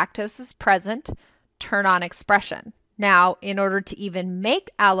says lactose is present, turn on expression. Now, in order to even make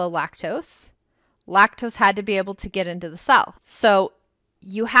allolactose, lactose had to be able to get into the cell. So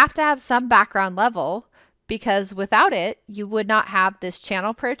you have to have some background level, because without it, you would not have this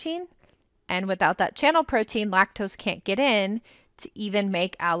channel protein. And without that channel protein, lactose can't get in to even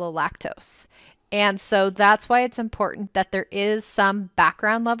make allolactose. And so that's why it's important that there is some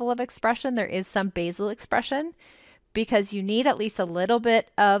background level of expression. There is some basal expression, because you need at least a little bit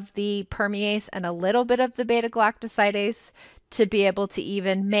of the permease and a little bit of the beta-galactosidase to be able to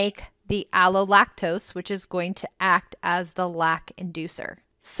even make the allolactose, which is going to act as the lac inducer.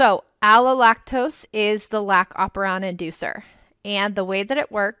 So allolactose is the lac operon inducer. And the way that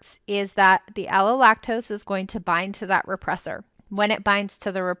it works is that the allolactose is going to bind to that repressor. When it binds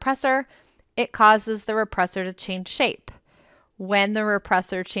to the repressor, it causes the repressor to change shape. When the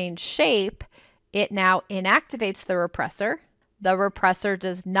repressor changes shape, it now inactivates the repressor. The repressor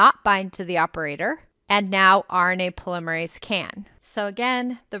does not bind to the operator, and now RNA polymerase can. So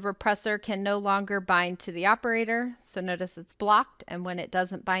again, the repressor can no longer bind to the operator. So notice it's blocked, and when it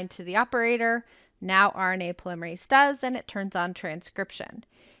doesn't bind to the operator, now RNA polymerase does, and it turns on transcription.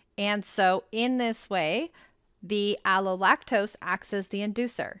 And so in this way, the allolactose acts as the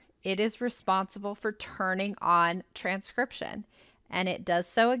inducer. It is responsible for turning on transcription, and it does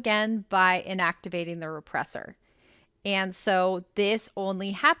so again by inactivating the repressor. And so this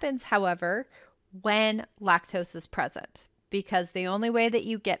only happens, however, when lactose is present, because the only way that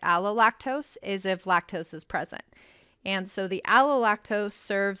you get allolactose is if lactose is present. And so the allolactose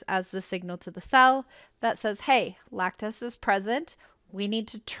serves as the signal to the cell that says, hey, lactose is present. We need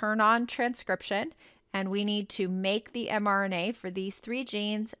to turn on transcription, and we need to make the mRNA for these 3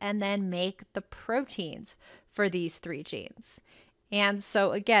 genes and then make the proteins for these 3 genes. And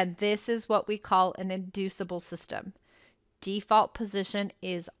so again, this is what we call an inducible system. Default position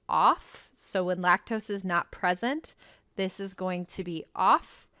is off. So when lactose is not present, this is going to be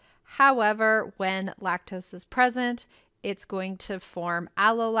off. However, when lactose is present, it's going to form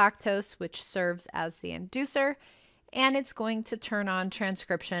allolactose, which serves as the inducer, and it's going to turn on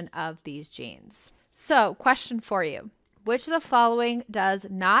transcription of these genes. So, question for you. Which of the following does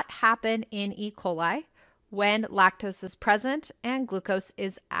not happen in E. coli when lactose is present and glucose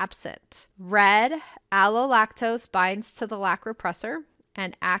is absent? Red, allolactose binds to the lac repressor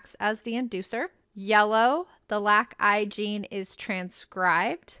and acts as the inducer. Yellow, the lac-I gene is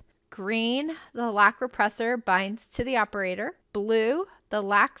transcribed. Green, the lac repressor binds to the operator. Blue, the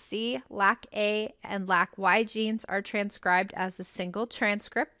lac-C, lac-A, and lac-Y genes are transcribed as a single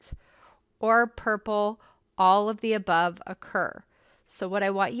transcript. Or purple, all of the above occur. So what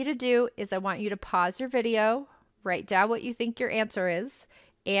I want you to do is I want you to pause your video, write down what you think your answer is,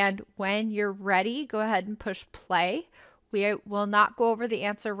 and when you're ready, go ahead and push play. We will not go over the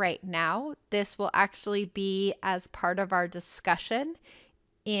answer right now. This will actually be as part of our discussion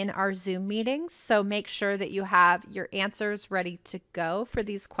in our Zoom meetings. So make sure that you have your answers ready to go for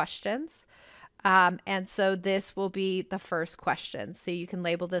these questions. And so this will be the first question. So you can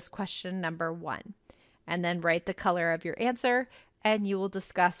label this question number 1 and then write the color of your answer, and you will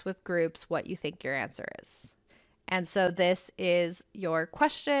discuss with groups what you think your answer is. And so this is your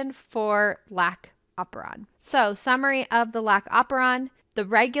question for lac operon. So summary of the lac operon: the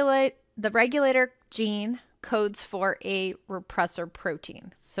regulator gene codes for a repressor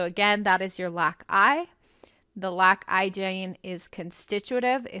protein. So again, that is your lac-I. The lac-I gene is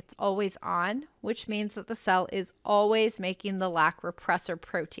constitutive. It's always on, which means that the cell is always making the lac repressor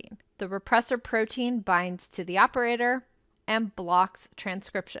protein. The repressor protein binds to the operator and blocks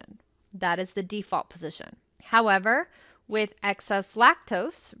transcription. That is the default position. However, with excess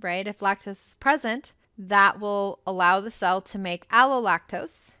lactose, right, if lactose is present, that will allow the cell to make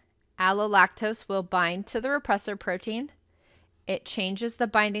allolactose. Allolactose will bind to the repressor protein. It changes the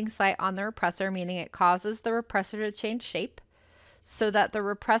binding site on the repressor, meaning it causes the repressor to change shape so that the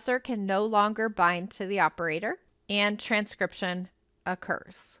repressor can no longer bind to the operator, and transcription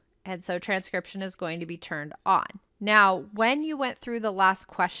occurs. And so transcription is going to be turned on. Now, when you went through the last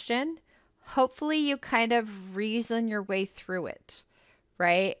question, hopefully you kind of reason your way through it,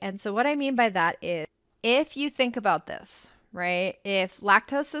 right? And so what I mean by that is, if you think about this, right? If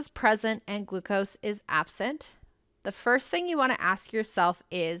lactose is present and glucose is absent, the first thing you want to ask yourself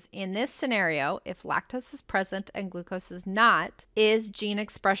is, in this scenario, if lactose is present and glucose is not, is gene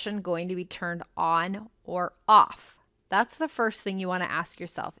expression going to be turned on or off? That's the first thing you want to ask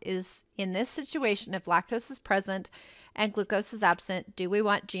yourself is, in this situation, if lactose is present and glucose is absent, do we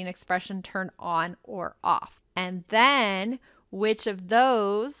want gene expression turned on or off? and then which of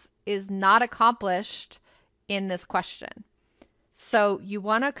those is not accomplished in this question. So you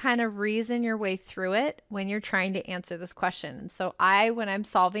want to kind of reason your way through it when you're trying to answer this question. And so when I'm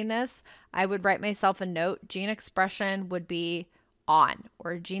solving this, I would write myself a note. Gene expression would be on,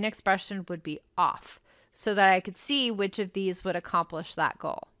 or gene expression would be off, so that I could see which of these would accomplish that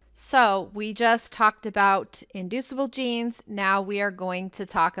goal. So we just talked about inducible genes. Now we are going to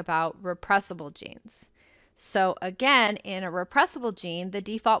talk about repressible genes. So again, in a repressible gene, the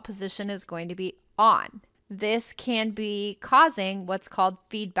default position is going to be on. This can be causing what's called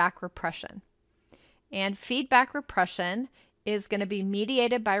feedback repression. And feedback repression is going to be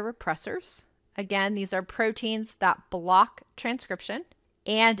mediated by repressors. Again, these are proteins that block transcription.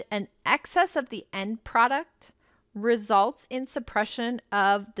 And an excess of the end product results in suppression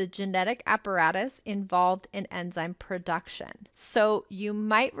of the genetic apparatus involved in enzyme production. So you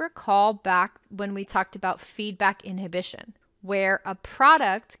might recall back when we talked about feedback inhibition, where a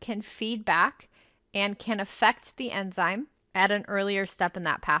product can feed back and can affect the enzyme at an earlier step in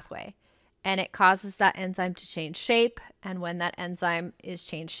that pathway. And it causes that enzyme to change shape. And when that enzyme is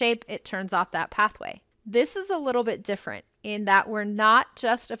changed shape, it turns off that pathway. This is a little bit different in that we're not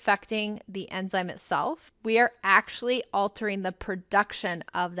just affecting the enzyme itself. We are actually altering the production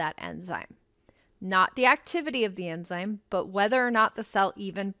of that enzyme. Not the activity of the enzyme, but whether or not the cell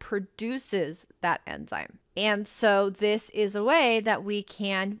even produces that enzyme. And so this is a way that we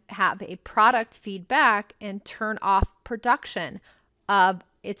can have a product feedback and turn off production of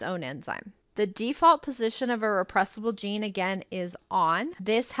its own enzyme. The default position of a repressible gene, again, is on.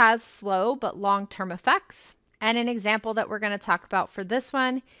 This has slow but long-term effects. And an example that we're going to talk about for this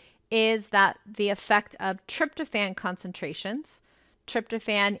one is that the effect of tryptophan concentrations.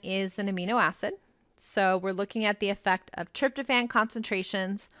 Tryptophan is an amino acid. So we're looking at the effect of tryptophan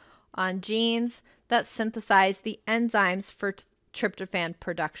concentrations on genes that synthesize the enzymes for tryptophan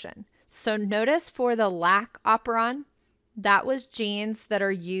production. So notice for the lac operon, that was genes that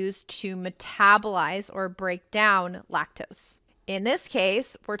are used to metabolize or break down lactose. In this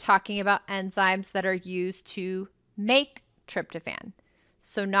case, we're talking about enzymes that are used to make tryptophan.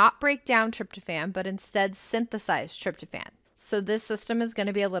 So not break down tryptophan, but instead synthesize tryptophan. So this system is going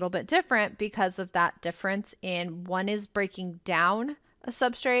to be a little bit different because of that difference in one is breaking down a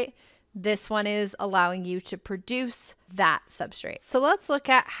substrate. This one is allowing you to produce that substrate. So let's look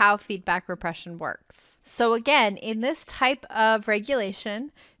at how feedback repression works. So again, in this type of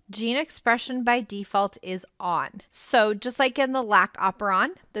regulation, gene expression by default is on. So just like in the lac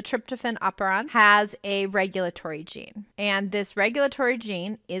operon, the tryptophan operon has a regulatory gene. And this regulatory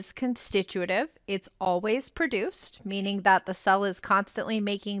gene is constitutive. It's always produced, meaning that the cell is constantly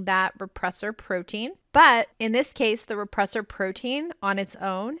making that repressor protein. But in this case, the repressor protein on its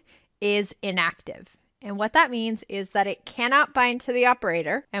own is inactive. And what that means is that it cannot bind to the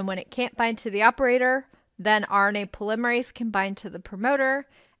operator. And when it can't bind to the operator, then RNA polymerase can bind to the promoter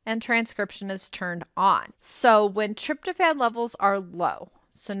and transcription is turned on. So when tryptophan levels are low,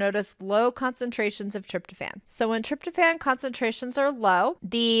 so notice low concentrations of tryptophan. So when tryptophan concentrations are low,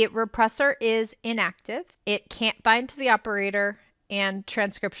 the repressor is inactive. It can't bind to the operator and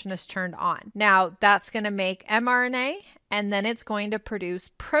transcription is turned on. Now that's going to make mRNA, and then it's going to produce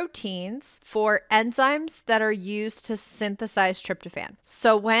proteins for enzymes that are used to synthesize tryptophan.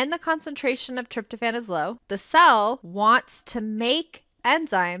 So when the concentration of tryptophan is low, the cell wants to make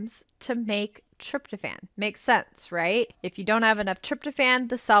enzymes to make tryptophan. Makes sense, right? If you don't have enough tryptophan,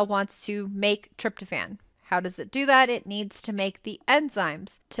 the cell wants to make tryptophan. How does it do that? It needs to make the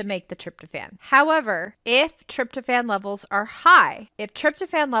enzymes to make the tryptophan. However, if tryptophan levels are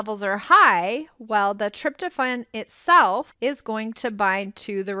high, well, the tryptophan itself is going to bind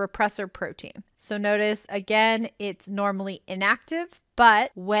to the repressor protein. So notice again, it's normally inactive,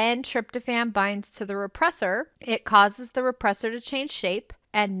 but when tryptophan binds to the repressor, it causes the repressor to change shape.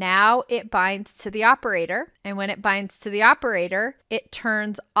 And now it binds to the operator. And when it binds to the operator, it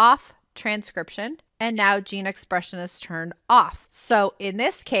turns off transcription. And now gene expression is turned off. So in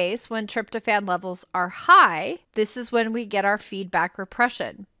this case, when tryptophan levels are high, this is when we get our feedback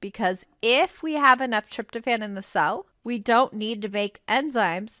repression. Because if we have enough tryptophan in the cell, we don't need to make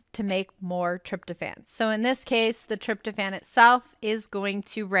enzymes to make more tryptophan. So in this case, the tryptophan itself is going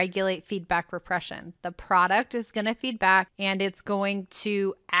to regulate feedback repression. The product is going to feed back and it's going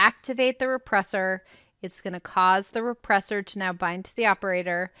to activate the repressor. It's going to cause the repressor to now bind to the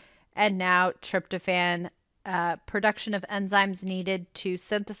operator. And now tryptophan production of enzymes needed to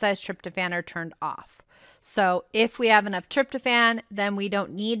synthesize tryptophan are turned off. So if we have enough tryptophan, then we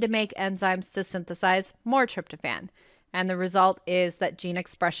don't need to make enzymes to synthesize more tryptophan. And the result is that gene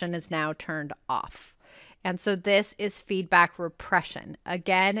expression is now turned off. And so this is feedback repression.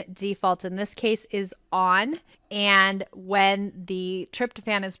 Again, default in this case is on. And when the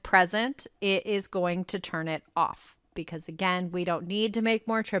tryptophan is present, it is going to turn it off. Because again, we don't need to make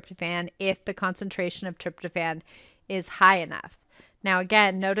more tryptophan if the concentration of tryptophan is high enough. Now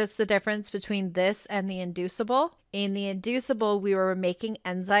again, notice the difference between this and the inducible. In the inducible, we were making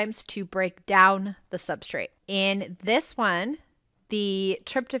enzymes to break down the substrate. In this one, the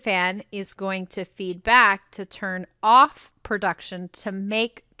tryptophan is going to feed back to turn off production to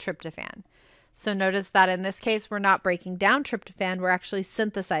make tryptophan. So notice that in this case, we're not breaking down tryptophan, we're actually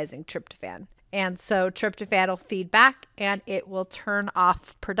synthesizing tryptophan. And so tryptophan will feed back and it will turn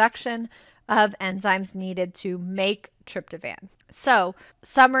off production of enzymes needed to make tryptophan. So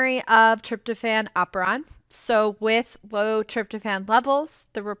summary of tryptophan operon. So with low tryptophan levels,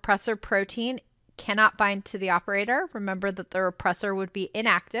 the repressor protein cannot bind to the operator. Remember that the repressor would be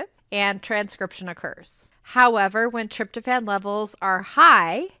inactive and transcription occurs. However, when tryptophan levels are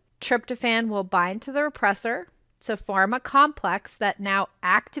high, tryptophan will bind to the repressor to form a complex that now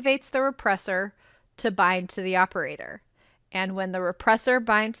activates the repressor to bind to the operator. And when the repressor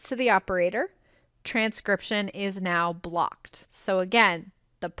binds to the operator, transcription is now blocked. So again,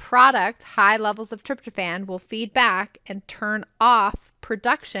 the product, high levels of tryptophan, will feed back and turn off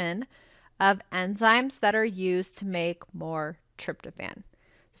production of enzymes that are used to make more tryptophan.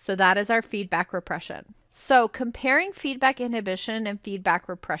 So that is our feedback repression. So comparing feedback inhibition and feedback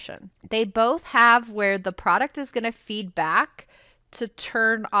repression, they both have where the product is going to feed back to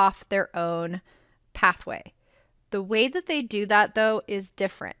turn off their own pathway. The way that they do that, though, is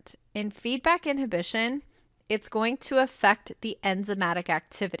different. In feedback inhibition, it's going to affect the enzymatic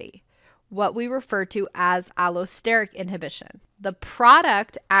activity, what we refer to as allosteric inhibition. The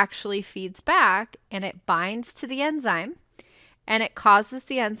product actually feeds back and it binds to the enzyme and it causes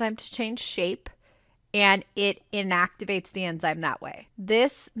the enzyme to change shape and it inactivates the enzyme that way.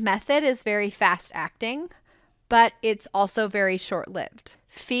 This method is very fast acting, but it's also very short-lived.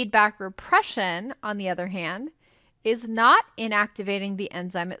 Feedback repression, on the other hand, is not inactivating the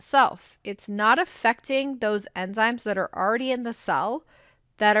enzyme itself. It's not affecting those enzymes that are already in the cell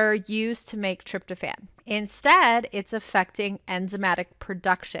that are used to make tryptophan. Instead, it's affecting enzymatic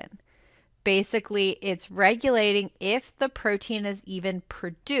production. Basically, it's regulating if the protein is even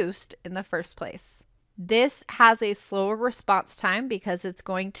produced in the first place. This has a slower response time because it's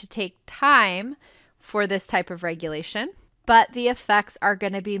going to take time for this type of regulation, but the effects are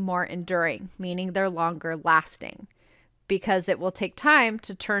going to be more enduring, meaning they're longer lasting because it will take time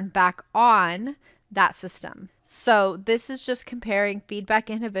to turn back on that system. So this is just comparing feedback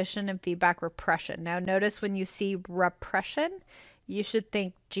inhibition and feedback repression. Now notice when you see repression, you should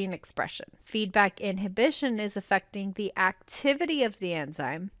think gene expression. Feedback inhibition is affecting the activity of the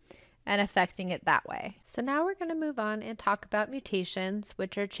enzyme and affecting it that way. So now we're going to move on and talk about mutations,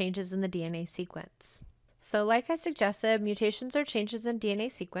 which are changes in the DNA sequence. So like I suggested, mutations are changes in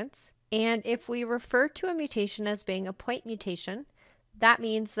DNA sequence. And if we refer to a mutation as being a point mutation, that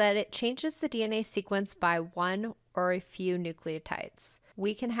means that it changes the DNA sequence by one or a few nucleotides.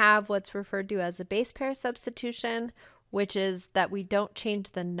 We can have what's referred to as a base pair substitution, which is that we don't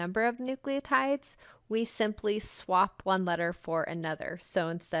change the number of nucleotides, we simply swap one letter for another. So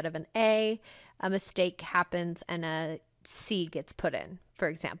instead of an A, a mistake happens and a C gets put in, for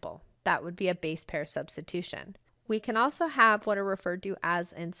example. That would be a base pair substitution. We can also have what are referred to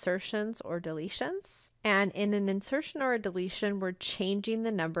as insertions or deletions. And in an insertion or a deletion, we're changing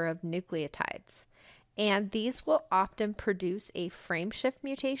the number of nucleotides. And these will often produce a frameshift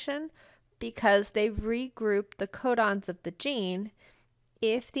mutation because they regroup the codons of the gene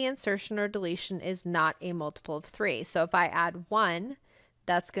if the insertion or deletion is not a multiple of 3. So if I add 1,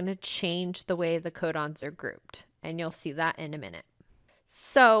 that's going to change the way the codons are grouped. And you'll see that in a minute.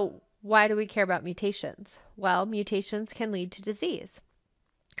 So why do we care about mutations? Well, mutations can lead to disease.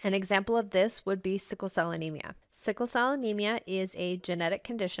 An example of this would be sickle cell anemia. Sickle cell anemia is a genetic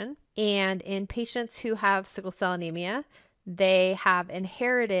condition, and in patients who have sickle cell anemia, they have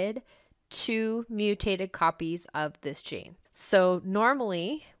inherited 2 mutated copies of this gene. So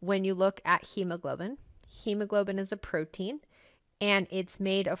normally, when you look at hemoglobin, hemoglobin is a protein, and it's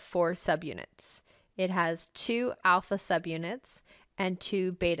made of 4 subunits. It has 2 alpha subunits and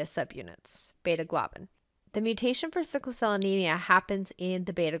 2 beta subunits, beta globin. The mutation for sickle cell anemia happens in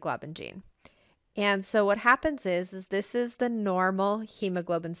the beta globin gene. And so what happens is this is the normal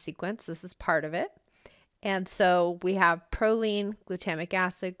hemoglobin sequence. This is part of it. And so we have proline, glutamic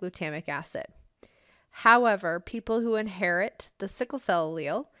acid. However, people who inherit the sickle cell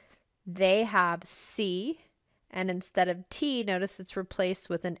allele, they have C, and instead of T, notice it's replaced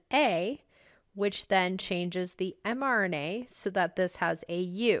with an A, which then changes the mRNA so that this has a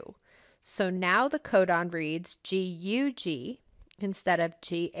U. So now the codon reads GUG instead of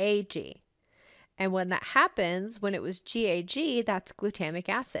GAG. And when that happens, when it was GAG, that's glutamic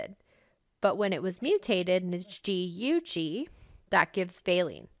acid. But when it was mutated and it's GUG, that gives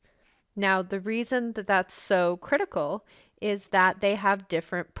valine. Now, the reason that that's so critical is that they have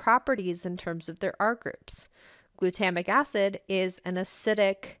different properties in terms of their R groups. Glutamic acid is an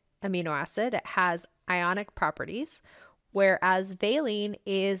acidic amino acid. It has ionic properties, whereas valine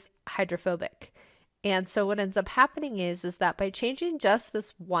is hydrophobic. And so what ends up happening is that by changing just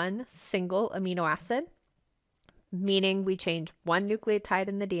this one single amino acid, meaning we change one nucleotide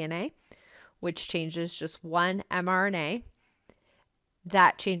in the DNA, which changes just one mRNA,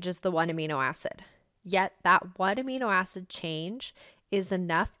 that changes the one amino acid. Yet that one amino acid change is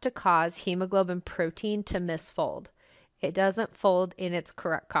enough to cause hemoglobin protein to misfold. It doesn't fold in its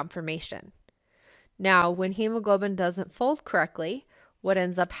correct conformation. Now, when hemoglobin doesn't fold correctly, what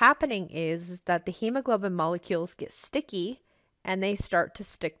ends up happening is that the hemoglobin molecules get sticky and they start to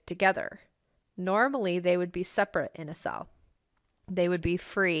stick together. Normally, they would be separate in a cell. They would be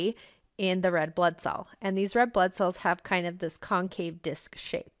free in the red blood cell, and these red blood cells have kind of this concave disc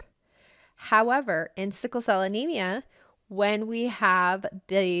shape. However, in sickle cell anemia, when we have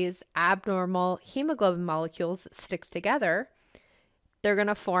these abnormal hemoglobin molecules that stick together, they're going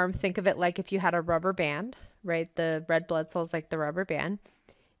to form, think of it like if you had a rubber band, right? The red blood cells like the rubber band.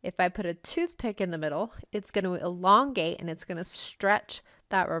 If I put a toothpick in the middle, it's going to elongate and it's going to stretch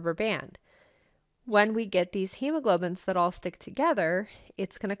that rubber band. When we get these hemoglobins that all stick together,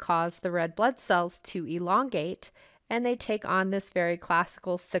 it's going to cause the red blood cells to elongate, and they take on this very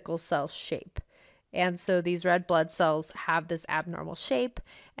classical sickle cell shape. And so these red blood cells have this abnormal shape,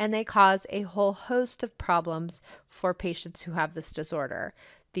 and they cause a whole host of problems for patients who have this disorder.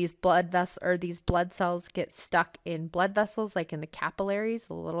 These blood cells get stuck in blood vessels, like in the capillaries,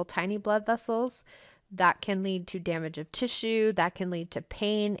 the little tiny blood vessels. That can lead to damage of tissue. That can lead to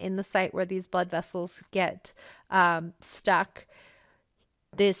pain in the site where these blood vessels get stuck.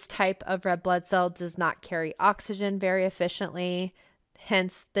 This type of red blood cell does not carry oxygen very efficiently,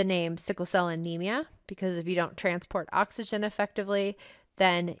 hence the name sickle cell anemia, because if you don't transport oxygen effectively,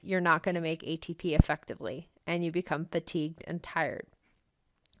 then you're not going to make ATP effectively, and you become fatigued and tired.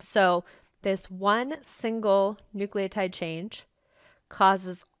 So this one single nucleotide change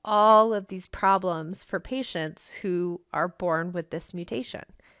causes all of these problems for patients who are born with this mutation.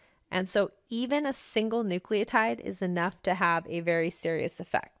 And so even a single nucleotide is enough to have a very serious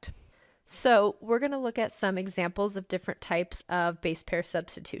effect. So we're going to look at some examples of different types of base pair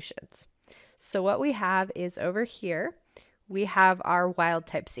substitutions. So what we have is over here, we have our wild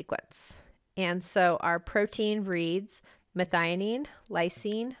type sequence. And so our protein reads methionine,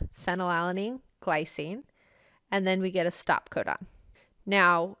 lysine, phenylalanine, glycine, and then we get a stop codon.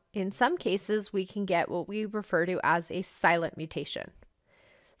 Now, in some cases, we can get what we refer to as a silent mutation.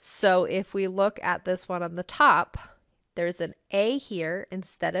 So if we look at this one on the top, there's an A here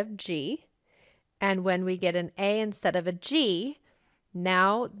instead of G. And when we get an A instead of a G,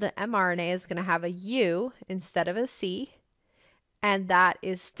 now the mRNA is going to have a U instead of a C. And that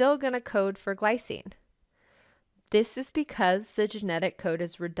is still going to code for glycine. This is because the genetic code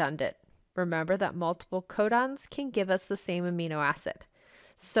is redundant. Remember that multiple codons can give us the same amino acid.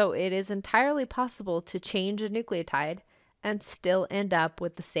 So it is entirely possible to change a nucleotide and still end up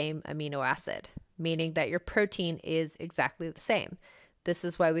with the same amino acid, meaning that your protein is exactly the same. This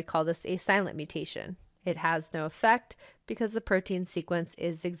is why we call this a silent mutation. It has no effect because the protein sequence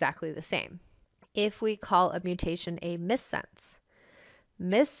is exactly the same. If we call a mutation a missense,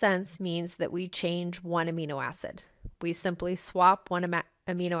 missense means that we change one amino acid. We simply swap one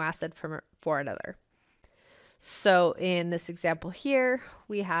amino acid for another. So in this example here,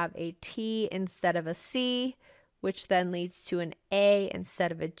 we have a T instead of a C, which then leads to an A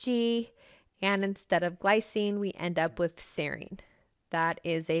instead of a G, and instead of glycine, we end up with serine. That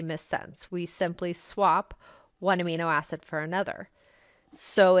is a missense. We simply swap one amino acid for another.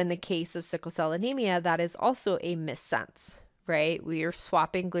 So in the case of sickle cell anemia, that is also a missense, right? We are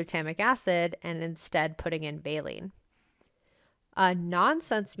swapping glutamic acid and instead putting in valine. A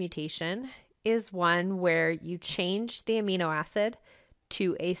nonsense mutation is one where you change the amino acid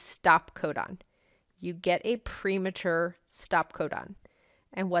to a stop codon. You get a premature stop codon.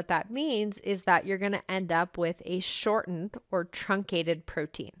 And what that means is that you're going to end up with a shortened or truncated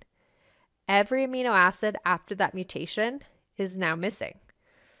protein. Every amino acid after that mutation is now missing.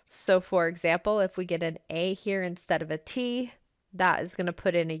 So for example, if we get an A here instead of a T, that is going to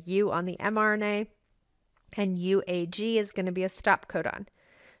put in a U on the mRNA, and UAG is going to be a stop codon.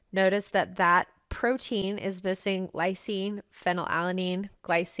 Notice that that protein is missing lysine, phenylalanine,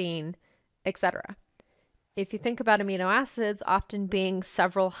 glycine, etc. If you think about amino acids often being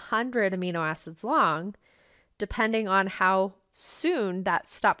several hundred amino acids long, depending on how soon that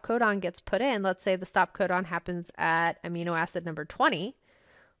stop codon gets put in, let's say the stop codon happens at amino acid number 20,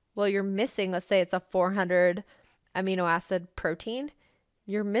 well, you're missing, let's say it's a 400 amino acid protein,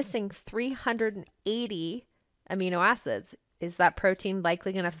 you're missing 380 amino acids. Is that protein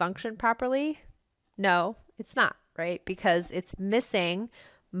likely going to function properly? No, it's not, right? Because it's missing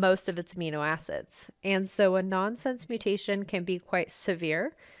most of its amino acids. And so a nonsense mutation can be quite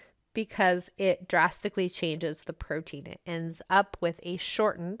severe because it drastically changes the protein. It ends up with a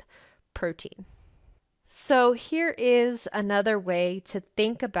shortened protein. So here is another way to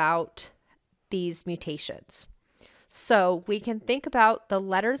think about these mutations. So we can think about the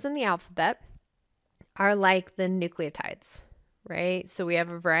letters in the alphabet are like the nucleotides, right? So we have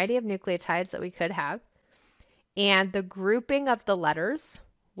a variety of nucleotides that we could have. And the grouping of the letters,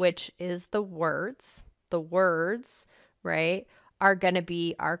 which is the words, right, are going to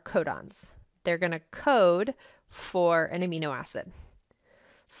be our codons. They're going to code for an amino acid.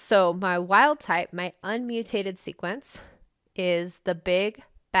 So my wild type, my unmutated sequence, is the big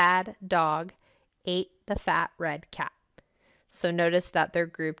bad dog ate the fat red cat. So notice that they're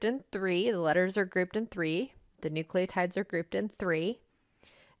grouped in 3. The letters are grouped in 3. The nucleotides are grouped in 3.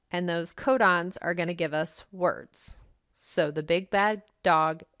 And those codons are going to give us words. So the big bad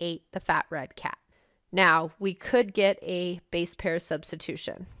dog ate the fat red cat. Now, we could get a base pair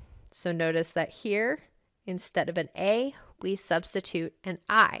substitution. So notice that here, instead of an A, we substitute an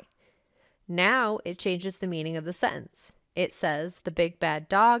I. Now it changes the meaning of the sentence. It says, the big bad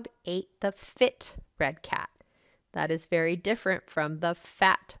dog ate the fit red cat. That is very different from the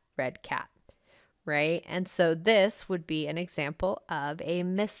fat red cat, right? And so this would be an example of a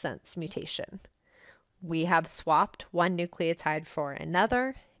missense mutation. We have swapped one nucleotide for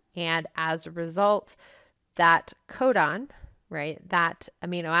another, and as a result, that codon, right, that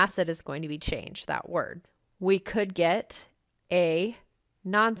amino acid is going to be changed, that word. We could get a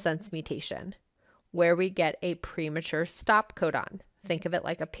nonsense mutation where we get a premature stop codon. Think of it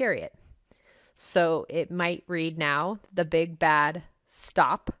like a period. So it might read now, the big bad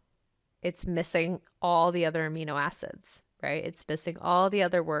stop. It's missing all the other amino acids, right? It's missing all the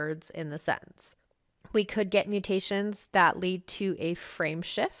other words in the sentence. We could get mutations that lead to a frame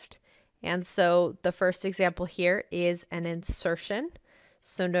shift. And so the first example here is an insertion.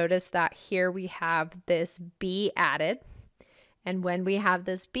 So notice that here we have this B added. And when we have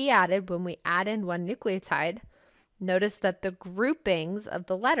this B added, when we add in one nucleotide, notice that the groupings of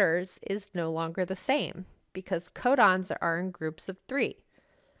the letters is no longer the same because codons are in groups of 3.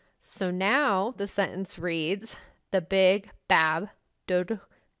 So now the sentence reads, the big bab, dod,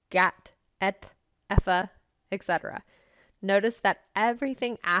 gat, et, effa, etc. Notice that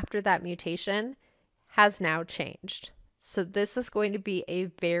everything after that mutation has now changed. So this is going to be a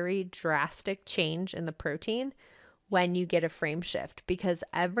very drastic change in the protein when you get a frame shift, because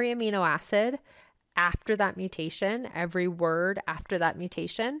every amino acid after that mutation, every word after that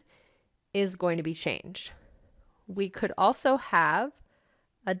mutation is going to be changed. We could also have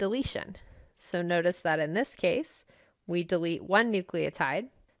a deletion. So notice that in this case, we delete one nucleotide.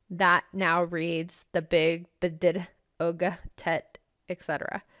 That now reads the big bedid, oga, tet,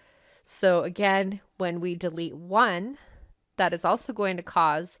 etc. So again, when we delete one, that is also going to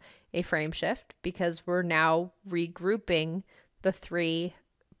cause a frame shift because we're now regrouping the 3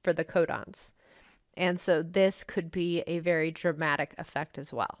 for the codons. And so this could be a very dramatic effect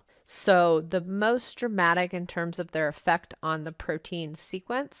as well. So the most dramatic in terms of their effect on the protein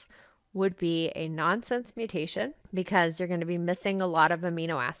sequence would be a nonsense mutation because you're going to be missing a lot of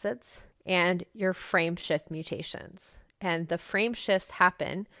amino acids, and your frame shift mutations. And the frame shifts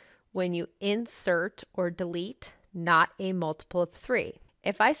happen when you insert or delete not a multiple of 3.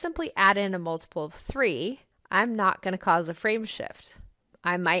 If I simply add in a multiple of 3, I'm not going to cause a frame shift.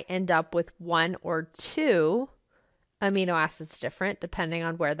 I might end up with 1 or 2 amino acids different depending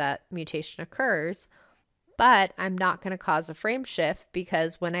on where that mutation occurs, but I'm not going to cause a frame shift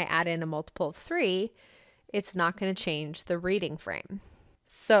because when I add in a multiple of 3, it's not going to change the reading frame.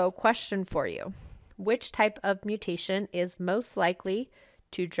 So, question for you. Which type of mutation is most likely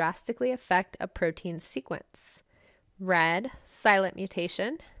to drastically affect a protein sequence? Red, silent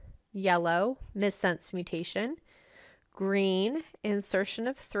mutation. Yellow, missense mutation. Green, insertion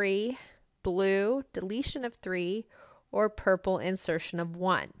of 3. Blue, deletion of 3. Or purple, insertion of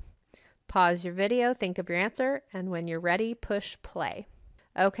 1. Pause your video, think of your answer, and when you're ready, push play.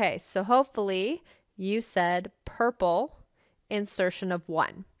 Okay, so hopefully you said purple, insertion of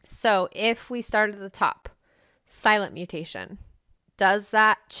 1. So if we start at the top, silent mutation, does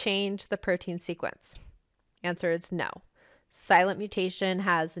that change the protein sequence? Answer is no. Silent mutation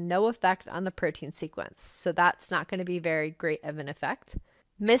has no effect on the protein sequence, so that's not going to be very great of an effect.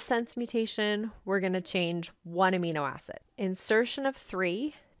 Missense mutation, we're going to change one amino acid. Insertion of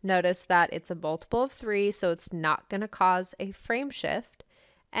 3, notice that it's a multiple of 3, so it's not going to cause a frame shift,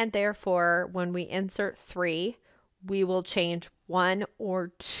 and therefore when we insert 3, we will change 1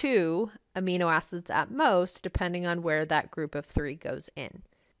 or 2 amino acids at most, depending on where that group of 3 goes in.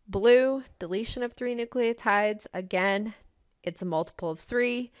 Blue, deletion of 3 nucleotides, again, it's a multiple of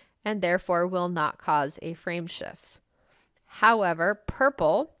 3 and therefore will not cause a frame shift. However,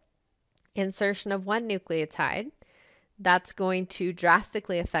 purple, insertion of 1 nucleotide, that's going to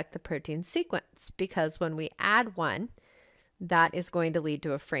drastically affect the protein sequence because when we add 1, that is going to lead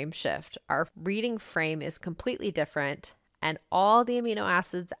to a frame shift. Our reading frame is completely different and all the amino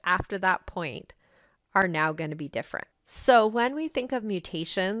acids after that point are now going to be different. So when we think of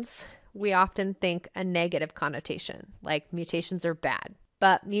mutations, we often think a negative connotation, like mutations are bad.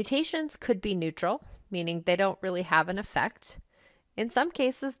 But mutations could be neutral, meaning they don't really have an effect. In some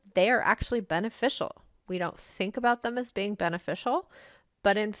cases, they are actually beneficial. We don't think about them as being beneficial,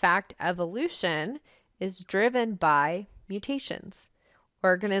 but in fact, evolution is driven by mutations.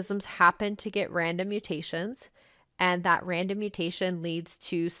 Organisms happen to get random mutations, and that random mutation leads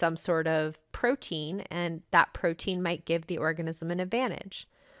to some sort of protein, and that protein might give the organism an advantage.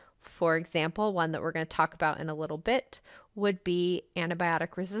 For example, one that we're going to talk about in a little bit would be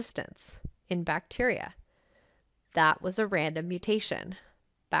antibiotic resistance in bacteria. That was a random mutation.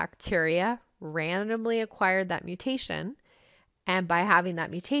 Bacteria randomly acquired that mutation, and by having that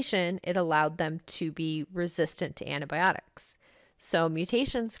mutation, it allowed them to be resistant to antibiotics. So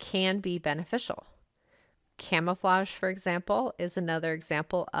mutations can be beneficial. Camouflage, for example, is another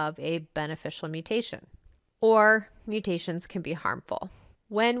example of a beneficial mutation. Or mutations can be harmful.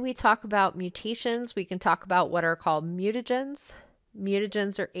 When we talk about mutations, we can talk about what are called mutagens.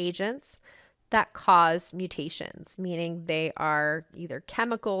 Mutagens are agents that cause mutations, meaning they are either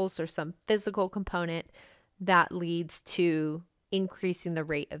chemicals or some physical component that leads to increasing the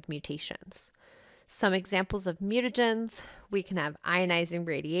rate of mutations. Some examples of mutagens, we can have ionizing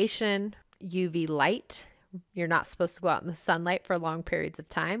radiation, UV light. You're not supposed to go out in the sunlight for long periods of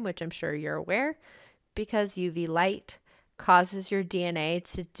time, which I'm sure you're aware, because UV light causes your DNA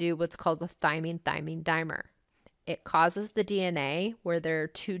to do what's called a thymine-thymine dimer. It causes the DNA, where there are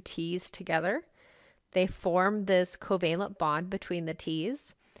 2 T's together, they form this covalent bond between the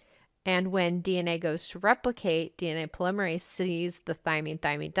T's, and when DNA goes to replicate, DNA polymerase sees the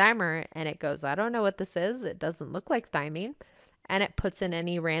thymine-thymine dimer, and it goes, I don't know what this is, it doesn't look like thymine, and it puts in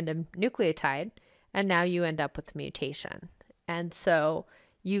any random nucleotide, and now you end up with a mutation. And so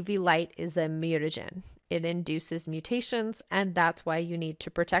UV light is a mutagen. It induces mutations, and that's why you need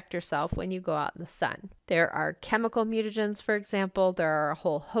to protect yourself when you go out in the sun. There are chemical mutagens, for example. There are a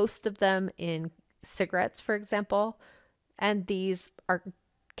whole host of them in cigarettes, for example, and these are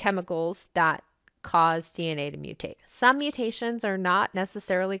chemicals that cause DNA to mutate. Some mutations are not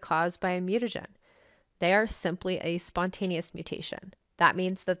necessarily caused by a mutagen. They are simply a spontaneous mutation. That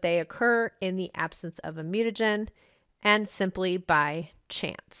means that they occur in the absence of a mutagen and simply by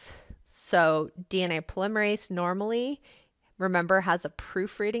chance. So DNA polymerase normally, remember, has a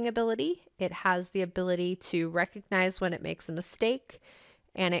proofreading ability. It has the ability to recognize when it makes a mistake,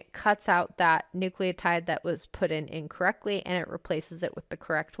 and it cuts out that nucleotide that was put in incorrectly and it replaces it with the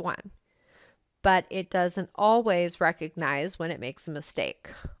correct one. But it doesn't always recognize when it makes a mistake.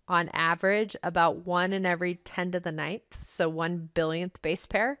 On average, about 1 in every 10 to the 9th, so 1 billionth base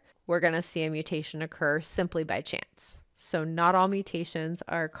pair, we're going to see a mutation occur simply by chance. So not all mutations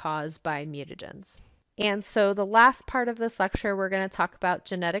are caused by mutagens. And so the last part of this lecture, we're going to talk about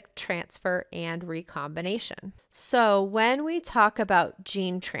genetic transfer and recombination. So when we talk about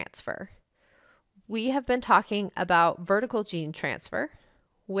gene transfer, we have been talking about vertical gene transfer,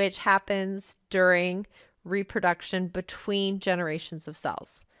 which happens during reproduction between generations of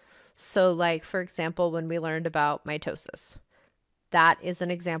cells. So like, for example, when we learned about mitosis, that is an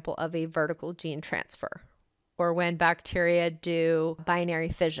example of a vertical gene transfer. Or when bacteria do binary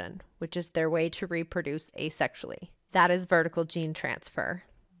fission, which is their way to reproduce asexually. That is vertical gene transfer.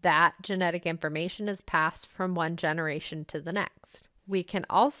 That genetic information is passed from one generation to the next. We can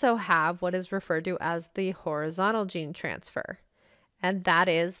also have what is referred to as the horizontal gene transfer. And that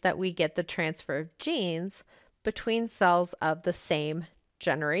is that we get the transfer of genes between cells of the same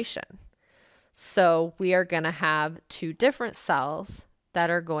generation. So we are going to have 2 different cells that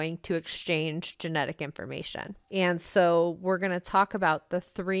are going to exchange genetic information. And so we're going to talk about the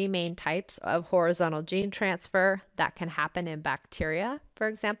three main types of horizontal gene transfer that can happen in bacteria, for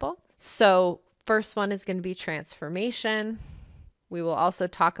example. So first one is going to be transformation. We will also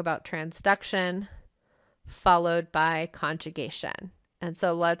talk about transduction, followed by conjugation. And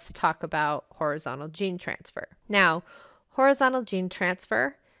so let's talk about horizontal gene transfer. Now, horizontal gene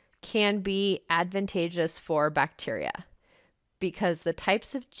transfer can be advantageous for bacteria because the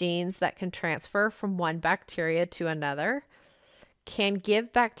types of genes that can transfer from one bacteria to another can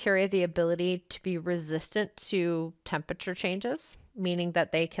give bacteria the ability to be resistant to temperature changes, meaning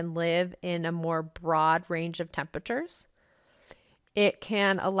that they can live in a more broad range of temperatures. It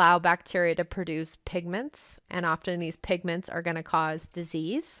can allow bacteria to produce pigments, and often these pigments are going to cause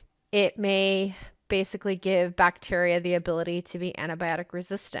disease. It may basically give bacteria the ability to be antibiotic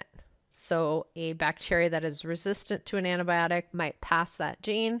resistant. So a bacteria that is resistant to an antibiotic might pass that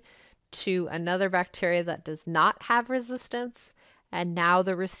gene to another bacteria that does not have resistance, and now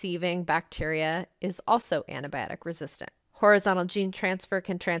the receiving bacteria is also antibiotic resistant. Horizontal gene transfer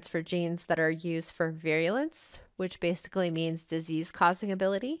can transfer genes that are used for virulence, which basically means disease-causing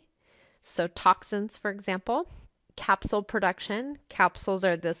ability. So toxins, for example. Capsule production. Capsules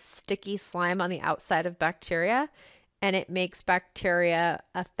are this sticky slime on the outside of bacteria, and it makes bacteria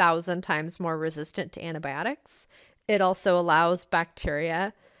 1,000 times more resistant to antibiotics. It also allows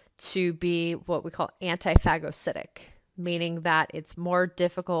bacteria to be what we call antiphagocytic, meaning that it's more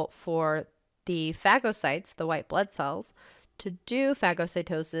difficult for the phagocytes, the white blood cells, to do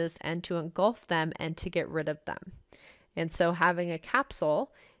phagocytosis and to engulf them and to get rid of them. And so having a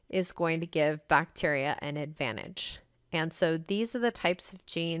capsule is going to give bacteria an advantage. And so these are the types of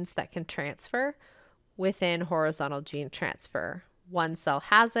genes that can transfer within horizontal gene transfer. One cell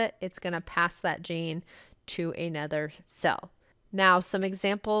has it, it's going to pass that gene to another cell. Now, some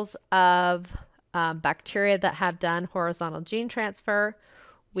examples of bacteria that have done horizontal gene transfer.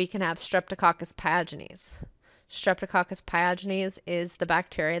 We can have Streptococcus pyogenes. Streptococcus pyogenes is the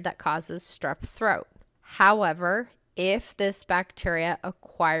bacteria that causes strep throat. However, if this bacteria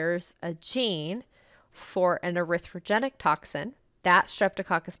acquires a gene for an erythrogenic toxin, that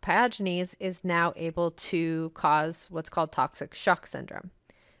Streptococcus pyogenes is now able to cause what's called toxic shock syndrome.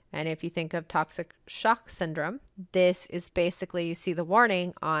 And if you think of toxic shock syndrome, this is basically, you see the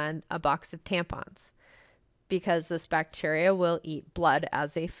warning on a box of tampons, because this bacteria will eat blood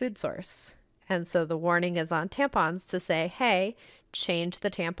as a food source. And so the warning is on tampons to say, hey, change the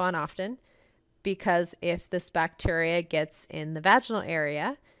tampon often, because if this bacteria gets in the vaginal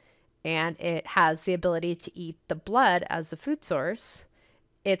area and it has the ability to eat the blood as a food source,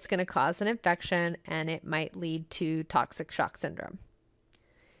 it's going to cause an infection and it might lead to toxic shock syndrome.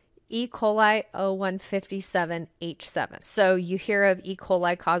 E. coli O157H7. So you hear of E.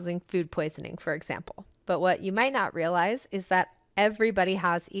 coli causing food poisoning, for example. But what you might not realize is that everybody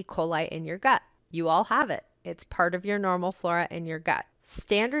has E. coli in your gut. You all have it. It's part of your normal flora in your gut.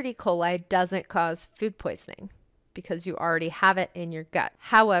 Standard E. coli doesn't cause food poisoning because you already have it in your gut.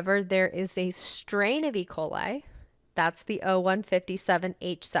 However, there is a strain of E. coli, that's the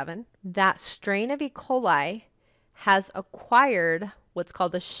O157H7. That strain of E. coli has acquired what's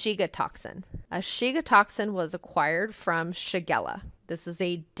called a Shiga toxin. A Shiga toxin was acquired from Shigella. This is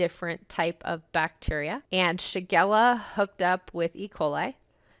a different type of bacteria. And Shigella hooked up with E. coli,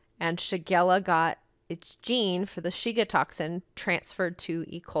 and Shigella got its gene for the Shiga toxin transferred to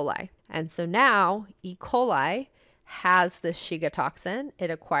E. coli. And so now E. coli has the Shiga toxin.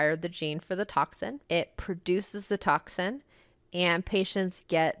 It acquired the gene for the toxin. It produces the toxin, and patients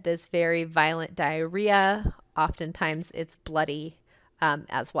get this very violent diarrhea. Oftentimes it's bloody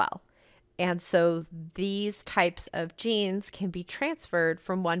as well. And so these types of genes can be transferred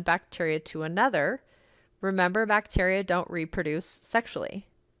from one bacteria to another. Remember, bacteria don't reproduce sexually.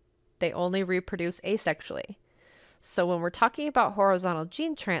 They only reproduce asexually. So when we're talking about horizontal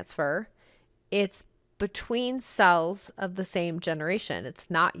gene transfer, it's between cells of the same generation.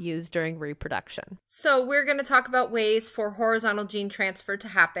 It's not used during reproduction. So we're going to talk about ways for horizontal gene transfer to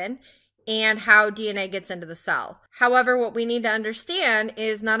happen and how DNA gets into the cell. However, what we need to understand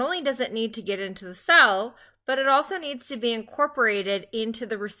is not only does it need to get into the cell, but it also needs to be incorporated into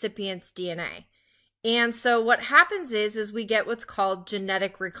the recipient's DNA. And so what happens is we get what's called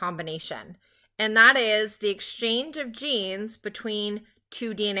genetic recombination. And that is the exchange of genes between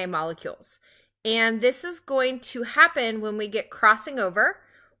two DNA molecules. And this is going to happen when we get crossing over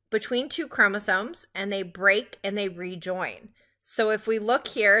between two chromosomes and they break and they rejoin. So if we look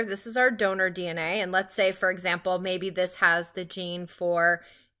here, this is our donor DNA, and let's say, for example, maybe this has the gene for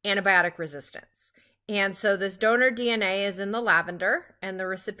antibiotic resistance. And so this donor DNA is in the lavender and the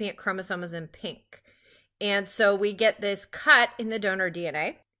recipient chromosome is in pink. And so we get this cut in the donor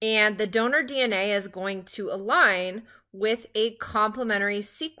DNA, and the donor DNA is going to align with a complementary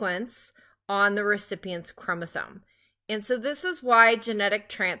sequence on the recipient's chromosome. And so this is why genetic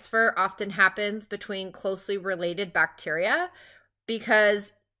transfer often happens between closely related bacteria,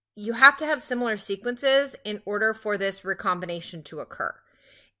 because you have to have similar sequences in order for this recombination to occur.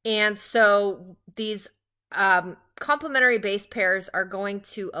 And so these complementary base pairs are going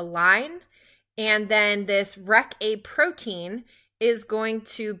to align, and then this REC-A protein is going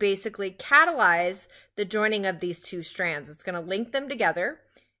to basically catalyze the joining of these two strands. It's going to link them together,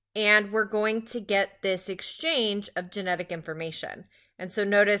 and we're going to get this exchange of genetic information. And so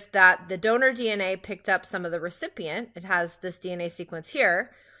notice that the donor DNA picked up some of the recipient. It has this DNA sequence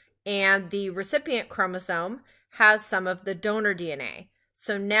here, and the recipient chromosome has some of the donor DNA.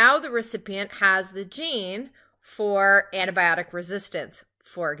 So now the recipient has the gene for antibiotic resistance,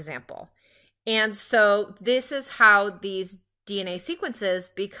 for example. And so this is how these DNA sequences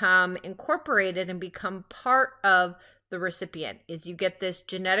become incorporated and become part of the recipient, is you get this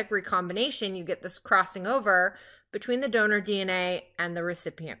genetic recombination, you get this crossing over between the donor DNA and the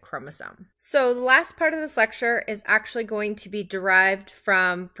recipient chromosome. So the last part of this lecture is actually going to be derived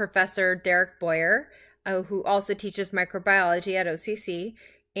from Professor Derek Boyer, who also teaches microbiology at OCC.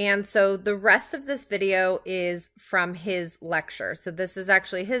 And so the rest of this video is from his lecture. So this is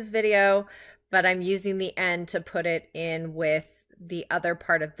actually his video, but I'm using the end to put it in with the other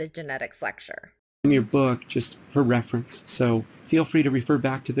part of the genetics lecture. In your book, just for reference. So feel free to refer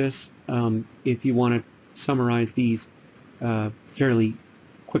back to this if you want to summarize these fairly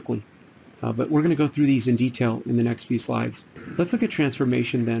quickly. But we're going to go through these in detail in the next few slides. Let's look at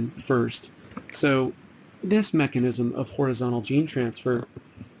transformation then first. So this mechanism of horizontal gene transfer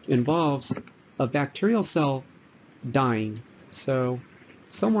involves a bacterial cell dying. So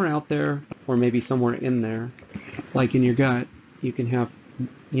somewhere out there, or maybe somewhere in there, like in your gut, you can have,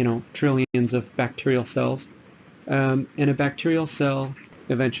 trillions of bacterial cells, and a bacterial cell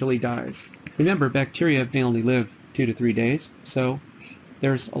eventually dies. Remember, bacteria may only live 2 to 3 days, so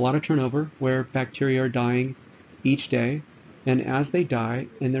there's a lot of turnover where bacteria are dying each day, and as they die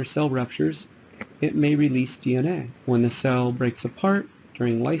and their cell ruptures, it may release DNA. When the cell breaks apart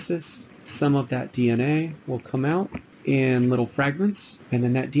during lysis, some of that DNA will come out in little fragments, and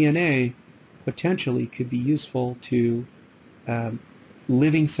then that DNA potentially could be useful to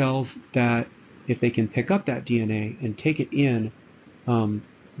living cells that, if they can pick up that DNA and take it in,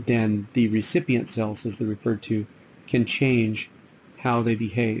 then the recipient cells, as they're referred to, can change how they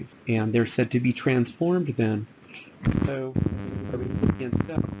behave, and they're said to be transformed then. So a recipient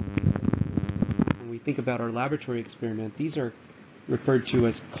cell, when we think about our laboratory experiment, these are referred to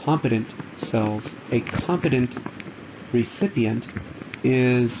as competent cells. A competent recipient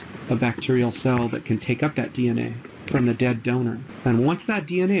is a bacterial cell that can take up that DNA from the dead donor. And once that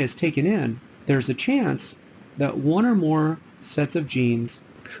DNA is taken in, there's a chance that one or more sets of genes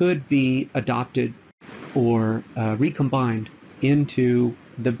could be adopted or recombined into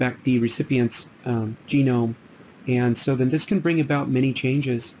the recipient's genome. And so then this can bring about many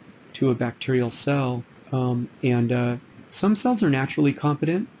changes to a bacterial cell. Some cells are naturally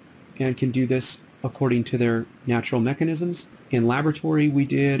competent and can do this according to their natural mechanisms. In laboratory, we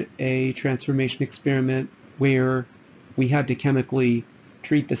did a transformation experiment where we had to chemically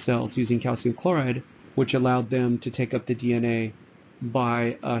treat the cells using calcium chloride, which allowed them to take up the DNA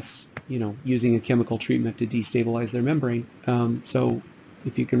by us, using a chemical treatment to destabilize their membrane. So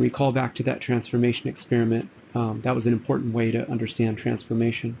if you can recall back to that transformation experiment, that was an important way to understand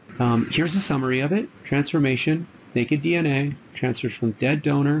transformation. Here's a summary of it. Transformation: naked DNA transfers from dead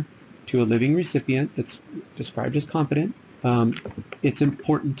donor to a living recipient that's described as competent. It's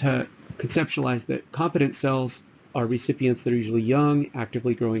important to conceptualize that competent cells are recipients that are usually young,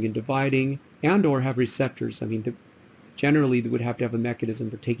 actively growing and dividing, and or have receptors. Generally they would have to have a mechanism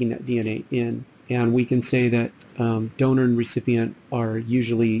for taking that DNA in. And we can say that donor and recipient are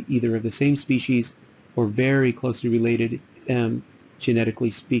usually either of the same species or very closely related, genetically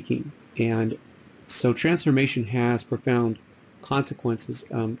speaking. And so transformation has profound consequences.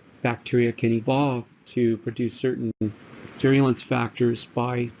 Bacteria can evolve to produce certain virulence factors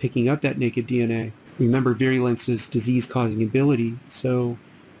by picking up that naked DNA. Remember, virulence is disease-causing ability, so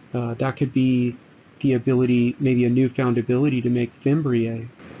that could be the ability, maybe a newfound ability to make fimbriae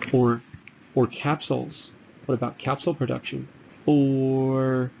or capsules. What about capsule production?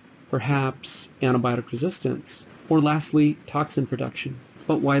 Or perhaps antibiotic resistance? Or lastly, toxin production.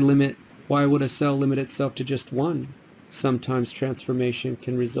 But why would a cell limit itself to just one? Sometimes transformation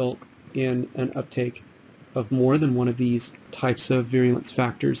can result in an uptake of more than one of these types of virulence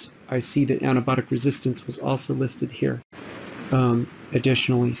factors. I see that antibiotic resistance was also listed here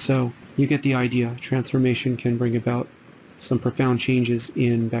additionally. So you get the idea. Transformation can bring about some profound changes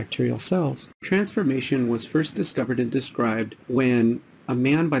in bacterial cells. Transformation was first discovered and described when a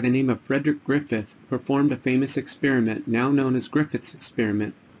man by the name of Frederick Griffith performed a famous experiment, now known as Griffith's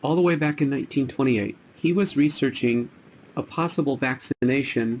experiment, all the way back in 1928. He was researching a possible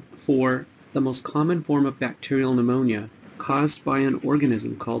vaccination for the most common form of bacterial pneumonia caused by an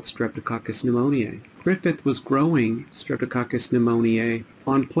organism called Streptococcus pneumoniae. Griffith was growing Streptococcus pneumoniae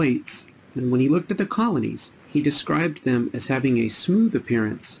on plates, and when he looked at the colonies, he described them as having a smooth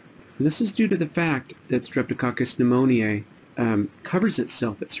appearance. And this is due to the fact that Streptococcus pneumoniae covers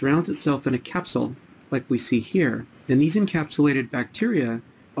itself, it surrounds itself in a capsule like we see here. And these encapsulated bacteria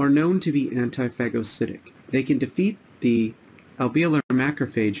are known to be antiphagocytic. They can defeat the alveolar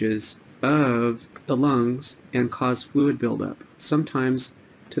macrophages of the lungs and cause fluid buildup, sometimes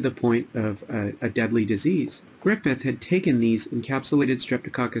to the point of a deadly disease. Griffith had taken these encapsulated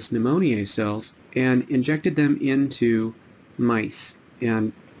Streptococcus pneumoniae cells and injected them into mice.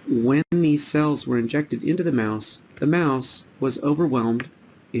 And when these cells were injected into the mouse was overwhelmed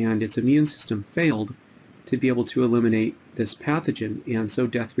and its immune system failed to be able to eliminate this pathogen, and so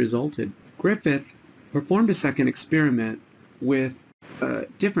death resulted. Griffith performed a second experiment with a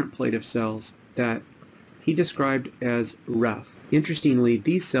different plate of cells that he described as rough. Interestingly,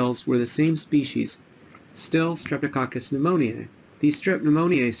 these cells were the same species, still Streptococcus pneumoniae. These Strep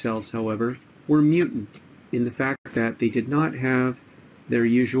pneumoniae cells, however, were mutant in the fact that they did not have their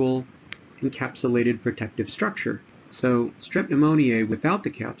usual encapsulated protective structure. So Strep pneumoniae without the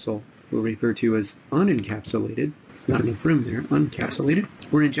capsule, we'll refer to as unencapsulated, not enough room there, unencapsulated,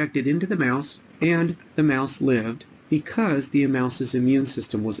 were injected into the mouse, and the mouse lived because the mouse's immune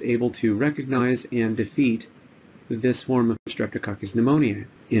system was able to recognize and defeat this form of Streptococcus pneumoniae.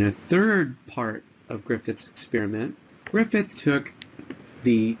 In a third part of Griffith's experiment, Griffith took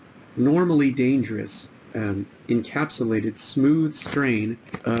the normally dangerous encapsulated smooth strain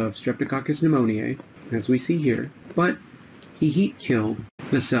of Streptococcus pneumoniae, as we see here, but he heat killed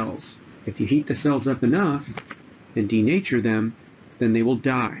the cells. If you heat the cells up enough and denature them, then they will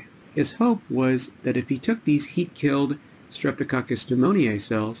die. His hope was that if he took these heat-killed Streptococcus pneumoniae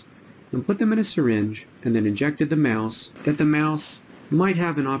cells and put them in a syringe and then injected the mouse, that the mouse might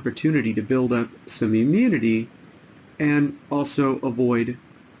have an opportunity to build up some immunity and also avoid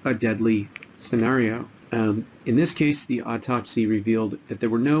a deadly scenario. In this case, the autopsy revealed that there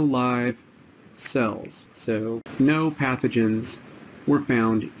were no live cells, so no pathogens were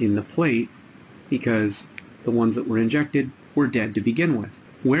found in the plate because the ones that were injected were dead to begin with.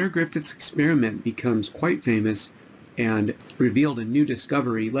 Where Griffith's experiment becomes quite famous and revealed a new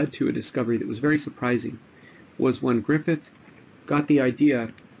discovery, led to a discovery that was very surprising, was when Griffith got the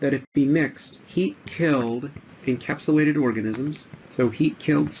idea that if he mixed heat-killed encapsulated organisms, so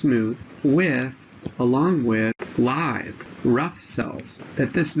heat-killed smooth, along with live rough cells,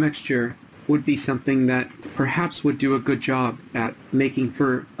 that this mixture would be something that perhaps would do a good job at making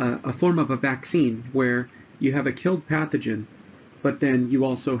for a form of a vaccine where you have a killed pathogen, but then you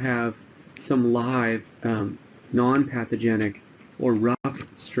also have some live non-pathogenic or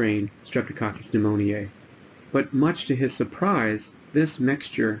rough strain Streptococcus pneumoniae. But much to his surprise, this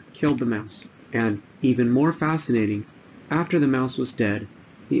mixture killed the mouse. And even more fascinating, after the mouse was dead,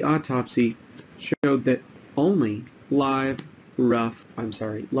 the autopsy showed that only live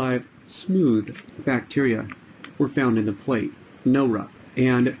smooth bacteria were found in the plate, no rough.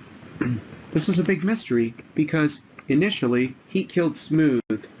 And this was a big mystery because initially heat-killed smooth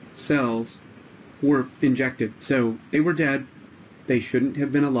cells were injected, so they were dead, they shouldn't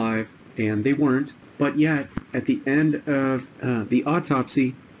have been alive, and they weren't. But yet, at the end of the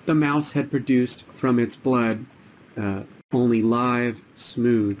autopsy, the mouse had produced from its blood only live,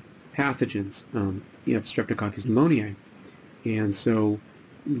 smooth pathogens, Streptococcus pneumoniae. And so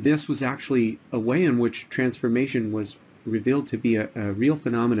this was actually a way in which transformation was revealed to be a real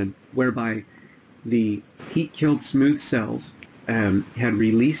phenomenon, whereby the heat-killed smooth cells had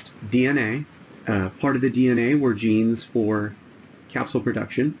released DNA. Part of the DNA were genes for capsule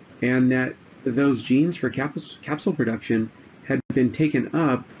production, and that those genes for capsule production had been taken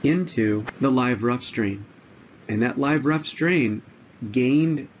up into the live rough strain. And that live rough strain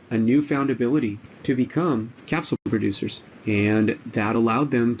gained a newfound ability to become capsule producers. And that allowed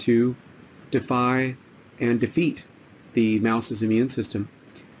them to defy and defeat the mouse's immune system.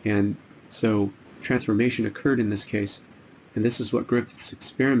 And so transformation occurred in this case. And this is what Griffith's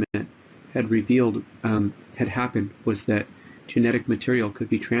experiment had revealed had happened, was that genetic material could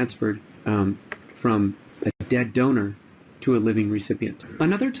be transferred from a dead donor to a living recipient.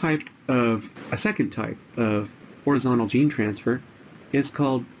 A second type of horizontal gene transfer is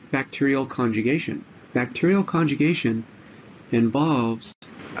called bacterial conjugation. Bacterial conjugation involves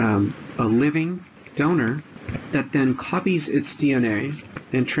a living donor that then copies its DNA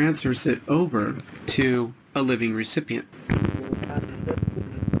and transfers it over to a living recipient.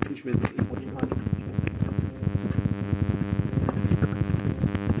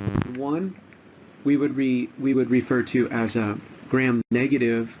 One we would refer to as a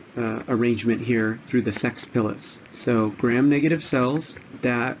gram-negative arrangement here through the sex pilus. So gram-negative cells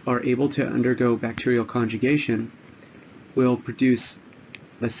that are able to undergo bacterial conjugation will produce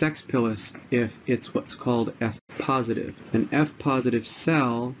the sex pilus if it's what's called F positive. An F positive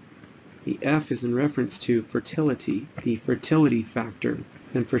cell, the F is in reference to fertility, the fertility factor.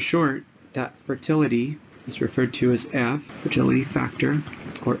 And for short, that fertility is referred to as F, fertility factor,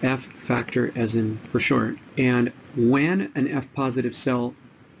 or F factor as in for short. And when an F positive cell,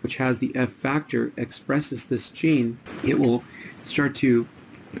 which has the F factor, expresses this gene, it will start to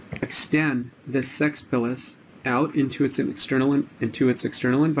extend this sex pilus out into its external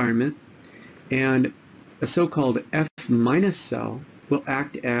environment, and a so-called F minus cell will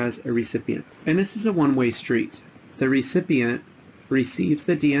act as a recipient. And this is a one-way street. The recipient receives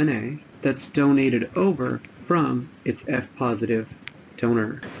the DNA that's donated over from its F positive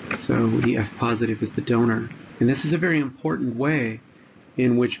donor. So the F positive is the donor. And this is a very important way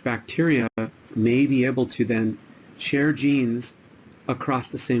in which bacteria may be able to then share genes across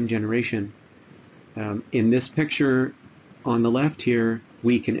the same generation. In this picture on the left here,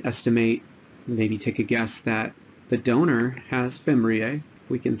 we can estimate, maybe take a guess that the donor has fimbriae.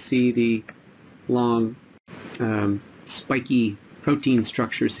 We can see the long spiky protein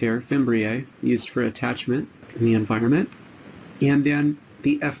structures here, fimbriae, used for attachment in the environment. And then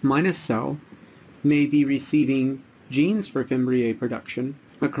the F minus cell may be receiving genes for fimbriae production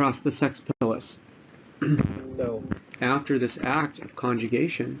across the sex pilus. So after this act of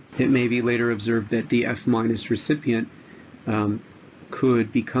conjugation, it may be later observed that the F minus recipient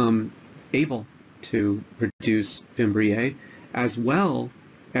could become able to produce fimbriae, as well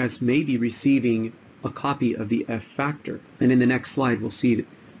as maybe receiving a copy of the F factor. And in the next slide, we'll see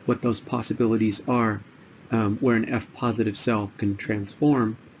what those possibilities are, where an F positive cell can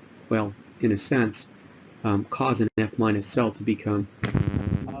transform, well, in a sense, cause an F minus cell to become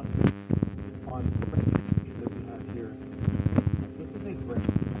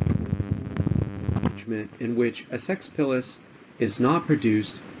in which a sex pilus is not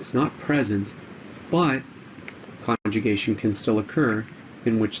produced, is not present, but conjugation can still occur,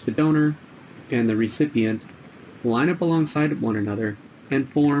 in which the donor and the recipient line up alongside one another and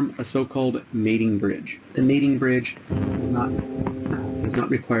form a so-called mating bridge. The mating bridge does not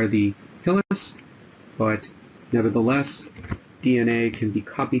require the pilus, but nevertheless, DNA can be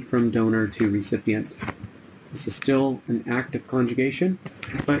copied from donor to recipient. This is still an act of conjugation,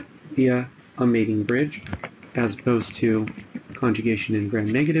 but via a mating bridge, as opposed to conjugation in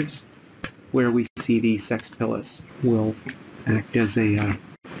gram-negatives, where we see the sex pilus will act as a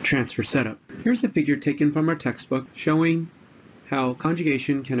transfer setup. Here's a figure taken from our textbook showing how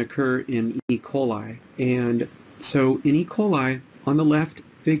conjugation can occur in E. coli. And so in E. coli, on the left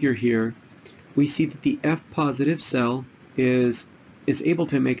figure here, we see that the F positive cell is able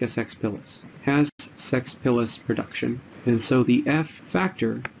to make a sex pilus, has sex pilus production. And so the F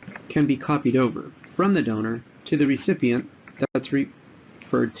factor can be copied over from the donor to the recipient. That's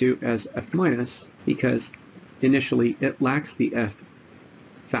referred to as F minus because initially it lacks the F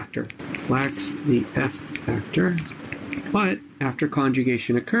factor. But after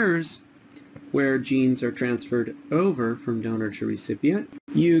conjugation occurs, where genes are transferred over from donor to recipient,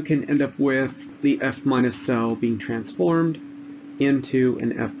 you can end up with the F minus cell being transformed into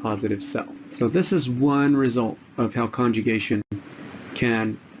an F positive cell. So this is one result of how conjugation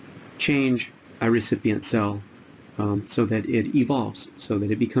can change a recipient cell so that it evolves, so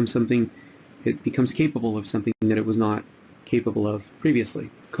that it becomes capable of something that it was not capable of previously.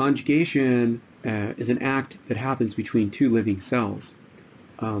 Conjugation is an act that happens between two living cells.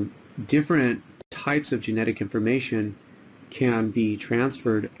 Different types of genetic information can be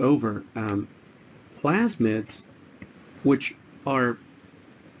transferred over. Plasmids, which are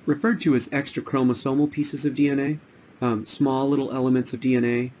referred to as extrachromosomal pieces of DNA, small little elements of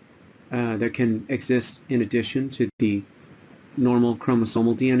DNA that can exist in addition to the normal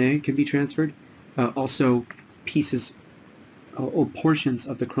chromosomal DNA can be transferred. Also, pieces or portions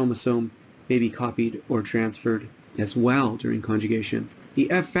of the chromosome may be copied or transferred as well during conjugation. The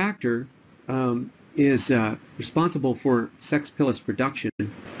F factor is responsible for sex pilus production,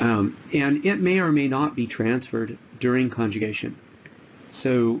 and it may or may not be transferred during conjugation.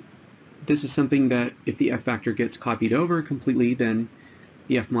 So this is something that if the F factor gets copied over completely, then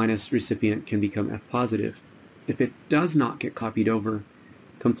the F- recipient can become F positive. If it does not get copied over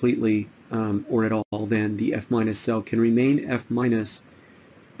completely or at all, then the F- cell can remain F-,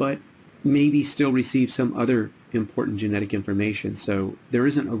 but maybe still receive some other important genetic information. So there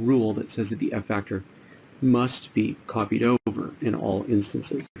isn't a rule that says that the F factor must be copied over in all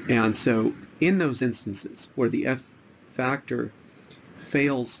instances. And so in those instances where the F factor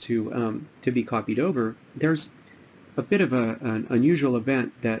fails to be copied over, there's a bit of an unusual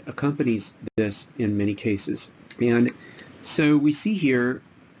event that accompanies this in many cases. And so we see here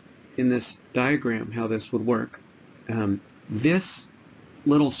in this diagram how this would work. This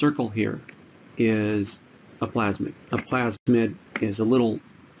little circle here is a plasmid. A plasmid is a little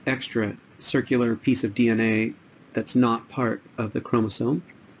extra circular piece of DNA that's not part of the chromosome.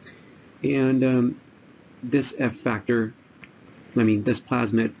 And this F factor, this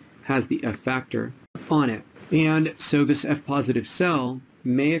plasmid has the F factor on it. And so this F positive cell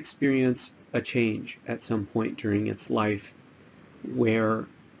may experience a change at some point during its life where,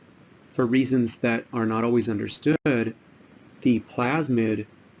 for reasons that are not always understood, the plasmid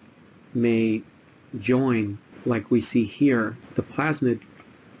may join, like we see here. The plasmid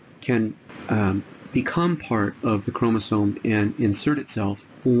can become part of the chromosome and insert itself.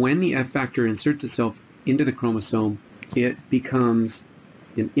 When the F factor inserts itself into the chromosome, it becomes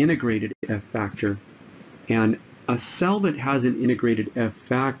an integrated F factor. And a cell that has an integrated F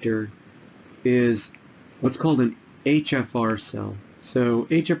factor is what's called an HFR cell. So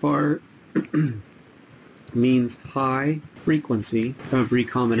HFR means high frequency of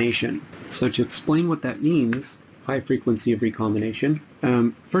recombination. So to explain what that means, high frequency of recombination,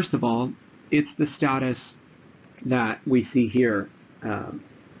 first of all, it's the status that we see here. An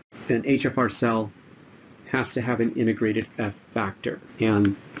HFR cell has to have an integrated F factor.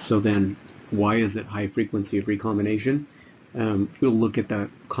 And so then why is it high frequency of recombination? We'll look at the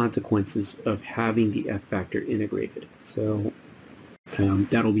consequences of having the F factor integrated. So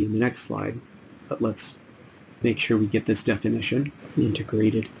that'll be in the next slide, but let's make sure we get this definition.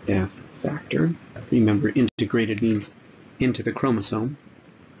 Integrated F factor. Remember, integrated means into the chromosome,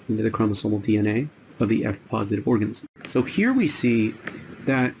 into the chromosomal DNA of the F positive organism. So here we see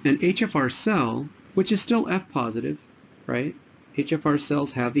that an HFR cell, which is still F positive, right? HFR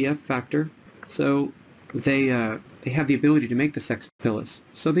cells have the F factor, so they have the ability to make the sex pilus.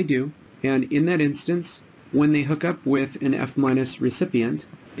 So they do. And in that instance, when they hook up with an F- recipient,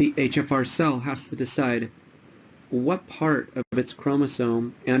 the HFR cell has to decide what part of its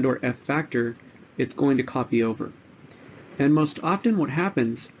chromosome and or F factor it's going to copy over. And most often what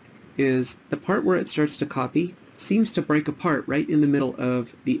happens is the part where it starts to copy seems to break apart right in the middle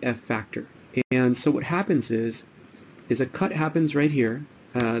of the F factor. And so what happens is a cut happens right here.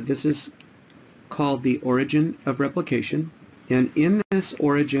 This is called the origin of replication. And in this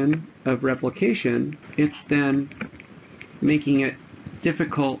origin of replication, it's then making it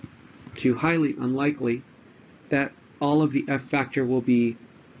difficult to highly unlikely that all of the F factor will be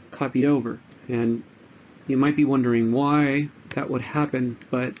copied over. And you might be wondering why that would happen,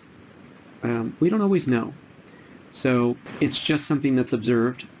 but we don't always know. So it's just something that's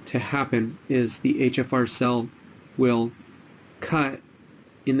observed to happen is the HFR cell will cut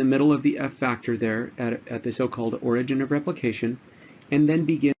in the middle of the F factor there at the so-called origin of replication and then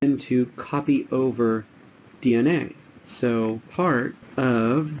begin to copy over DNA. So part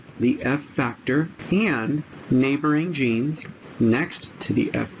of the F factor and neighboring genes next to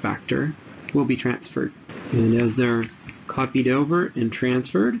the F factor will be transferred. And as they're copied over and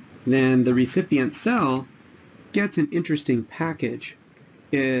transferred, then the recipient cell gets an interesting package.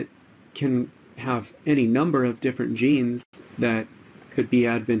 It can have any number of different genes that could be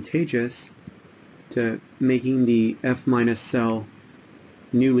advantageous to making the F- cell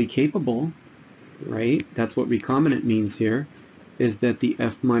newly capable, right? That's what recombinant means here, is that the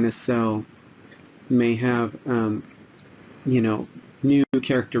F- cell may have, new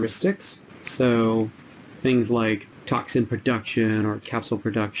characteristics. So things like toxin production or capsule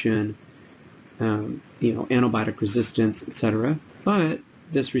production, antibiotic resistance, etc. But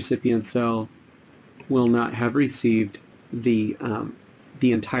this recipient cell will not have received the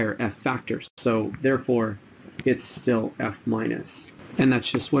entire F factor, so therefore it's still F-, and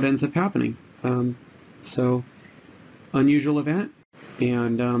that's just what ends up happening. So unusual event,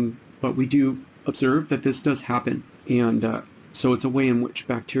 and but we do observe that this does happen, and so it's a way in which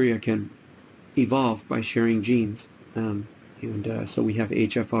bacteria can evolve by sharing genes, and so we have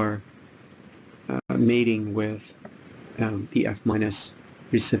HFR mating with the F-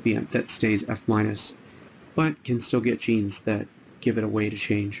 recipient that stays F-, but can still get genes that give it a way to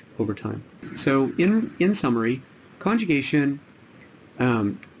change over time. So in summary, conjugation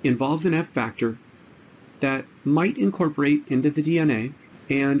involves an F factor that might incorporate into the DNA,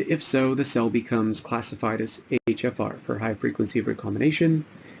 and if so, the cell becomes classified as HFR for high frequency of recombination.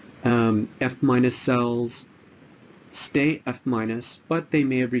 F- cells stay F-, but they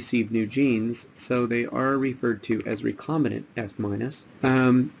may have received new genes, so they are referred to as recombinant F-.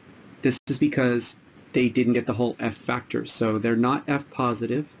 This is because they didn't get the whole F factor, so they're not F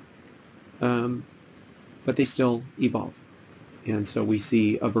positive, but they still evolve. And so we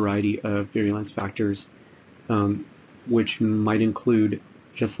see a variety of virulence factors, which might include,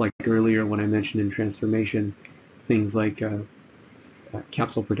 just like earlier when I mentioned in transformation, things like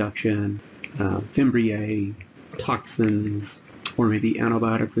capsule production, Fimbriae, toxins, or maybe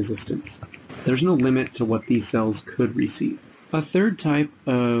antibiotic resistance. There's no limit to what these cells could receive. A third type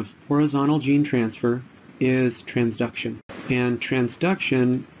of horizontal gene transfer is transduction. And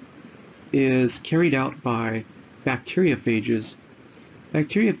transduction is carried out by bacteriophages.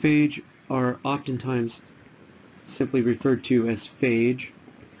 Bacteriophage are oftentimes simply referred to as phage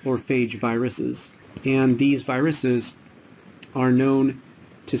or phage viruses. And these viruses are known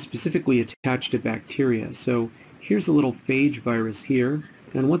to specifically attach to bacteria. So here's a little phage virus here,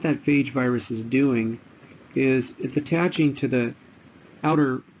 and what that phage virus is doing is it's attaching to the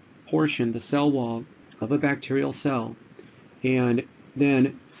outer portion, the cell wall of a bacterial cell, and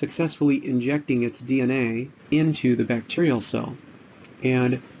then successfully injecting its DNA into the bacterial cell.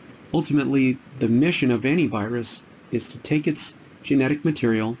 And ultimately, the mission of any virus is to take its genetic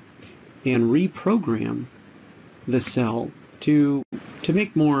material and reprogram the cell to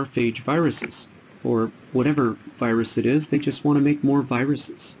make more phage viruses, or whatever virus it is. They just want to make more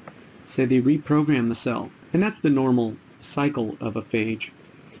viruses. So they reprogram the cell. And that's the normal cycle of a phage.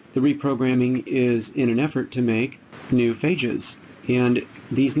 The reprogramming is in an effort to make new phages. And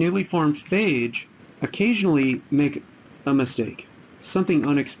these newly formed phage occasionally make a mistake. Something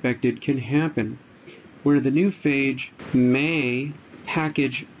unexpected can happen where the new phage may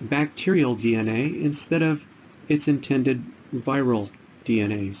package bacterial DNA instead of its intended viral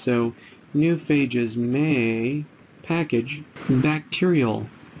DNA. So new phages may package bacterial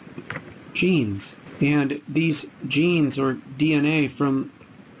genes. And these genes or DNA from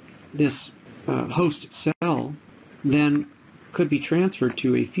this host cell then could be transferred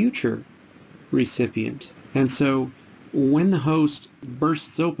to a future recipient. And so when the host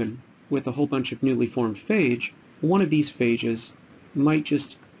bursts open with a whole bunch of newly formed phage, one of these phages might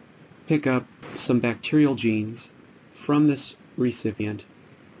just pick up some bacterial genes from this recipient,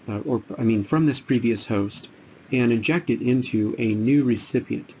 from this previous host, and inject it into a new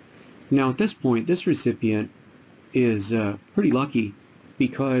recipient. Now at this point, this recipient is pretty lucky,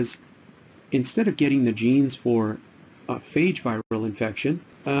 because instead of getting the genes for a phage viral infection,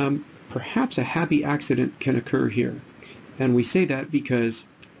 perhaps a happy accident can occur here. And we say that because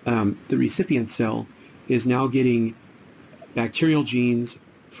the recipient cell is now getting bacterial genes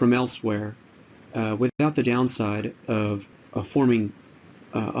from elsewhere without the downside of forming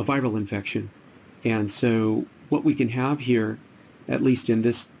a viral infection. And so what we can have here, at least in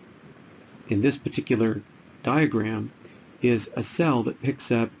this particular diagram, is a cell that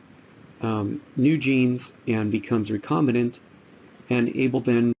picks up new genes and becomes recombinant and able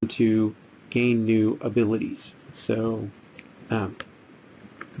then to gain new abilities. So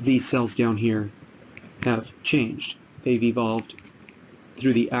these cells down here have changed. They've evolved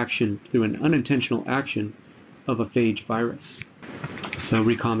through an unintentional action of a phage virus. So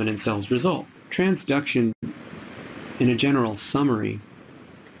recombinant cells result. Transduction, in a general summary,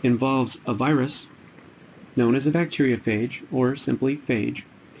 involves a virus known as a bacteriophage, or simply phage,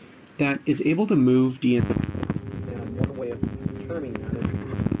 that is able to move DNA. And one way of determining that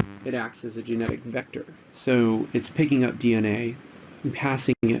is it acts as a genetic vector. So it's picking up DNA and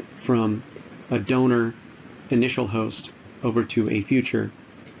passing it from a donor initial host over to a future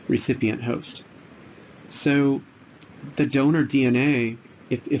recipient host. So the donor DNA,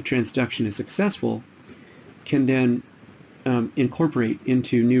 if transduction is successful, can then incorporate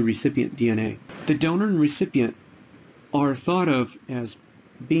into new recipient DNA. The donor and recipient are thought of as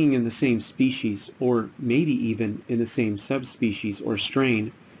being in the same species, or maybe even in the same subspecies or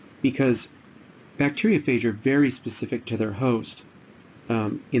strain, because bacteriophage are very specific to their host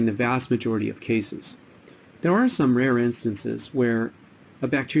in the vast majority of cases. There are some rare instances where a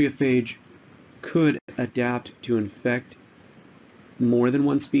bacteriophage could adapt to infect more than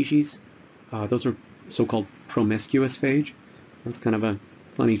one species. Those are so-called promiscuous phage. That's kind of a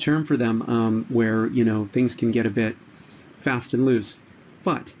funny term for them, where, things can get a bit fast and loose.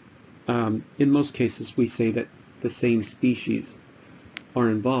 But in most cases, we say that the same species are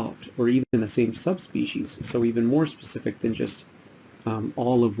involved, or even the same subspecies, so even more specific than just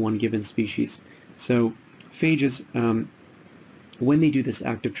all of one given species. So phages, when they do this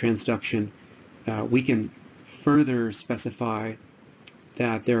active transduction, we can further specify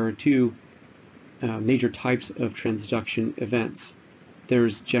that there are two major types of transduction events.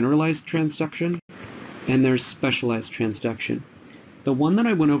 There's generalized transduction and there's specialized transduction. The one that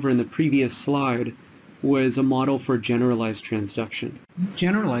I went over in the previous slide was a model for generalized transduction.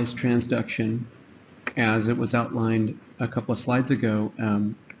 Generalized transduction, as it was outlined a couple of slides ago,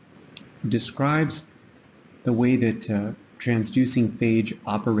 describes the way that transducing phage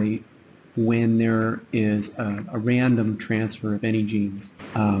operate when there is a random transfer of any genes.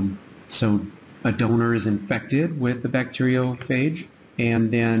 So a donor is infected with the bacteriophage,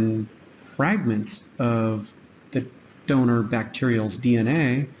 and then fragments of the donor bacterial's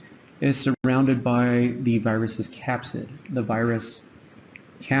DNA is surrounded by the virus's capsid. The virus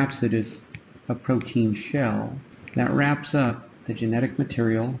capsid is a protein shell that wraps up the genetic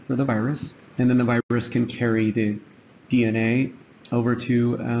material for the virus, and then the virus can carry the DNA over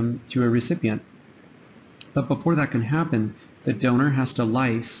to a recipient. But before that can happen, the donor has to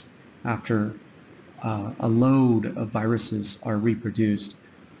lyse after a load of viruses are reproduced.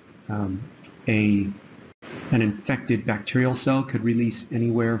 An infected bacterial cell could release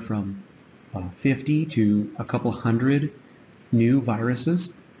anywhere from 50 to a couple hundred new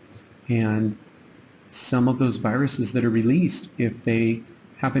viruses, and some of those viruses that are released, if they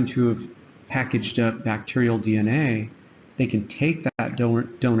happen to have packaged up bacterial DNA, they can take that donor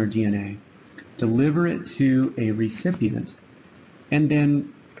DNA, deliver it to a recipient, and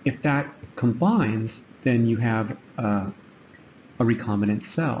then if that combines, then you have a recombinant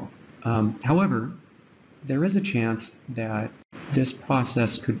cell. However, there is a chance that this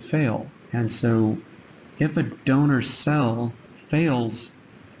process could fail. And so if a donor cell fails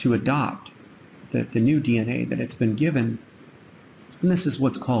to adopt the new DNA that it's been given, and this is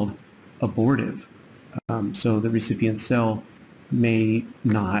what's called abortive. So the recipient cell may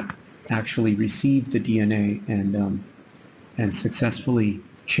not actually receive the DNA and successfully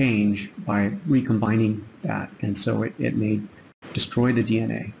change by recombining that, and so it may destroy the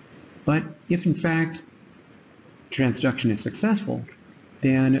DNA. But if in fact transduction is successful,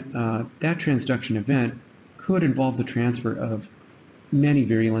 then that transduction event could involve the transfer of many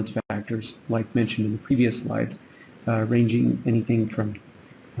virulence factors, like mentioned in the previous slides, ranging anything from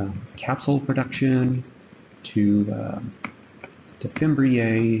capsule production to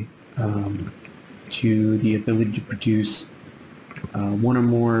Fimbriae, to the ability to produce one or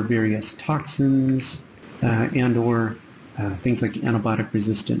more various toxins, and or things like antibiotic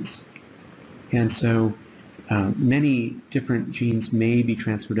resistance. And so many different genes may be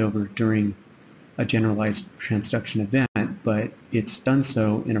transferred over during a generalized transduction event, but it's done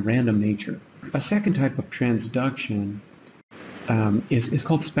so in a random nature. A second type of transduction is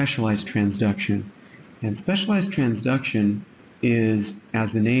called specialized transduction. And specialized transduction is,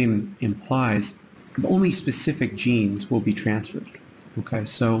 as the name implies, only specific genes will be transferred. Okay,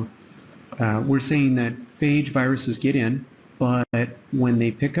 so we're saying that phage viruses get in, but when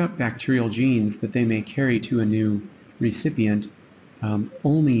they pick up bacterial genes that they may carry to a new recipient,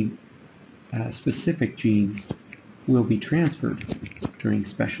 only specific genes will be transferred during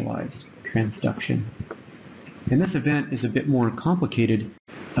specialized transduction. And this event is a bit more complicated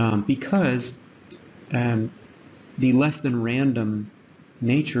because the less than random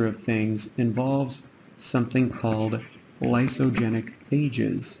nature of things involves something called lysogenic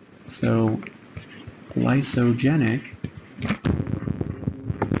phages. So lysogenic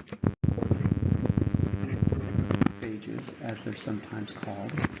phages, as they're sometimes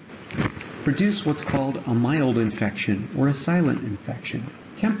called, produce what's called a mild infection or a silent infection.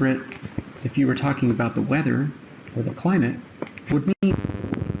 Temperate, if you were talking about the weather or the climate, would mean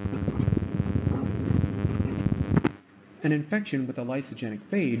an infection with a lysogenic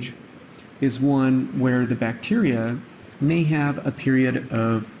phage is one where the bacteria may have a period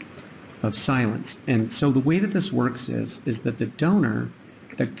of silence. And so the way that this works is that the donor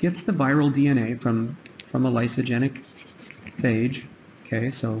that gets the viral DNA from a lysogenic phage,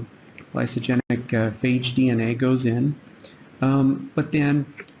 okay, so lysogenic phage DNA goes in, but then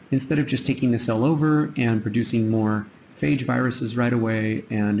instead of just taking the cell over and producing more phage viruses right away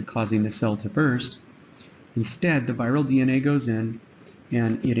and causing the cell to burst, instead the viral DNA goes in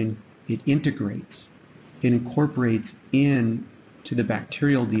and it integrates, it incorporates into the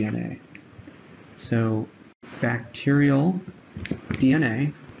bacterial DNA. So bacterial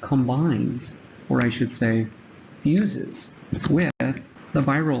DNA combines, or I should say, fuses with the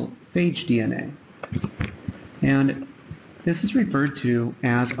viral phage DNA. And this is referred to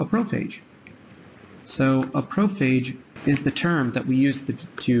as a prophage. So a prophage is the term that we use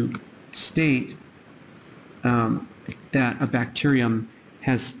to state that a bacterium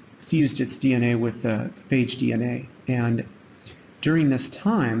has fused its DNA with the phage DNA. And during this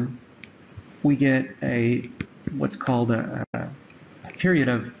time, we get what's called a period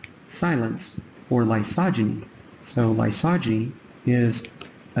of silence, or lysogeny. So lysogeny is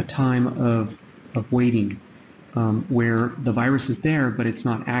a time of waiting, where the virus is there, but it's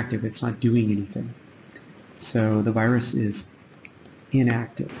not active, it's not doing anything. So the virus is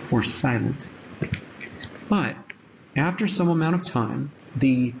inactive or silent. But after some amount of time,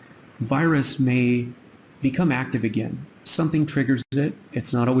 the virus may become active again. Something triggers it.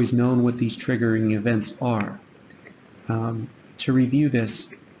 It's not always known what these triggering events are. To review this,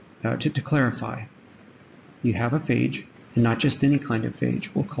 to clarify, you have a phage, and not just any kind of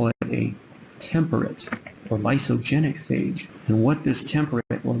phage. We'll call it a temperate or lysogenic phage. And what this temperate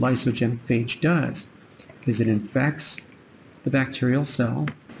or lysogenic phage does is it infects the bacterial cell.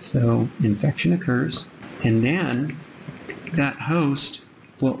 So infection occurs, and then that host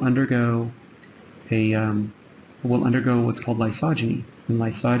will undergo what's called lysogeny. And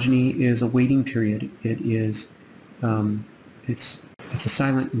lysogeny is a waiting period. It is it's a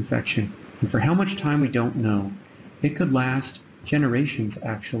silent infection. And for how much time we don't know. It could last generations,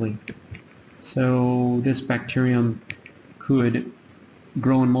 actually. So this bacterium could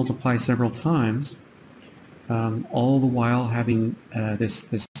grow and multiply several times, all the while having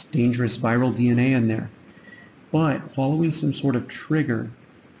this dangerous viral DNA in there. But following some sort of trigger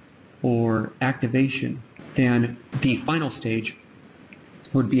or activation, then the final stage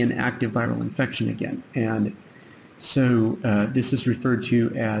would be an active viral infection again. And so this is referred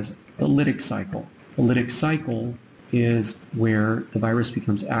to as the lytic cycle. The lytic cycle is where the virus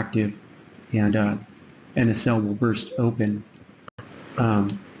becomes active, and the cell will burst open. And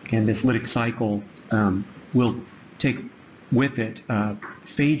this lytic cycle will take with it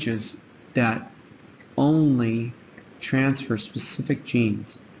phages that only transfer specific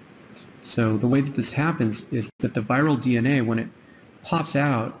genes. So the way that this happens is that the viral DNA, when it pops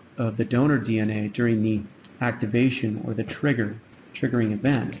out of the donor DNA during the activation or the triggering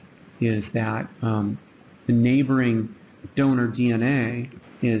event, is that the neighboring donor DNA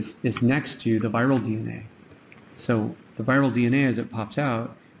is next to the viral DNA. So the viral DNA, as it pops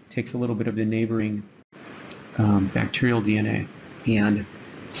out, takes a little bit of the neighboring bacterial DNA. And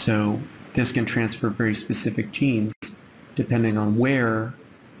so this can transfer very specific genes depending on where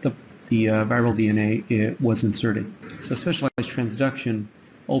the viral DNA was inserted. So specialized transduction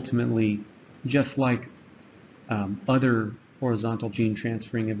ultimately, just like other horizontal gene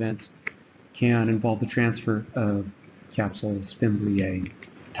transferring events, can involve the transfer of capsules, fimbriae,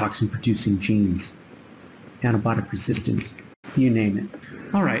 toxin-producing genes, antibiotic resistance, you name it.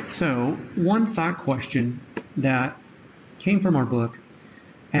 All right, so one thought question that came from our book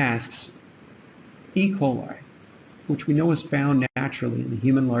asks, E. coli, which we know is found naturally in the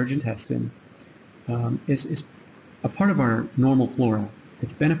human large intestine, is a part of our normal flora.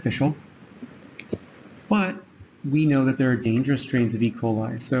 It's beneficial, but we know that there are dangerous strains of E.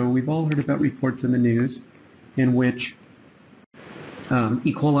 coli. So we've all heard about reports in the news in which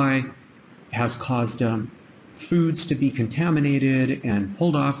E. coli has caused foods to be contaminated and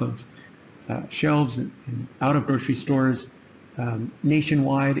pulled off of shelves and out of grocery stores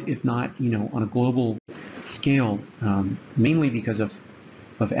nationwide, if not, on a global scale, mainly because of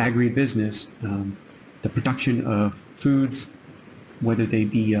agribusiness, the production of foods, whether they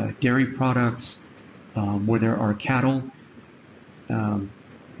be dairy products, where there are cattle.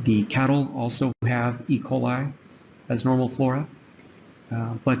 The cattle also have E. coli as normal flora.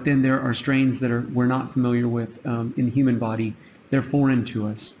 But then there are strains that we're not familiar with in the human body. They're foreign to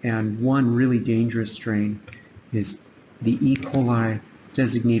us. And one really dangerous strain is the E. coli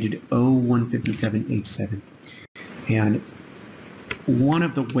designated O157H7. And one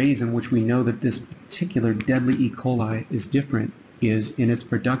of the ways in which we know that this particular deadly E. coli is different is in its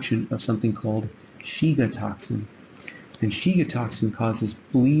production of something called Shiga toxin. And Shiga toxin causes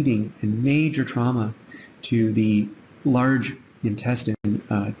bleeding and major trauma to the large intestine,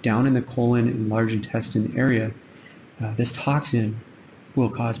 down in the colon and large intestine area. This toxin will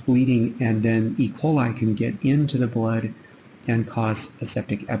cause bleeding, and then E. coli can get into the blood and cause a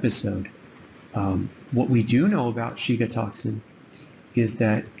septic episode. What we do know about Shiga toxin is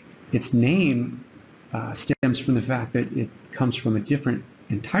that its name stems from the fact that it comes from a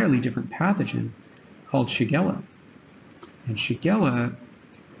entirely different pathogen called Shigella. And Shigella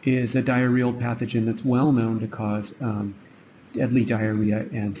is a diarrheal pathogen that's well known to cause deadly diarrhea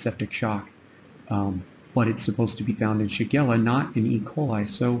and septic shock. But it's supposed to be found in Shigella, not in E. coli.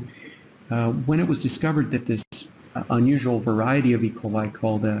 So when it was discovered that this unusual variety of E. coli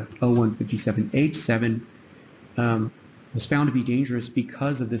called O157H7 was found to be dangerous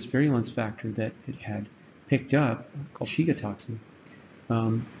because of this virulence factor that it had picked up, called Shiga toxin,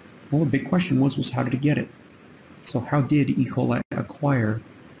 well, the big question was how did it get it? So how did E. coli acquire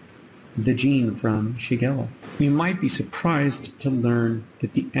the gene from Shigella? You might be surprised to learn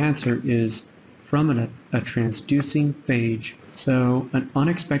that the answer is from a transducing phage. So an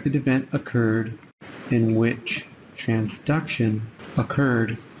unexpected event occurred in which transduction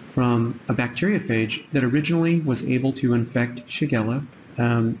occurred from a bacteriophage that originally was able to infect Shigella,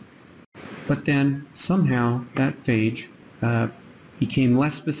 but then somehow that phage became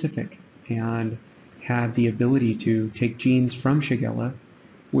less specific and had the ability to take genes from Shigella,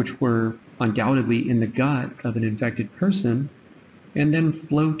 which were undoubtedly in the gut of an infected person, and then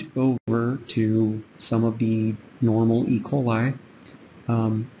float over to some of the normal E. coli,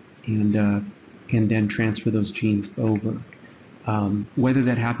 and then transfer those genes over. Whether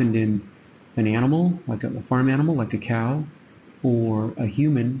that happened in an animal, like a farm animal, like a cow, or a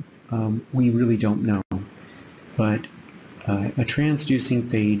human, we really don't know. But a transducing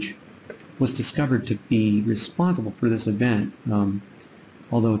phage was discovered to be responsible for this event.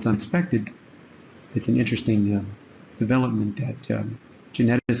 Although it's unexpected, it's an interesting development that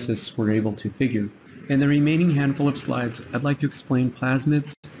geneticists were able to figure. In the remaining handful of slides, I'd like to explain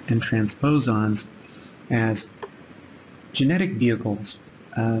plasmids and transposons as genetic vehicles,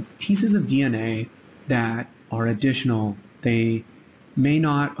 pieces of DNA that are additional. They may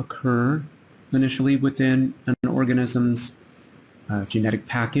not occur initially within an organism's genetic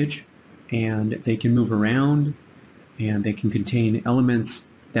package, and they can move around, and they can contain elements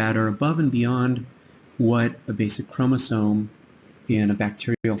that are above and beyond what a basic chromosome in a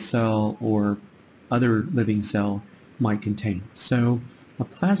bacterial cell or other living cell might contain. So a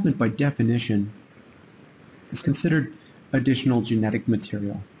plasmid, by definition, is considered additional genetic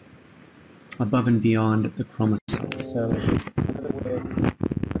material above and beyond the chromosome. So another way,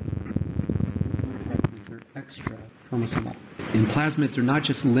 plasmids are extra chromosomal. And plasmids are not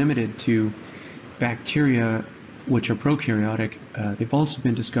just limited to bacteria, which are prokaryotic. They've also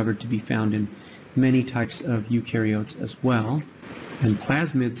been discovered to be found in many types of eukaryotes as well. And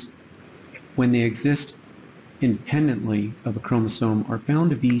plasmids, when they exist independently of a chromosome, are found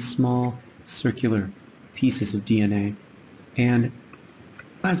to be small circular pieces of DNA. And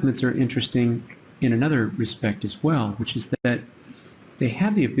plasmids are interesting in another respect as well, which is that they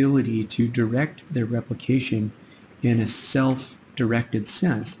have the ability to direct their replication in a self-directed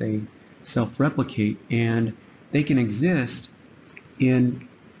sense. They self-replicate, and they can exist in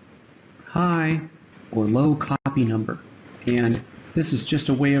high or low copy number. And this is just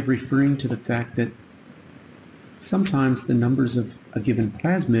a way of referring to the fact that sometimes the numbers of a given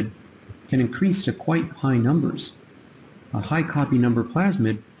plasmid can increase to quite high numbers. A high copy number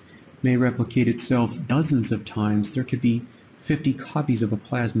plasmid may replicate itself dozens of times. There could be 50 copies of a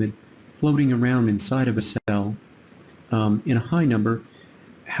plasmid floating around inside of a cell in a high number.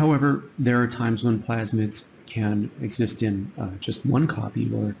 However, there are times when plasmids can exist in just one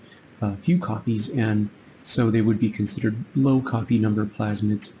copy or a few copies, and so they would be considered low copy number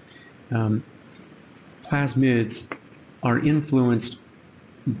plasmids. Plasmids are influenced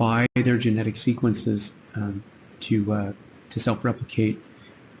by their genetic sequences to self-replicate.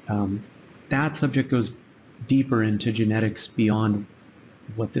 That subject goes deeper into genetics beyond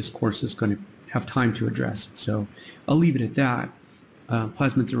what this course is going to have time to address. So I'll leave it at that.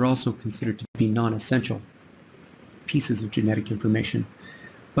 Plasmids are also considered to be non-essential pieces of genetic information,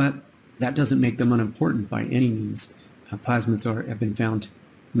 but that doesn't make them unimportant by any means. Plasmids have been found to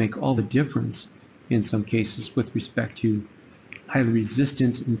make all the difference in some cases with respect to highly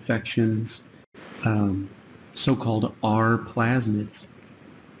resistant infections, so-called R plasmids.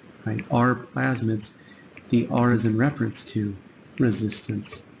 Right? R plasmids, the R is in reference to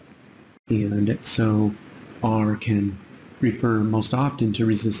resistance. And so R can refer most often to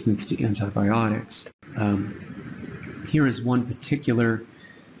resistance to antibiotics. Here is one particular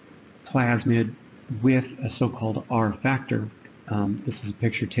plasmid with a so-called R factor. This is a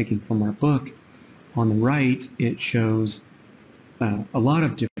picture taken from our book. On the right, it shows a lot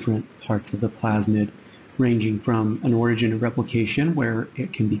of different parts of the plasmid, ranging from an origin of replication where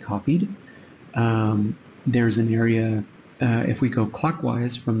it can be copied. There's an area, if we go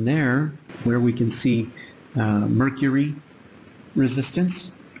clockwise from there, where we can see mercury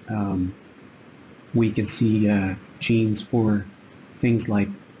resistance. We can see genes for things like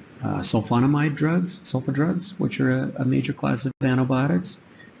sulfonamide drugs, sulfa drugs, which are a major class of antibiotics,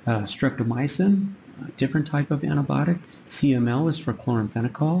 streptomycin, a different type of antibiotic, CML is for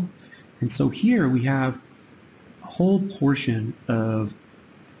chloramphenicol. And so here we have a whole portion of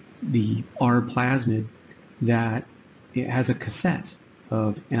our plasmid that it has a cassette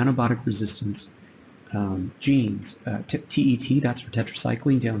of antibiotic resistance genes. TET, that's for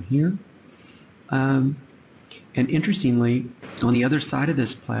tetracycline down here. And interestingly, on the other side of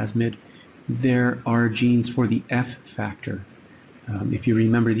this plasmid, there are genes for the F factor. If you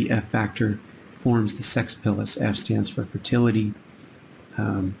remember, the F factor forms the sex pilus. F stands for fertility.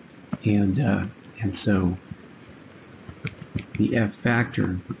 And so the F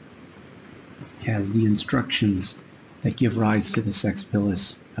factor has the instructions that give rise to the sex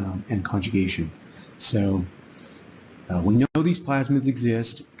pilus and conjugation. So we know these plasmids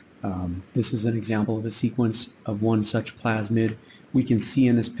exist. This is an example of a sequence of one such plasmid. We can see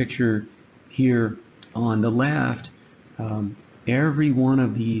in this picture here on the left, every one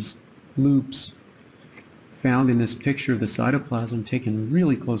of these loops found in this picture of the cytoplasm taken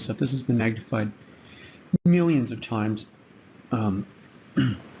really close up. This has been magnified millions of times and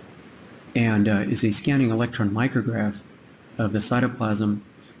is a scanning electron micrograph of the cytoplasm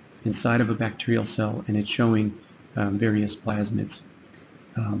inside of a bacterial cell, and it's showing various plasmids.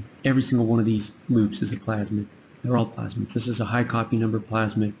 Every single one of these loops is a plasmid. They're all plasmids. This is a high copy number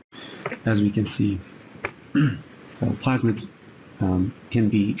plasmid, as we can see. So plasmids can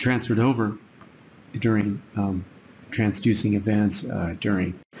be transferred over during transducing events,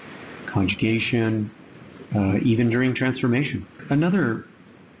 during conjugation, even during transformation. Another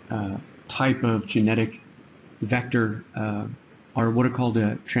type of genetic vector are what are called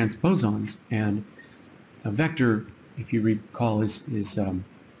transposons, and a vector, if you recall, is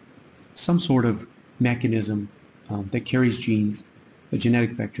some sort of mechanism that carries genes, a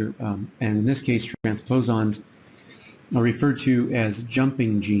genetic vector, and in this case transposons are referred to as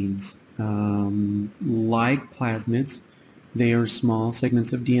jumping genes. Like plasmids, they are small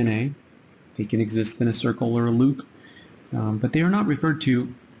segments of DNA. They can exist in a circle or a loop, but they are not referred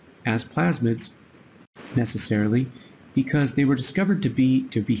to as plasmids necessarily, because they were discovered to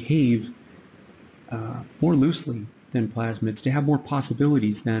behave more loosely than plasmids, to have more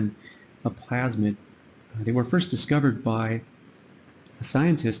possibilities than a plasmid. They were first discovered by a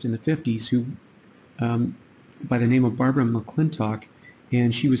scientist in the 50s who, by the name of Barbara McClintock,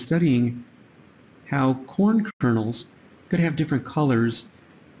 and she was studying how corn kernels could have different colors,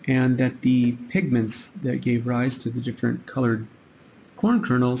 and that the pigments that gave rise to the different colored corn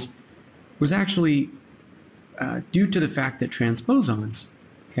kernels was actually due to the fact that transposons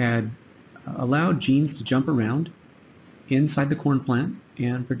had allowed genes to jump around inside the corn plant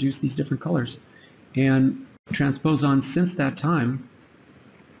and produce these different colors. And transposons since that time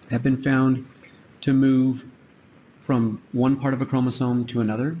have been found to move from one part of a chromosome to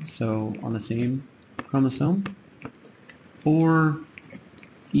another, so on the same chromosome, or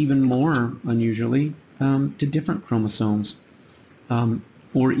even more unusually, to different chromosomes,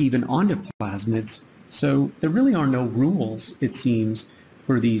 or even onto plasmids. So there really are no rules, it seems,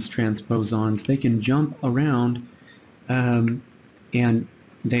 for these transposons. They can jump around, and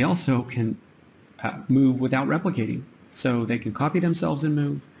they also can move without replicating. So they can copy themselves and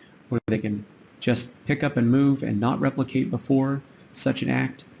move, or they can just pick up and move and not replicate before such an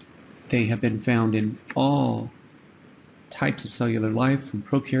act. They have been found in all types of cellular life, from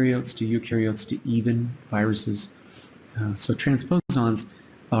prokaryotes to eukaryotes to even viruses. So transposons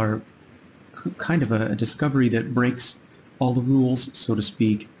are kind of a discovery that breaks all the rules, so to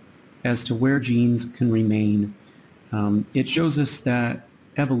speak, as to where genes can remain. It shows us that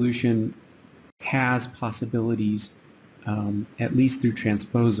evolution has possibilities, at least through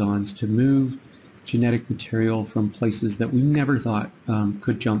transposons, to move genetic material from places that we never thought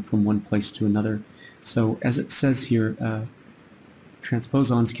could jump from one place to another. So as it says here,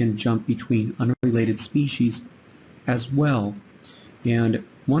 transposons can jump between unrelated species as well. And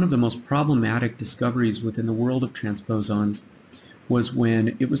one of the most problematic discoveries within the world of transposons was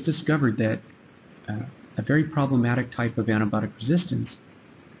when it was discovered that a very problematic type of antibiotic resistance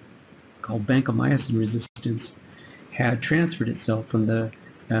called vancomycin resistance had transferred itself from the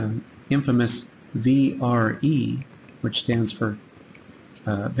infamous VRE, which stands for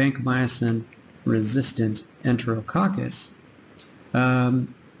vancomycin resistant enterococcus,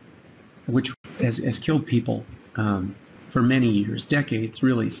 which has killed people for many years, decades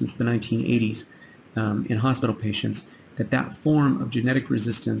really, since the 1980s, in hospital patients, that form of genetic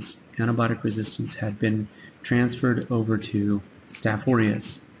resistance, antibiotic resistance, had been transferred over to Staph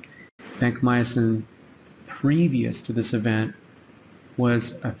aureus. Vancomycin previous to this event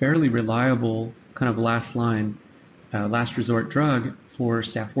was a fairly reliable kind of last line, last resort drug for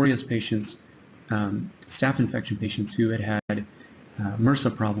Staph aureus patients, staph infection patients who had had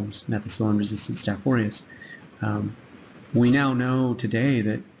MRSA problems, methicillin-resistant Staph aureus. We now know today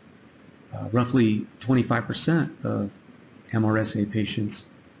that roughly 25% of MRSA patients,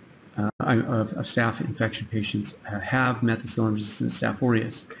 of staph infection patients, have methicillin-resistant Staph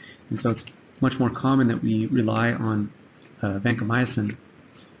aureus. And so it's much more common that we rely on vancomycin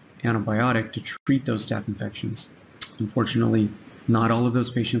antibiotic to treat those staph infections. Unfortunately, not all of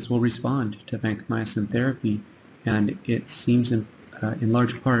those patients will respond to vancomycin therapy, and it seems in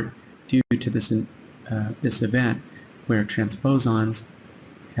large part due to this event where transposons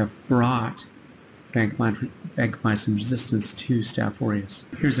have brought vancomycin resistance to Staph aureus.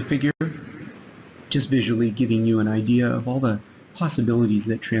 Here's a figure just visually giving you an idea of all the possibilities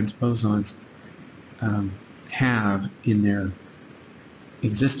that transposons have in their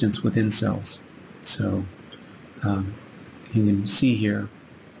existence within cells. So you can see here,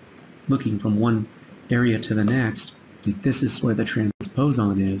 looking from one area to the next, this is where the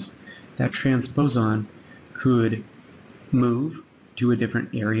transposon is. That transposon could move to a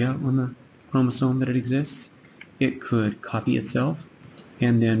different area on the chromosome that it exists. It could copy itself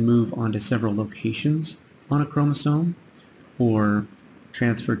and then move onto several locations on a chromosome, or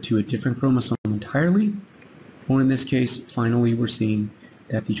transfer to a different chromosome entirely. Or in this case, finally, we're seeing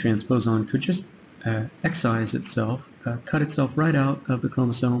that the transposon could just excise itself, cut itself right out of the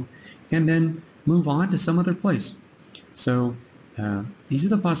chromosome, and then move on to some other place. So these are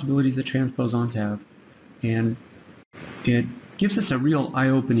the possibilities that transposons have, and it gives us a real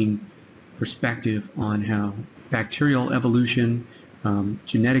eye-opening perspective on how bacterial evolution,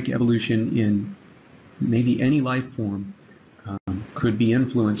 genetic evolution in maybe any life form could be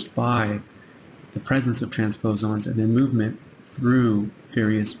influenced by the presence of transposons and their movement through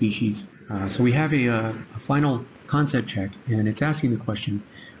various species. So we have a final concept check, and it's asking the question,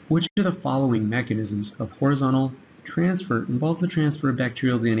 which of the following mechanisms of horizontal transfer involves the transfer of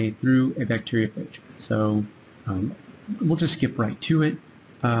bacterial DNA through a bacteriophage? So we'll just skip right to it.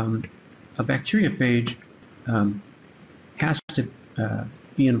 A bacteriophage has to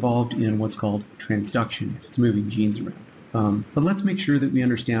be involved in what's called transduction if it's moving genes around. But let's make sure that we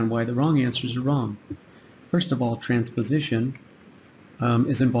understand why the wrong answers are wrong. First of all, transposition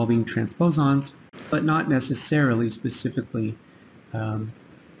is involving transposons, but not necessarily specifically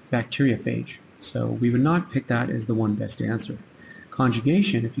bacteriophage. So we would not pick that as the one best answer.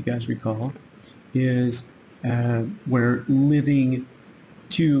 Conjugation, if you guys recall, is where living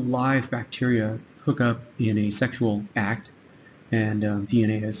two live bacteria hook up in a sexual act, and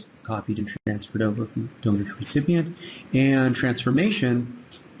DNA is copied and transferred over from donor to recipient. And transformation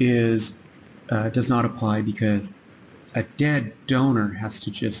is does not apply because a dead donor has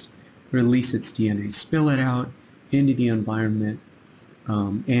to just release its DNA, spill it out into the environment,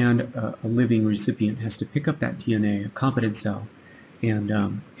 and a living recipient has to pick up that DNA, a competent cell, and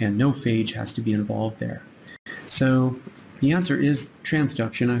no phage has to be involved there. So the answer is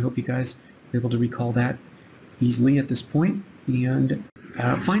transduction. I hope you guys are able to recall that easily at this point. And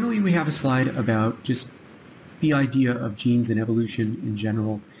finally, we have a slide about just the idea of genes and evolution in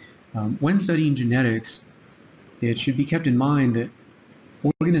general. When studying genetics, it should be kept in mind that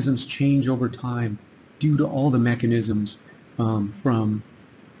organisms change over time due to all the mechanisms from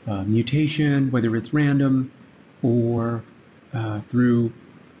mutation, whether it's random or through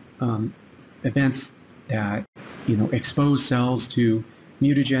events that expose cells to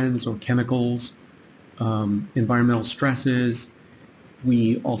mutagens or chemicals, environmental stresses.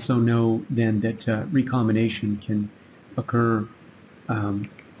 We also know then that recombination can occur.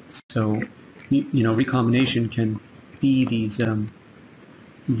 So recombination can be these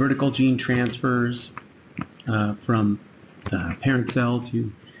vertical gene transfers from parent cell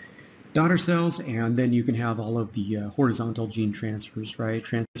to daughter cells, and then you can have all of the horizontal gene transfers, right?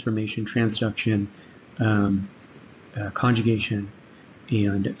 Transformation, transduction, conjugation,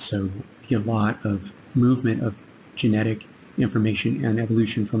 and so a lot of movement of genetic information and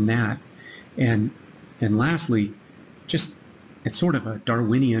evolution from that. And lastly, just it's sort of a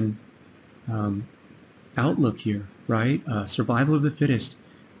Darwinian outlook here, right? Survival of the fittest.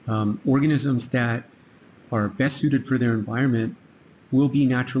 Organisms that are best suited for their environment will be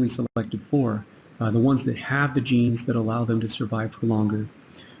naturally selected for. The ones that have the genes that allow them to survive for longer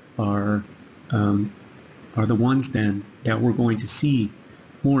are the ones then that we're going to see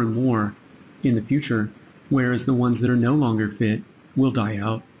more and more in the future, whereas the ones that are no longer fit will die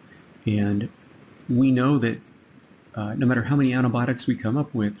out. And we know that no matter how many antibiotics we come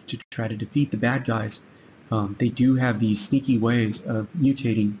up with to try to defeat the bad guys, they do have these sneaky ways of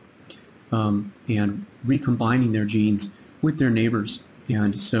mutating and recombining their genes with their neighbors.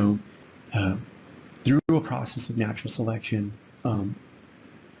 And so through a process of natural selection,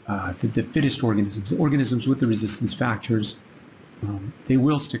 the fittest organisms, the organisms with the resistance factors, they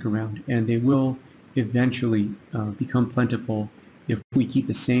will stick around, and they will eventually become plentiful if we keep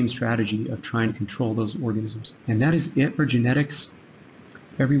the same strategy of trying to control those organisms. And that is it for genetics,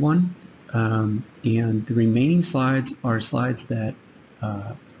 everyone. And the remaining slides are slides that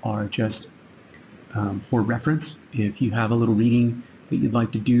are just for reference. If you have a little reading that you'd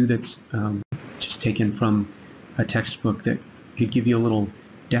like to do that's just taken from a textbook that could give you a little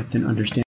depth and understanding